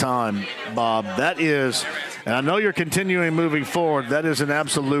of all time, Bob. That is, and I know you're continuing moving forward, that is an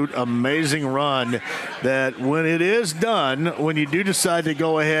absolute amazing run that when it is done, when you do decide to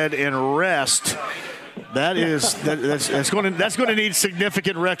go ahead and rest, that's going to need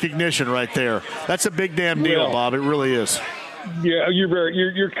significant recognition right there. That's a big damn deal, Bob. It really is. Yeah,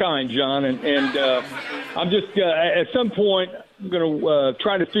 you're kind, John, and I'm just at some point I'm going to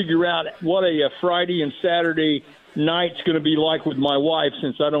try to figure out what a Friday and Saturday night's going to be like with my wife,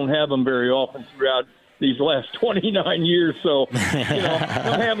 since I don't have them very often throughout these last 29 years. So,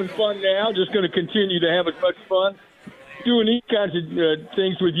 I'm having fun now. Just going to continue to have as much fun. Doing these kinds of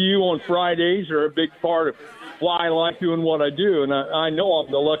things with you on Fridays are a big part of why I like doing what I do, and I know I'm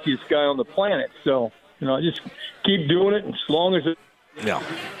the luckiest guy on the planet. So, I just keep doing it as long as it. Yeah.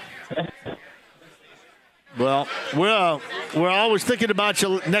 Well, we're always thinking about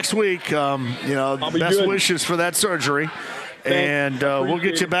you next week. Best wishes for that surgery. Thanks. And we'll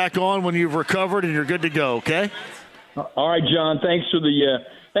get you back on when you've recovered and you're good to go, okay? All right, John. Thanks for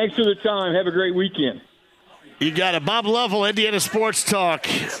the time. Have a great weekend. You got it. Bob Lovell, Indiana Sports Talk.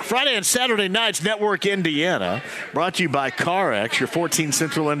 Friday and Saturday nights, Network Indiana. Brought to you by CarX, your 14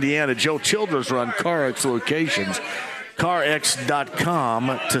 Central Indiana Joe Childers run CarX locations.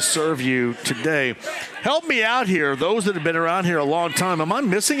 CarX.com to serve you today. Help me out here, those that have been around here a long time. Am I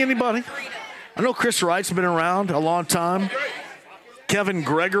missing anybody? I know Chris Wright's been around a long time. Kevin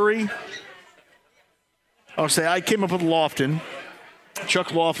Gregory. I came up with Lofton. Chuck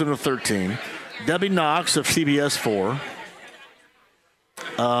Lofton of 13. Debbie Knox of CBS 4.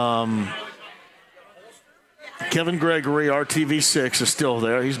 Kevin Gregory, RTV 6, is still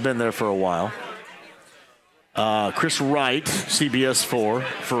there. He's been there for a while. Chris Wright, CBS 4,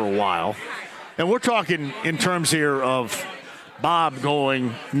 for a while. And we're talking in terms here of Bob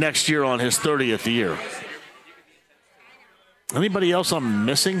going next year on his 30th year. Anybody else I'm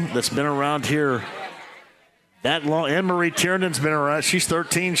missing that's been around here that long? Anne-Marie Tiernan's been around. She's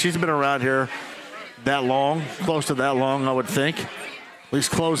 13. She's been around here that long, close to that long, I would think. At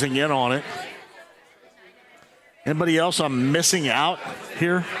least closing in on it. Anybody else I'm missing out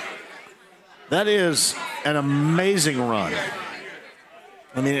here? That is an amazing run.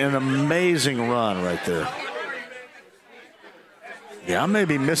 I mean, an amazing run right there. Yeah, I may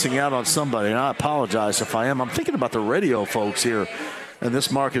be missing out on somebody, and I apologize if I am. I'm thinking about the radio folks here in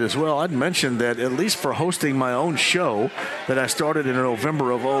this market as well. I'd mentioned that at least for hosting my own show that I started in November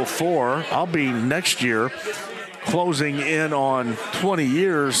of 2004, I'll be next year closing in on 20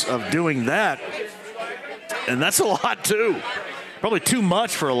 years of doing that. And that's a lot, too. Probably too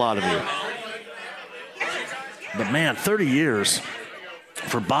much for a lot of you. But, man, 30 years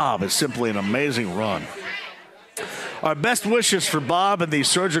for Bob is simply an amazing run. Our best wishes for Bob and the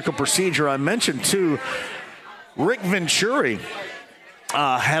surgical procedure. I mentioned, too, Rick Venturi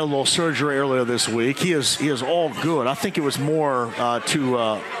had a little surgery earlier this week. He is all good. I think it was more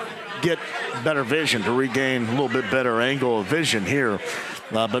to get better vision, to regain a little bit better angle of vision here.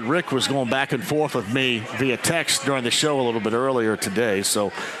 But Rick was going back and forth with me via text during the show a little bit earlier today.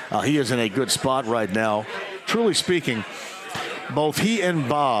 So he is in a good spot right now. Truly speaking, both he and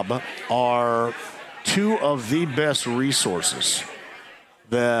Bob are two of the best resources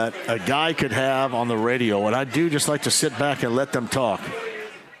that a guy could have on the radio. And I do just like to sit back and let them talk,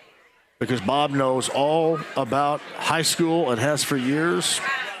 because Bob knows all about high school and has for years,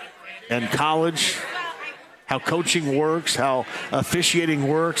 and college, how coaching works, how officiating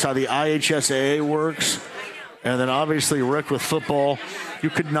works, how the IHSAA works. And then obviously Rick with football. You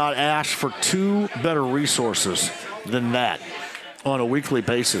could not ask for two better resources than that on a weekly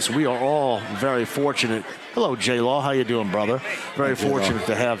basis. We are all very fortunate. Hello, J-Law. How you doing, brother? Very fortunate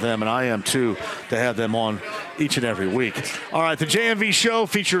to have them, and I am too, to have them on each and every week. All right, the JMV show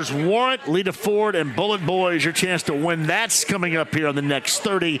features Warrant, Lita Ford, and Bullet Boys. Your chance to win. That's coming up here on the next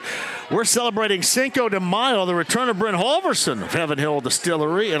 30. We're celebrating Cinco de Mayo, the return of Brent Halverson of Heaven Hill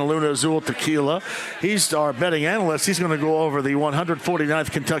Distillery and Luna Azul Tequila. He's our betting analyst. He's going to go over the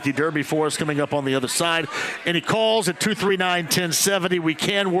 149th Kentucky Derby for us coming up on the other side. Any calls at 239-1070. We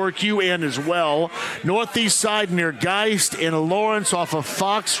can work you in as well. Northeast side near Geist in Lawrence off of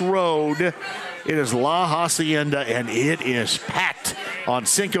Fox Road. It is La Hacienda, and it is packed on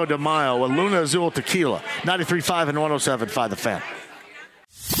Cinco de Mayo with Luna Azul Tequila. 93.5 and 107.5 The Fan.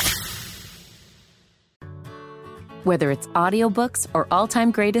 Whether it's audiobooks or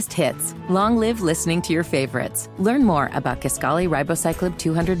all-time greatest hits, long live listening to your favorites. Learn more about Kisqali Ribociclib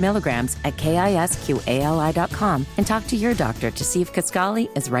 200 milligrams at KISQALI.com and talk to your doctor to see if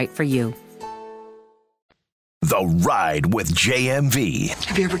Kisqali is right for you. The Ride with JMV.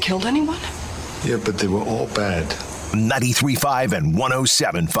 Have you ever killed anyone? Yeah, but they were all bad. 93.5 and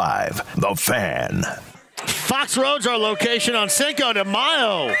 107.5 The Fan. Fox Road's our location on Cinco de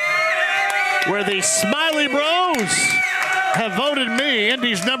Mayo, where the Smiley Bros have voted me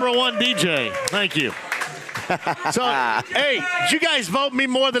Indy's #1 DJ. Thank you. So, hey, did you guys vote me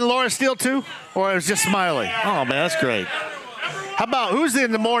more than Laura Steele, too? Or it was just Smiley? Oh, man, that's great. How about, who's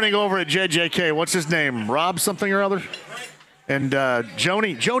in the morning over at JJK? What's his name? Rob something or other? And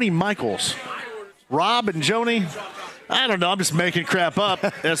Joni Michaels. Rob and Joni? I don't know. I'm just making crap up,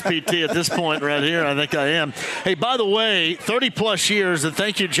 SPT, at this point right here. I think I am. Hey, by the way, 30-plus years, and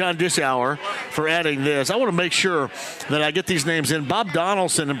thank you, John Dishour, for adding this. I want to make sure that I get these names in. Bob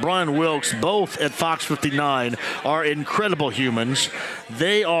Donaldson and Brian Wilkes, both at Fox 59, are incredible humans.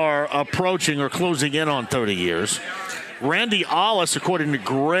 They are approaching or closing in on 30 years. Randy Ollis, according to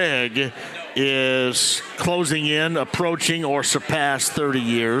Greg, is closing in, approaching, or surpassed 30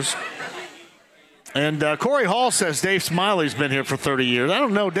 years. And Corey Hall says Dave Smiley's been here for 30 years. I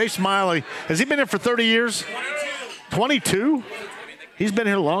don't know. Dave Smiley, has he been here for 30 years? 22? He's been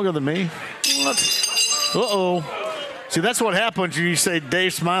here longer than me. What? Uh-oh. See, that's what happens when you say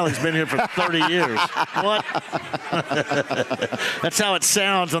Dave Smiley's been here for 30 years. What? That's how it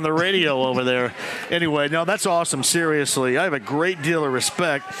sounds on the radio over there. Anyway, no, that's awesome. Seriously, I have a great deal of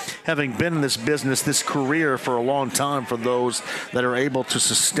respect, having been in this business, this career for a long time, for those that are able to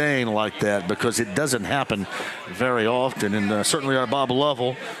sustain like that, because it doesn't happen very often. And certainly our Bob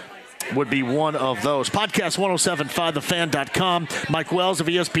Lovell would be one of those. Podcast 1075thefan.com. Mike Wells of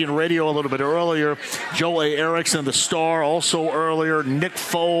ESPN Radio a little bit earlier. Joel A. Erickson, the Star, also earlier. Nick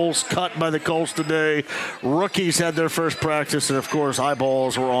Foles cut by the Colts today. Rookies had their first practice, and of course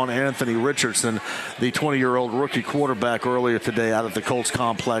eyeballs were on Anthony Richardson, the 20-year-old rookie quarterback, earlier today out of the Colts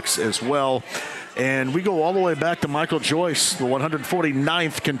complex as well. And we go all the way back to Michael Joyce. The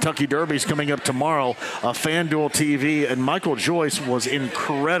 149th Kentucky Derby is coming up tomorrow, FanDuel TV. And Michael Joyce was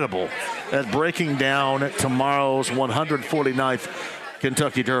incredible at breaking down tomorrow's 149th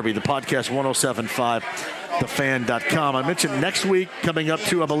Kentucky Derby. The podcast 1075thefan.com. I mentioned next week coming up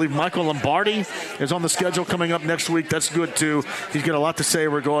too, I believe Michael Lombardi is on the schedule coming up next week. That's good too. He's got a lot to say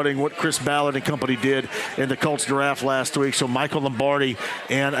regarding what Chris Ballard and company did in the Colts draft last week. So Michael Lombardi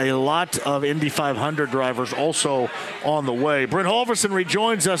and a lot of Indy 500 drivers also on the way. Brent Halverson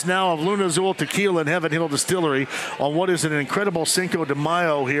rejoins us now of Luna Azul Tequila and Heaven Hill Distillery on what is an incredible Cinco de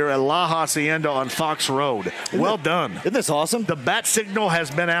Mayo here at La Hacienda on Fox Road. Well done. Isn't this awesome? The bat signal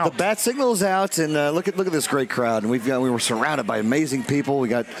has been out. The bat signal is out, and look at this great crowd. And we were surrounded by amazing people. We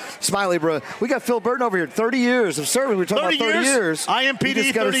got Smiley, bro. We got Phil Burton over here. 30 years of service. We're talking about 30 years. IMPD, he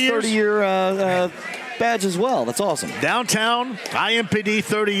just got 30 his 30-year badge as well. That's awesome. Downtown, IMPD,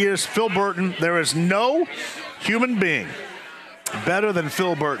 30 years. Phil Burton. There is no human being Better than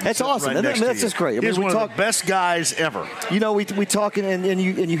Phil Burton. That's awesome. Right That's just great. He's one of the best guys ever. We talk and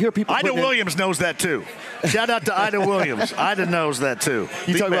you hear people. Ida Williams knows that too. Shout out to Ida Williams. Ida knows that too.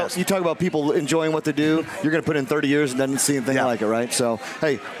 You talk about people enjoying what they do. You're going to put in 30 years and doesn't see anything like it, right? So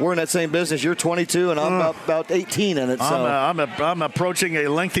hey, we're in that same business. You're 22 and I'm about 18 in it. So I'm approaching a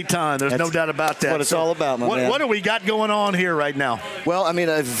lengthy time. There's no doubt about that. That's what it's all about, man. What do we got going on here right now? Well, I mean,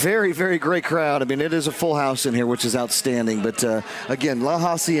 a very, very great crowd. I mean, it is a full house in here, which is outstanding. But again, La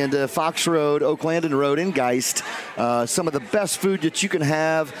Hacienda, Fox Road, Oaklandon Road in Geist. Some of the best food that you can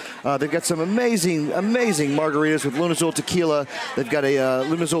have. They've got some amazing margaritas with Lunazul tequila. They've got a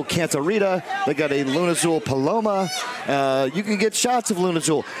Lunazul Cantarita. They've got a Lunazul Paloma. You can get shots of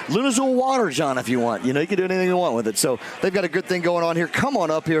Lunazul. Lunazul water, John, if you want. You can do anything you want with it. So they've got a good thing going on here. Come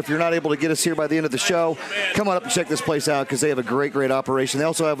on up here. If you're not able to get us here by the end of the show, come on up and check this place out because they have a great operation. They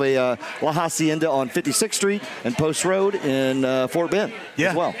also have a La Hacienda on 56th Street and Post Road in Fort Bend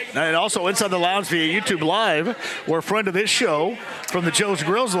as well. And also inside the lounge via YouTube Live, where a friend of this show from the Joe's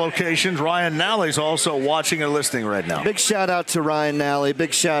Grills locations, Ryan Nally's also watching and listening right now. Big shout out to Ryan Nally.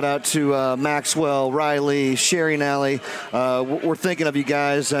 Big shout out to Maxwell, Riley, Sherry Nally. We're thinking of you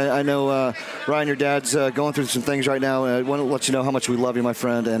guys. I know, Ryan, your dad's going through some things right now. I want to let you know how much we love you, my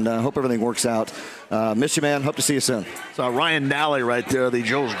friend, and hope everything works out. Miss you, man. Hope to see you soon. So Ryan Nally right there, the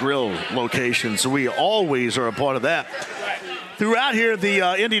Joe's Grill location. So we always are a part of that. Throughout here,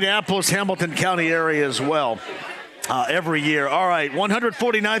 the Indianapolis, Hamilton County area as well, every year. All right,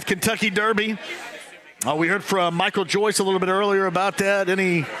 149th Kentucky Derby. We heard from Michael Joyce a little bit earlier about that.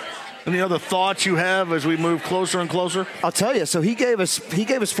 Any other thoughts you have as we move closer and closer? I'll tell you. So he gave us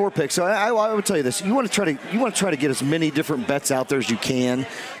 4 picks. So I would tell you this: you want to try to get as many different bets out there as you can,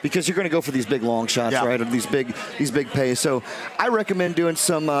 because you're going to go for these big long shots, right? Or these big pays. So I recommend doing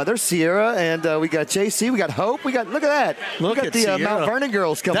some. There's Sierra, and we got JC, we got Hope, look at that. Look at the Mount Vernon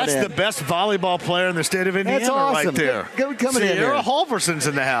girls coming in. That's the best volleyball player in the state of Indiana. That's awesome. Right there. Coming in Sierra Halverson's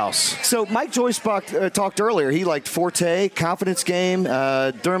in the house. So Mike Joyce talked earlier. He liked Forte, Confidence Game,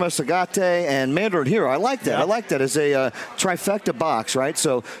 Derma Sagate, and Mandarin Hero. I like that. I like that as a trifecta box, right?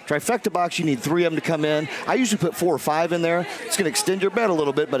 So trifecta box, you need 3 of them to come in. I usually put 4 or 5 in there. It's going to extend your bet a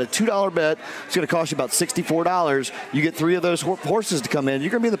little bit, but a $2 bet, it's going to cost you about $64. You get 3 of those horses to come in.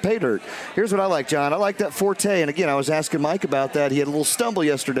 You're going to be in the pay dirt. Here's what I like, John. I like that Forte. And again, I was asking Mike about that. He had a little stumble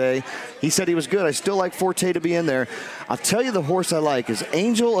yesterday. He said he was good. I still like Forte to be in there. I'll tell you the horse I like is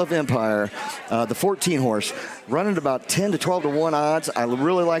Angel of Empire, the 14 horse. Running about 10 to 12 to 1 odds. I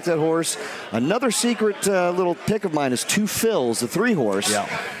really like that horse. Another secret little pick of mine is 2 Phils, the 3 horse. Yeah.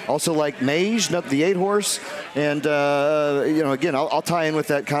 Also like Mage, the 8 horse. And, again, I'll tie in with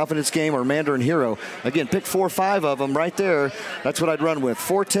that Confidence Game or Mandarin Hero. Again, pick 4 or 5 of them right there. That's what I'd run with.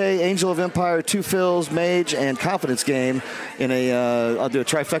 Forte, Angel of Empire, 2 Phils, Mage, and Confidence Game in I'll do a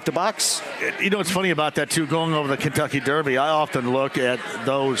trifecta box. You know what's funny about that, too, going over the Kentucky Derby, I often look at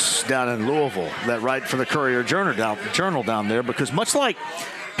those down in Louisville that write for the Courier Journal down there, because much like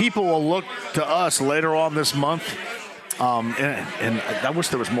people will look to us later on this month, and I wish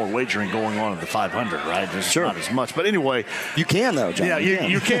there was more wagering going on in the 500, right? There's not as much. But anyway. You can, though, John. Yeah,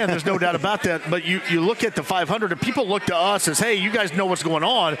 you can. There's no doubt about that. But you look at the 500, and people look to us as, hey, you guys know what's going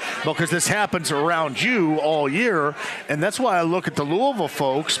on because this happens around you all year. And that's why I look at the Louisville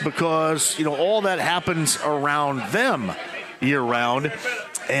folks, because, all that happens around them year-round.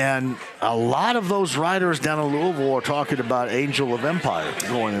 And a lot of those riders down in Louisville are talking about Angel of Empire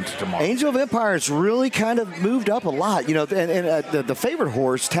going into tomorrow. Angel of Empire has really kind of moved up a lot, and the favorite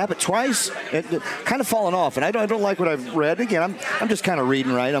horse, Tap It Twice, it kind of fallen off. And I don't like what I've read. Again, I'm just kind of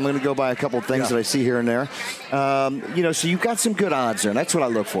reading, right? I'm going to go by a couple of things that I see here and there. So you've got some good odds there, and that's what I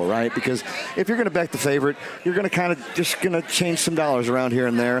look for, right? Because if you're going to back the favorite, you're going to kind of just going to change some dollars around here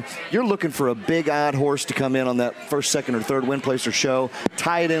and there. You're looking for a big odd horse to come in on that first, second, or third win, place, or show.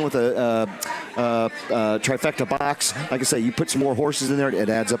 Tie it in with a trifecta box. Like I say, you put some more horses in there, it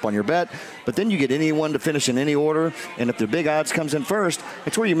adds up on your bet. But then you get anyone to finish in any order, and if the big odds comes in first,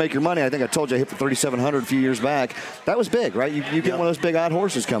 it's where you make your money. I think I told you I hit the 3,700 a few years back. That was big, right? You get one of those big odd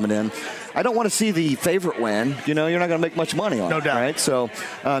horses coming in. I don't want to see the favorite win. You're not going to make much money on it. No doubt. Right? So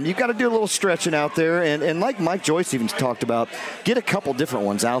you've got to do a little stretching out there. And like Mike Joyce even talked about, get a couple different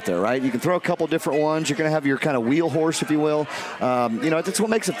ones out there, right? You can throw a couple different ones. You're going to have your kind of wheel horse, if you will. That's what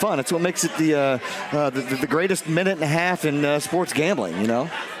makes it fun. It's what makes it the greatest minute and a half in sports gambling,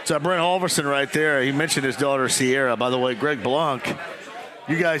 So Brent Halverson right there, he mentioned his daughter Sierra. By the way, Greg Blanc,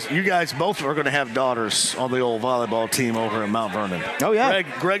 you guys both are going to have daughters on the old volleyball team over in Mount Vernon. Oh, yeah.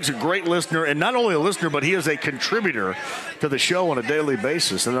 Greg's a great listener, and not only a listener, but he is a contributor to the show on a daily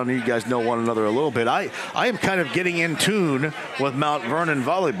basis. I know you guys know one another a little bit. I am kind of getting in tune with Mount Vernon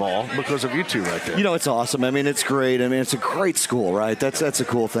volleyball because of you two right there. You know, it's awesome. I mean, it's great. I mean, it's a great school, right? That's a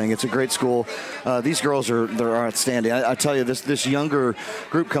cool thing. It's a great school. These girls they're outstanding. I tell you, this younger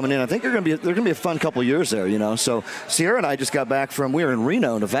group coming in, I think they're going to be a fun couple years there. You know, so Sierra and I just got back we were in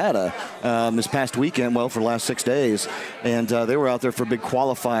Reno, Nevada, this past weekend. Well, for the last 6 days, and they were out there for a big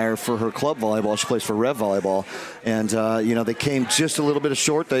qualifier for her club volleyball. She plays for Rev Volleyball, and they came just a little bit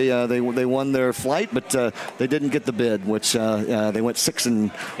short. They won their flight, but they didn't get the bid, which they went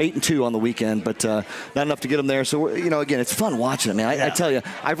 6-8-2 on the weekend, but not enough to get them there. So again, it's fun watching it. I mean, I tell you,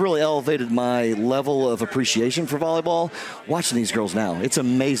 I've really elevated my level of appreciation for volleyball watching these girls now. It's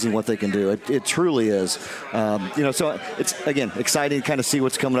amazing what they can do. It truly is. So it's again exciting to kind of see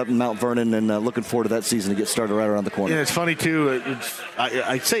what's coming up in Mount Vernon, and looking forward to that season to get started right around the corner. Yeah, it's funny too.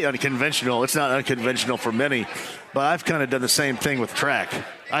 I say unconventional. It's not unconventional for many, but I've kind of done the same thing with track.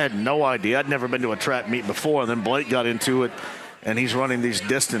 I had no idea. I'd never been to a track meet before, and then Blake got into it, and he's running these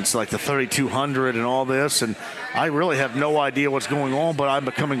distance like the 3,200 and all this, and I really have no idea what's going on, but I'm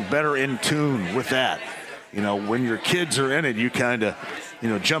becoming better in tune with that. When your kids are in it, you kind of,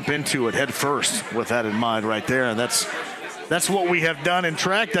 jump into it head first with that in mind right there, and that's what we have done in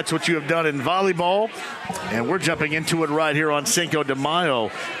track. That's what you have done in volleyball. And we're jumping into it right here on Cinco de Mayo.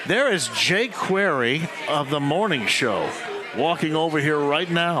 There is Jake Query of the morning show walking over here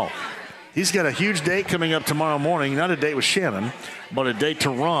right now. He's got a huge date coming up tomorrow morning. Not a date with Shannon, but a date to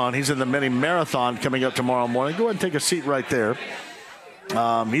run. He's in the mini marathon coming up tomorrow morning. Go ahead and take a seat right there.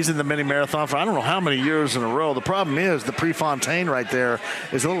 He's in the mini marathon for I don't know how many years in a row. The problem is the Prefontaine right there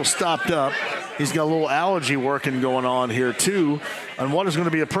is a little stopped up. He's got a little allergy working going on here too. And what is going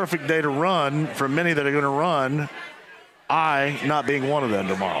to be a perfect day to run for many that are going to run, I not being one of them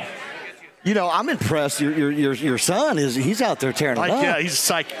tomorrow. I'm impressed. Your son he's out there tearing it up. Yeah,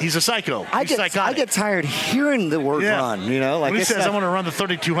 he's a psycho. I get tired hearing the word run. When he says I want to run the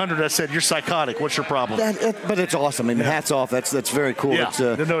 3,200, I said you're psychotic. What's your problem? But it's awesome. I mean, hats off. That's very cool. Yeah,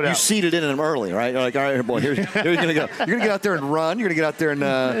 no doubt. You seeded in him early, right? You're like, all right, boy, here's you're gonna go. You're gonna get out there and run. You're gonna get out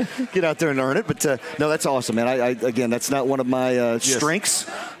there and earn it. But no, that's awesome, man. Again, that's not one of my strengths.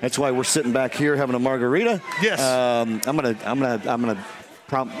 That's why we're sitting back here having a margarita. Yes. I'm gonna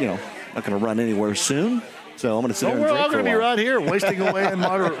not going to run anywhere soon, so I'm going to sit here and drink. We're all going to be right here wasting away in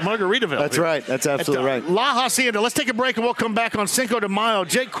Margaritaville. That's right. That's absolutely right. La Hacienda. Let's take a break, and we'll come back on Cinco de Mayo.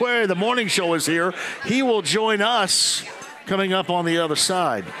 Jake Query, the morning show, is here. He will join us coming up on the other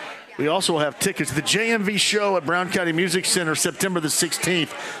side. We also have tickets. The JMV show at Brown County Music Center, September the 16th,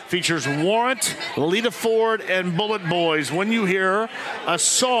 features Warrant, Lita Ford, and Bullet Boys. When you hear a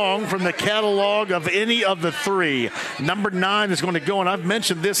song from the catalog of any of the three, number 9 is going to go, and I've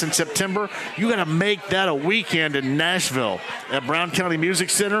mentioned this in September, you got to make that a weekend in Nashville at Brown County Music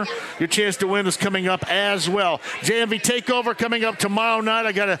Center. Your chance to win is coming up as well. JMV Takeover coming up tomorrow night.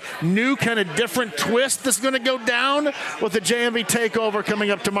 I got a new kind of different twist that's going to go down with the JMV Takeover coming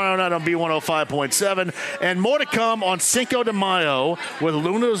up tomorrow night on B105.7, and more to come on Cinco de Mayo with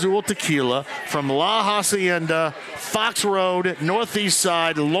Luna Azul Tequila from La Hacienda, Fox Road, Northeast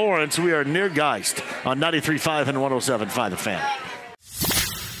Side, Lawrence. We are near Geist on 93.5 and 107.5 The Fan.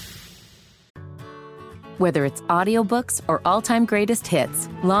 Whether it's audiobooks or all-time greatest hits,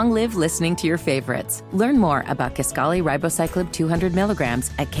 long live listening to your favorites. Learn more about Kisqali Ribociclib 200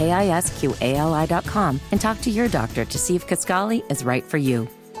 milligrams at KISQALI.com and talk to your doctor to see if Kisqali is right for you.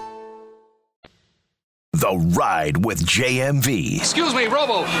 The Ride with JMV. Excuse me,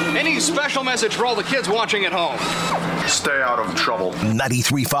 Robo. Any special message for all the kids watching at home? Stay out of trouble.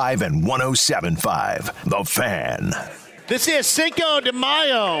 93.5 and 107.5 The Fan. This is Cinco de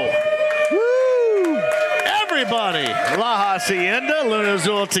Mayo. Woo! Everybody. La Hacienda, Luna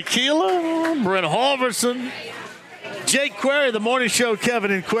Azul Tequila, Brent Halverson, Jake Query, the morning show,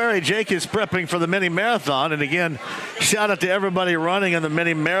 Kevin and Query. Jake is prepping for the mini marathon. And again, shout out to everybody running in the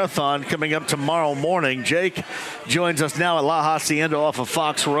mini marathon coming up tomorrow morning. Jake joins us now at La Hacienda off of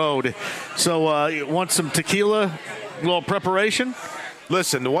Fox Road. So you want some tequila, a little preparation?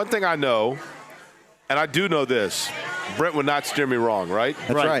 Listen, the one thing I know, and I do know this, Brent would not steer me wrong, right?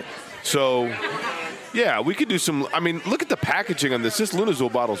 That's right. So, yeah, we could do some. I mean, look at the packaging on this. This Luna Azul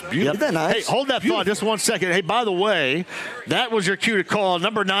bottle's beautiful. Isn't that nice? Hey, hold that thought just 1 second. Hey, by the way, that was your cue to call.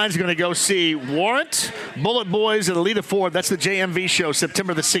 Number 9 is going to go see Warrant, Bullet Boys and Alita Ford. That's the JMV show,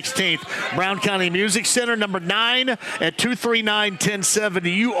 September the 16th. Brown County Music Center, number 9 at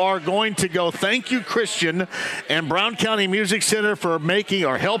 239-1070. You are going to go. Thank you, Christian, and Brown County Music Center for making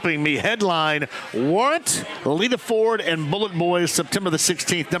or helping me headline Warrant, Alita Ford, and Bullet Boys, September the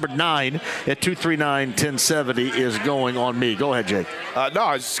 16th, number 9 at 239-1070 is going on me. Go ahead, Jake. No,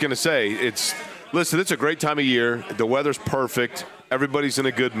 I was just going to say, listen, it's a great time of year. The weather's perfect. Everybody's in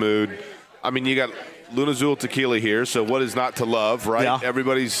a good mood. I mean, you got Luna Azul Tequila here, so what is not to love, right? Yeah.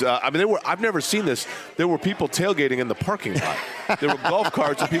 Everybody's, I've never seen this. There were people tailgating in the parking lot. There were golf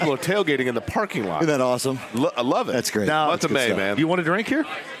carts and people are tailgating in the parking lot. Isn't that awesome? I love it. That's great. Month of May, man. You want a drink here?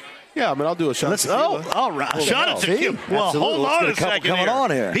 Yeah, I mean, I'll do a shot of tequila. All right. Well, Shot of tequila. Well, hold on a second coming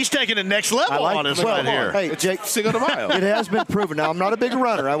on here. He's taking the next level on us right here. Hey, Jake, Cinco de Mayo. It has been proven. Now, I'm not a big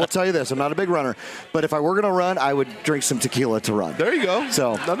runner. I will tell you this. I'm not a big runner. But if I were going to run, I would drink some tequila to run. There you go.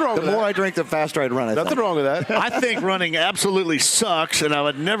 So the more I drink, the faster I'd run. Nothing wrong with that. I think running absolutely sucks, and I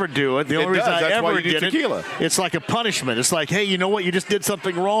would never do it. The only reason I ever did it, it's like a punishment. It's like, hey, you know what? You just did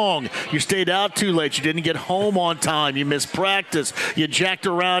something wrong. You stayed out too late. You didn't get home on time. You missed practice. You jacked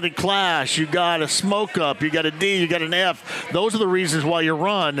around in class. You got a smoke up. You got a D. You got an F. Those are the reasons why you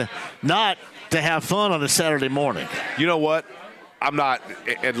run, not to have fun on a Saturday morning. You know what? I'm not,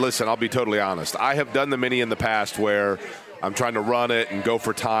 and listen, I'll be totally honest. I have done the mini in the past where I'm trying to run it and go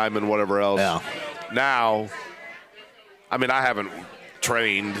for time and whatever else. Yeah. Now, I mean, I haven't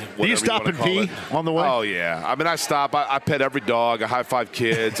trained. Do you stop and pee on the way? Oh, yeah. I mean, I stop. I pet every dog. I high-five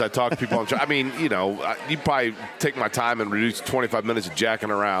kids. I talk to people. I mean, you know, you probably take my time and reduce 25 minutes of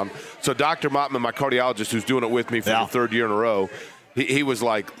jacking around. So Dr. Mottman, my cardiologist, who's doing it with me for the third year in a row, he was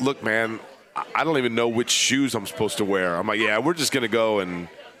like, look, man, I don't even know which shoes I'm supposed to wear. I'm like, yeah, we're just going to go and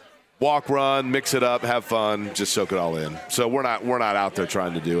walk, run, mix it up, have fun, just soak it all in. So we're not out there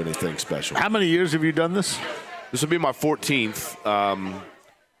trying to do anything special. How many years have you done this? This will be my 14th.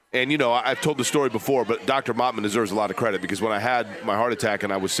 And, you know, I've told the story before, but Dr. Mottman deserves a lot of credit because when I had my heart attack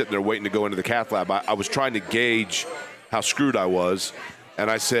and I was sitting there waiting to go into the cath lab, I was trying to gauge how screwed I was. And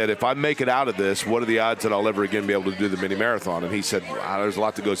I said, if I make it out of this, what are the odds that I'll ever again be able to do the mini marathon? And he said, wow, there's a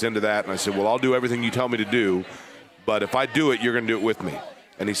lot that goes into that. And I said, well, I'll do everything you tell me to do, but if I do it, you're going to do it with me.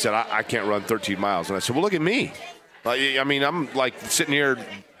 And he said, I can't run 13 miles. And I said, well, look at me. I mean, I'm like sitting here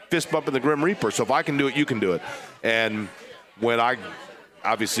fist bumping the Grim Reaper. So if I can do it, you can do it. And when I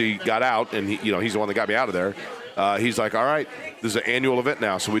obviously got out, and he's the one that got me out of there, he's like, all right, this is an annual event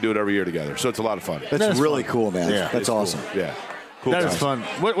now, so we do it every year together. So it's a lot of fun. That's really cool, man. Yeah, that's awesome. Cool. Yeah. Cool that is fun.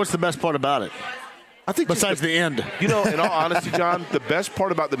 What's the best part about it? I think besides the end. You know, in all honesty, John, the best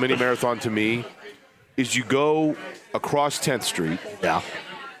part about the mini marathon to me is you go across 10th Street. Yeah.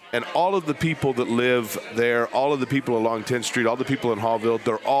 And all of the people that live there, all of the people along 10th Street, all the people in Hallville,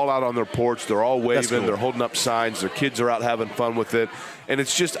 they're all out on their porch. They're all waving. Cool. They're holding up signs. Their kids are out having fun with it. And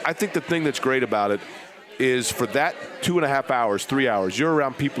it's just, I think the thing that's great about it is for that 2.5 hours, 3 hours, you're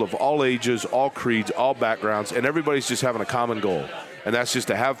around people of all ages, all creeds, all backgrounds, and everybody's just having a common goal. And that's just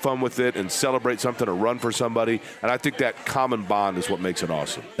to have fun with it and celebrate something or run for somebody. And I think that common bond is what makes it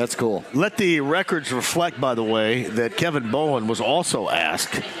awesome. That's cool. Let the records reflect, by the way, that Kevin Bowen was also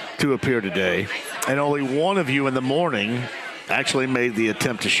asked to appear today. And only one of you in the morning actually made the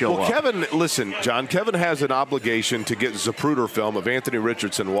attempt to show up. Kevin, listen, John, Kevin has an obligation to get Zapruder film of Anthony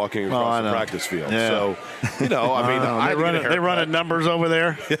Richardson walking across the practice field. Yeah. So, you know, I mean, they running numbers over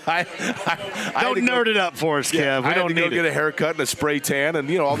there. Don't nerd it up for us, Kev. We don't need to go get a haircut and a spray tan and,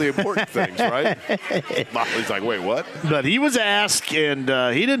 you know, all the important things, right? Molly's like, wait, what? But he was asked, and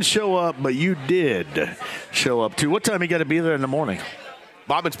he didn't show up, but you did show up, too. What time you got to be there in the morning?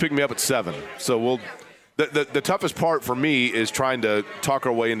 Bobbin's picking me up at 7, so we'll – The toughest part for me is trying to talk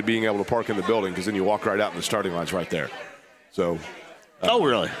our way into being able to park in the building because then you walk right out and the starting line's right there. So, oh,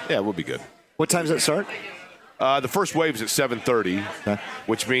 really? Yeah, we'll be good. What time does it start? The first wave's at 7:30,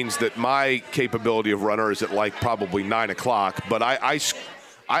 which means that my capability of runner is at like probably 9 o'clock. But I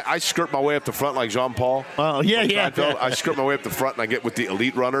skirt my way up the front like Jean-Paul. Oh, yeah. I skirt my way up the front and I get with the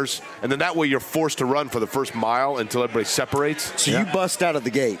elite runners. And then that way you're forced to run for the first mile until everybody separates. So you bust out of the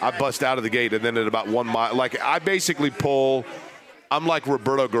gate. I bust out of the gate, and then at about 1 mile, like I basically pull. I'm like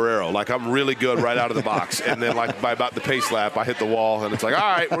Roberto Guerrero. Like, I'm really good right out of the box. And then, like, by about the pace lap, I hit the wall, and it's like, all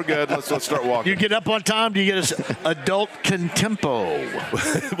right, we're good. Let's start walking. You get up on time? Do you get an adult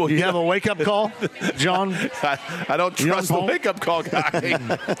contempo? Well, you have a wake-up call, John? I don't trust the wake-up call guy.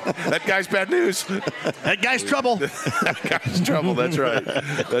 That guy's bad news. That guy's trouble. That guy's trouble. That's right.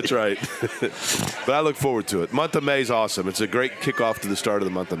 That's right. But I look forward to it. Month of May is awesome. It's a great kickoff to the start of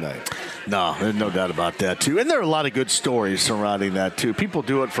the month of May. No, there's no doubt about that, too. And there are a lot of good stories surrounding that. that, too. People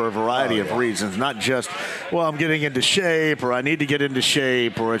do it for a variety of reasons, not just, well, I'm getting into shape, or I need to get into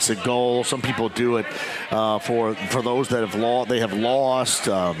shape, or it's a goal. Some people do it for those that have lost,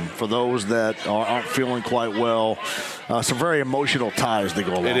 for those that aren't feeling quite well. Some very emotional ties that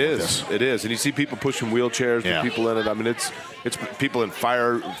go along with this. It is. And you see people pushing wheelchairs with people in it. I mean, it's people in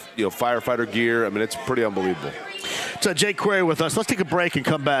firefighter gear. I mean, it's pretty unbelievable. So Jake Query with us. Let's take a break and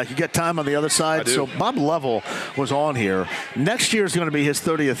come back. You got time on the other side? I do. So Bob Lovell was on here. Next year is going to be his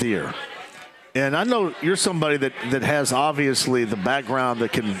 30th year. And I know you're somebody that has obviously the background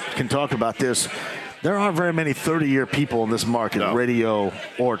that can talk about this. There aren't very many 30-year people in this market, radio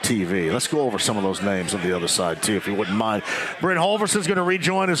or TV. Let's go over some of those names on the other side, too, if you wouldn't mind. Brent Holverson's going to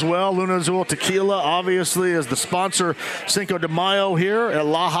rejoin as well. Luna Azul Tequila, obviously, is the sponsor. Cinco de Mayo here at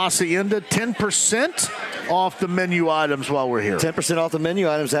La Hacienda. 10% off the menu items while we're here. 10% off the menu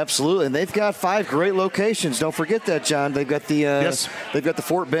items, absolutely. And they've got 5 great locations. Don't forget that, John. They've got they've got the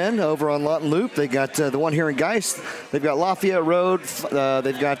Fort Bend over on Lawton Loop. They got the one here in Geist. They've got Lafayette Road.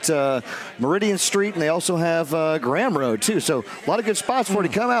 They've got Meridian Street. And they also have Graham Road, too. So a lot of good spots for you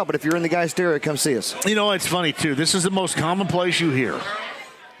to come out. But if you're in the Geist area, come see us. You know, it's funny, too. This is the most common place you hear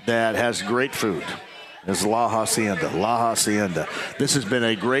that has great food. Is La Hacienda. La Hacienda. This has been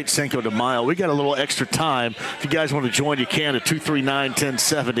a great Cinco de Mayo. We got a little extra time. If you guys want to join, you can at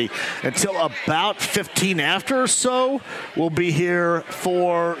 239-1070. Until about 15 after or so, we'll be here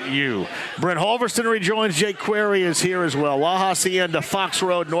for you. Brent Holverston rejoins. Jake Query is here as well. La Hacienda, Fox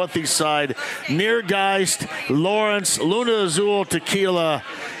Road, Northeast Side, near Geist, Lawrence, Luna Azul Tequila.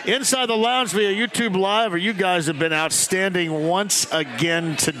 Inside the lounge via YouTube Live, where you guys have been outstanding once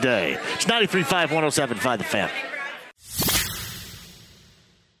again today. It's 93.5, 107.5 The Fan.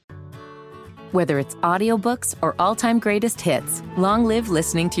 Whether it's audiobooks or all-time greatest hits, long live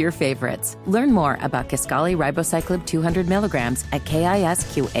listening to your favorites. Learn more about Kisqali Ribociclib 200 milligrams at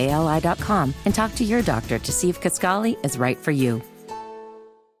KISQALI.com and talk to your doctor to see if Kisqali is right for you.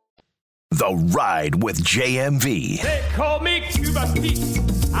 The Ride with JMV. They call me Cuba Pete.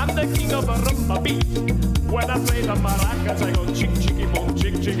 I'm the king of a rumba beat. When I play the maracas, I go chick, chicky, boom,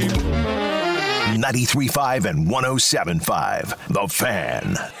 chick, chicky, boom. 93.5 and 107.5 The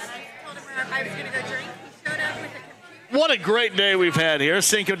Fan. What a great day we've had here.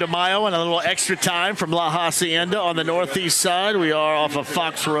 Cinco de Mayo and a little extra time from La Hacienda on the northeast side. We are off of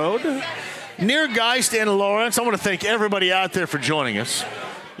Fox Road, near Geist and Lawrence. I want to thank everybody out there for joining us.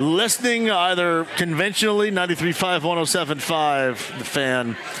 Listening either conventionally, 93.5, 107.5, The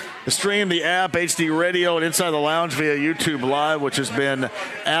Fan. The stream, the app, HD Radio, and Inside the Lounge via YouTube Live, which has been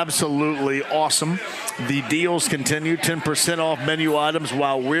absolutely awesome. The deals continue, 10% off menu items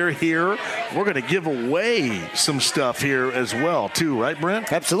while we're here. We're going to give away some stuff here as well, too, right,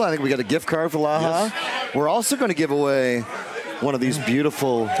 Brent? Absolutely. I think we got a gift card for Laha. Yes. We're also going to give away one of these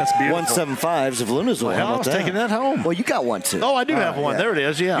beautiful 175s of Luna's. Well, I was taking that home. Well, you got one, too. Oh, I do have one. Yeah. There it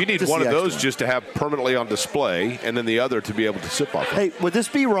is, yeah. You need one of those just to have permanently on display, and then the other to be able to sip off of. Hey, would this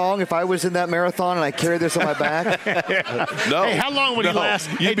be wrong if I was in that marathon and I carried this on my back? No. Hey, how long would he last?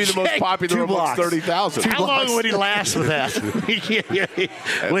 You'd be the most popular amongst 30,000. How long would he last with that? He'd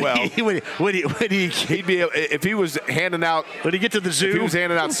be, if he was handing out, would he get to the zoo? If he was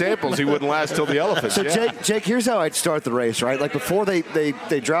handing out samples, he wouldn't last till the elephants. So, Jake, here's how I'd start the race, right? Like before they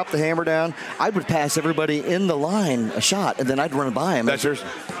drop the hammer down, I would pass everybody in the line a shot, and then I'd run by him. That's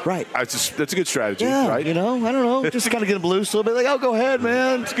right. That's a good strategy, right? You know, I don't know, just kind of get them loose a little bit. Like, oh, go ahead,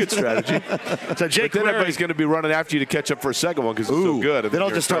 man. It's a good strategy. So, Jake, then everybody's going to be running after you to catch up for a second one because it's so good. Then I'll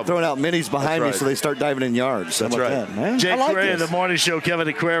just start throwing out minis behind me so they start diving in yards. That's right. Man. Jake Query of the Morning Show, Kevin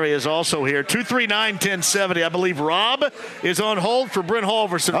Aquari is also here. 239-1070. I believe Rob is on hold for Brent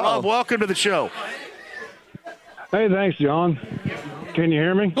Holverson. Rob, welcome to the show. Hey, thanks, John. Can you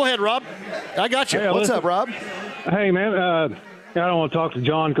hear me? Go ahead, Rob. I got you. Hey, what's up, Rob? Hey, man. I don't want to talk to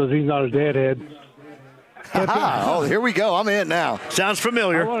John because he's not a deadhead. Oh, here we go. I'm in now. Sounds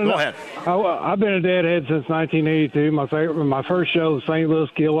familiar. Go ahead. I've been a deadhead since 1982. My first show was St. Louis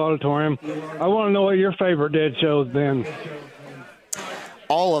Gill Auditorium. I want to know what your favorite dead show has been.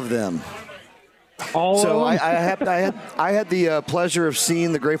 All of them. So I had the pleasure of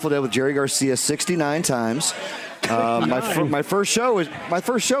seeing the Grateful Dead with Jerry Garcia 69 times. My first show was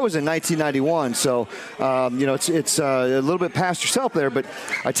in 1991, so it's a little bit past yourself there. But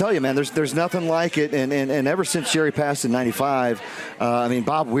I tell you, man, there's nothing like it. And ever since Jerry passed in '95,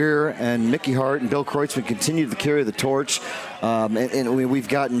 Bob Weir and Mickey Hart and Bill Kreutzmann continued to carry the torch. And we've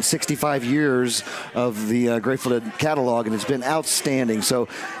gotten 65 years of the Grateful Dead catalog, and it's been outstanding. So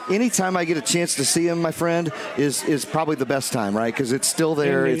anytime I get a chance to see him, my friend, is probably the best time, right? Because it's still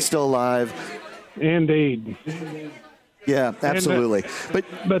there, it's still alive. Indeed. Yeah, absolutely.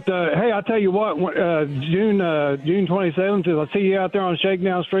 But hey, I'll tell you what. June 27th, if I see you out there on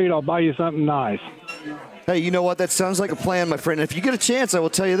Shakedown Street, I'll buy you something nice. Hey, you know what? That sounds like a plan, my friend. If you get a chance, I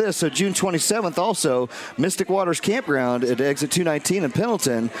will tell you this. So June 27th also, Mystic Waters Campground at Exit 219 in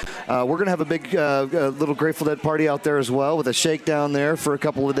Pendleton. We're going to have a big little Grateful Dead party out there as well with a shakedown there for a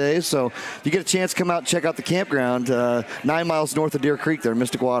couple of days. So if you get a chance, come out and check out the campground 9 miles north of Deer Creek there,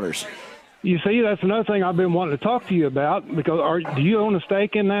 Mystic Waters. You see, that's another thing I've been wanting to talk to you about, because do you own a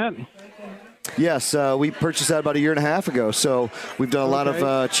stake in that? Yes, we purchased that about 1.5 years ago. So we've done a lot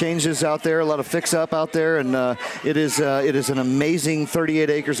of changes out there, a lot of fix-up out there, and it is an amazing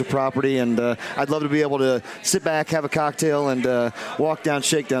 38 acres of property. And I'd love to be able to sit back, have a cocktail, and walk down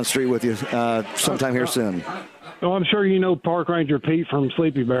Shakedown Street with you sometime here soon. Well, I'm sure you know Park Ranger Pete from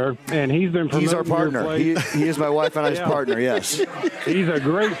Sleepy Bear, and he's been promoting. He's our partner. He is my wife and I's partner, yes. He's a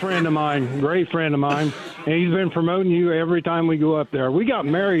great friend of mine, and he's been promoting you every time we go up there. We got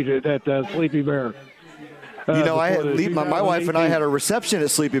married at Sleepy Bear. My wife and I had a reception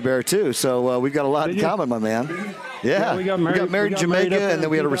at Sleepy Bear, too, so we've got a lot in common, my man. Yeah, we got married in Jamaica, and then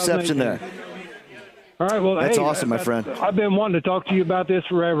we had a reception there. All right, well, that's awesome, my friend. I've been wanting to talk to you about this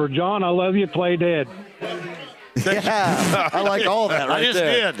forever. John, I love you. Play dead. Yeah, I like all that right I just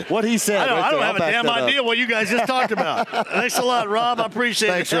there. did. What he said. I don't have a damn idea idea what you guys just talked about. Thanks a lot, Rob. I appreciate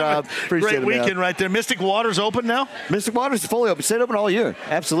it. Thanks, Rob. Appreciate it. Great weekend right there. Mystic Waters open now? Mystic Waters is fully open. Stayed open all year.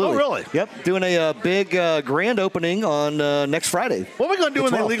 Absolutely. Oh, really? Yep. Doing a big grand opening on next Friday. What are we going to do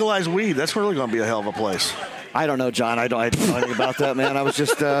when they legalize weed? That's really going to be a hell of a place. I don't know, John. I don't know anything about that, man. I was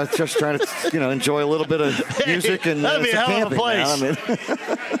just trying to, enjoy a little bit of music and that'd be a hell camping, of a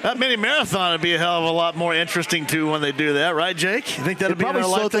place. That mini marathon would be a hell of a lot more interesting too when they do that, right, Jake? You think that'd be probably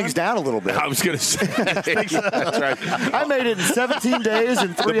slow things down a little bit? I was going to say. That's right. I made it in 17 days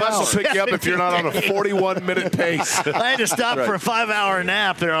and 3 hours. The bus will pick you up if you're not on a 41-minute pace. I had to stop for a 5-hour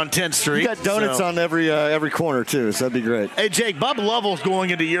nap there on 10th Street. You got donuts on every corner too, so that'd be great. Hey, Jake, Bob Lovell's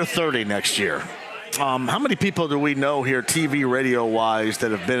going into year 30 next year. How many people do we know here, TV, radio-wise,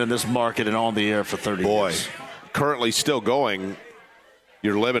 that have been in this market and on the air for 30 years? Currently still going,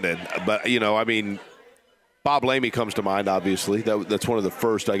 you're limited. But, Bob Lamey comes to mind, obviously. That's one of the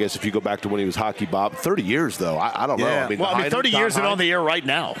first, I guess, if you go back to when he was Hockey Bob. 30 years, though. I don't know. 30 years and on the air right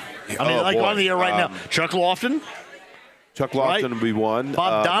now. On the air right now. Chuck Lofton? Chuck Lofton would be one.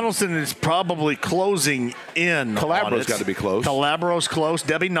 Bob Donaldson is probably closing in. Calabro's got to be close. Calabro's close.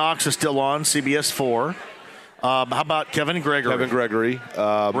 Debbie Knox is still on CBS 4. How about Kevin Gregory?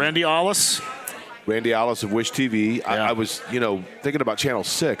 Randy Ollis. Randy Ollis of Wish TV. Yeah. I was, thinking about Channel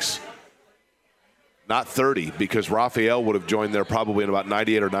 6. Not 30, because Raphael would have joined there probably in about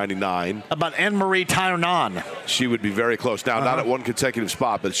 98 or 99. About Anne-Marie Tynan. She would be very close. Now, not at one consecutive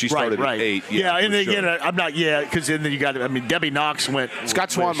spot, but she started at 8. Yeah, and then, I'm not, because then you got, Debbie Knox went. Scott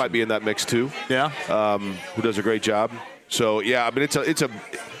Swan might be in that mix, too. Yeah. Who does a great job. So, yeah,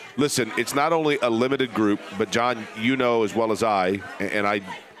 listen, it's not only a limited group, but, John, you know as well as I,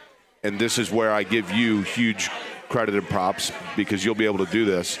 and this is where I give you huge credit and props, because you'll be able to do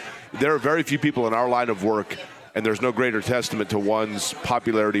this. There are very few people in our line of work, and there's no greater testament to one's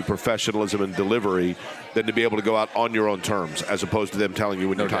popularity, professionalism, and delivery than to be able to go out on your own terms, as opposed to them telling you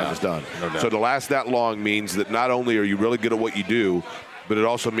when your time is done. So to last that long means that not only are you really good at what you do, but it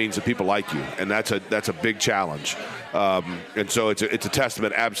also means that people like you, and that's a big challenge. And so it's a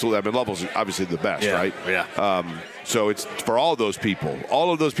testament, absolutely. Lovell's obviously the best, right? Yeah. So it's for all of those people.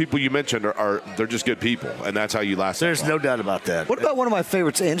 All of those people you mentioned they're just good people, and that's how you last. There's no doubt about that. What about one of my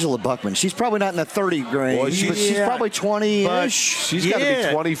favorites, Angela Buckman? She's probably not in the 30 range, but she's probably 20-ish. She's got to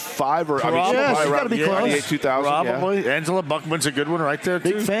be 25 or she's got to be close. 28, 2000. Probably. Yeah. Angela Buckman's a good one right there,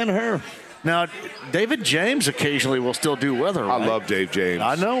 too. Big fan of her. Now, David James occasionally will still do weather, right? I love Dave James.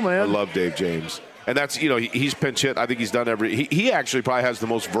 I know, man. I love Dave James. And that's, he's pinch hit. I think he's done he actually probably has the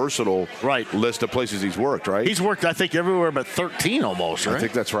most versatile list of places he's worked, right? He's worked, I think, everywhere but 13 almost, right? I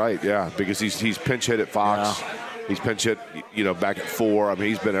think that's right, yeah, because he's pinch hit at Fox. Yeah. He's pinch hit, back at 4.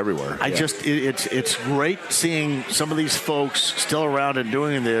 He's been everywhere. It's great seeing some of these folks still around and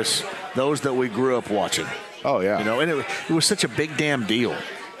doing this, those that we grew up watching. Oh, yeah. And it was such a big damn deal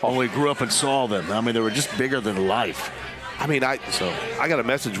when we grew up and saw them. They were just bigger than life. I got a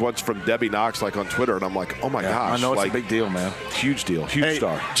message once from Debbie Knox, on Twitter, and I'm like, oh, my gosh. I know it's a big deal, man. Huge deal. Huge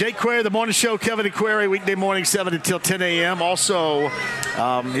star. Jake Query, The Morning Show, Kevin and Query, weekday morning, 7 until 10 a.m. Also,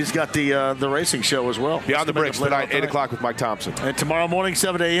 he's got the racing show as well. Beyond the Bricks tonight, 8 o'clock with Mike Thompson. And tomorrow morning,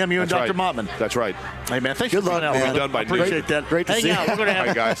 7 a.m., you and Dr. Mottman. That's right. Hey, man, thanks for coming out. We're done by noon. Appreciate that. Great to see you. Hang out.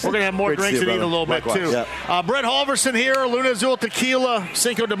 We're going to have more drinks and eat a little bit, too. Yep. Brett Halverson here, Luna Azul Tequila,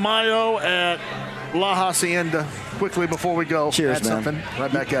 Cinco de Mayo at La Hacienda. quickly before we go. Cheers, add man. something.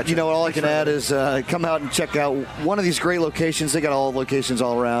 Right back at you. You know, all I can add is come out and check out one of these great locations. They got all locations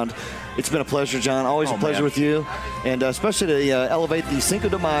all around. It's been a pleasure, John. Always a pleasure with you. And especially to elevate the Cinco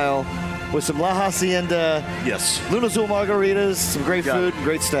de Mayo with some La Hacienda, Luna Azul margaritas, some great food, and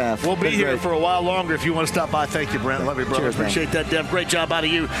great staff. We'll be here for a while longer if you want to stop by. Thank you, Brent. Love you, brother. Cheers, appreciate that, Dev. Great job out of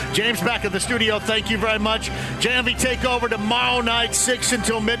you. James, back at the studio. Thank you very much. JMV Takeover tomorrow night, 6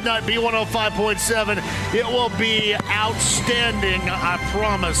 until midnight, B105.7. It will be outstanding, I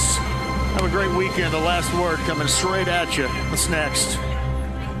promise. Have a great weekend. The last word coming straight at you. What's next?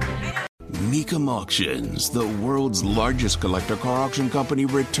 Minicamp Auctions, the world's largest collector car auction company,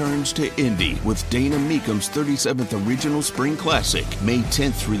 returns to Indy with Dana Meekham's 37th Original Spring Classic, May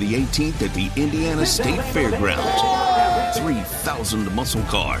 10th through the 18th at the Indiana State Fairgrounds. 3,000 muscle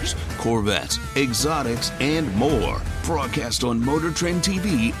cars, Corvettes, exotics, and more. Broadcast on Motor Trend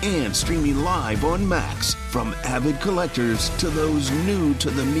TV and streaming live on Max. From avid collectors to those new to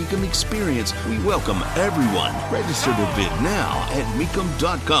the Minicamp experience, we welcome everyone. Register to bid now at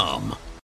Minicamp.com.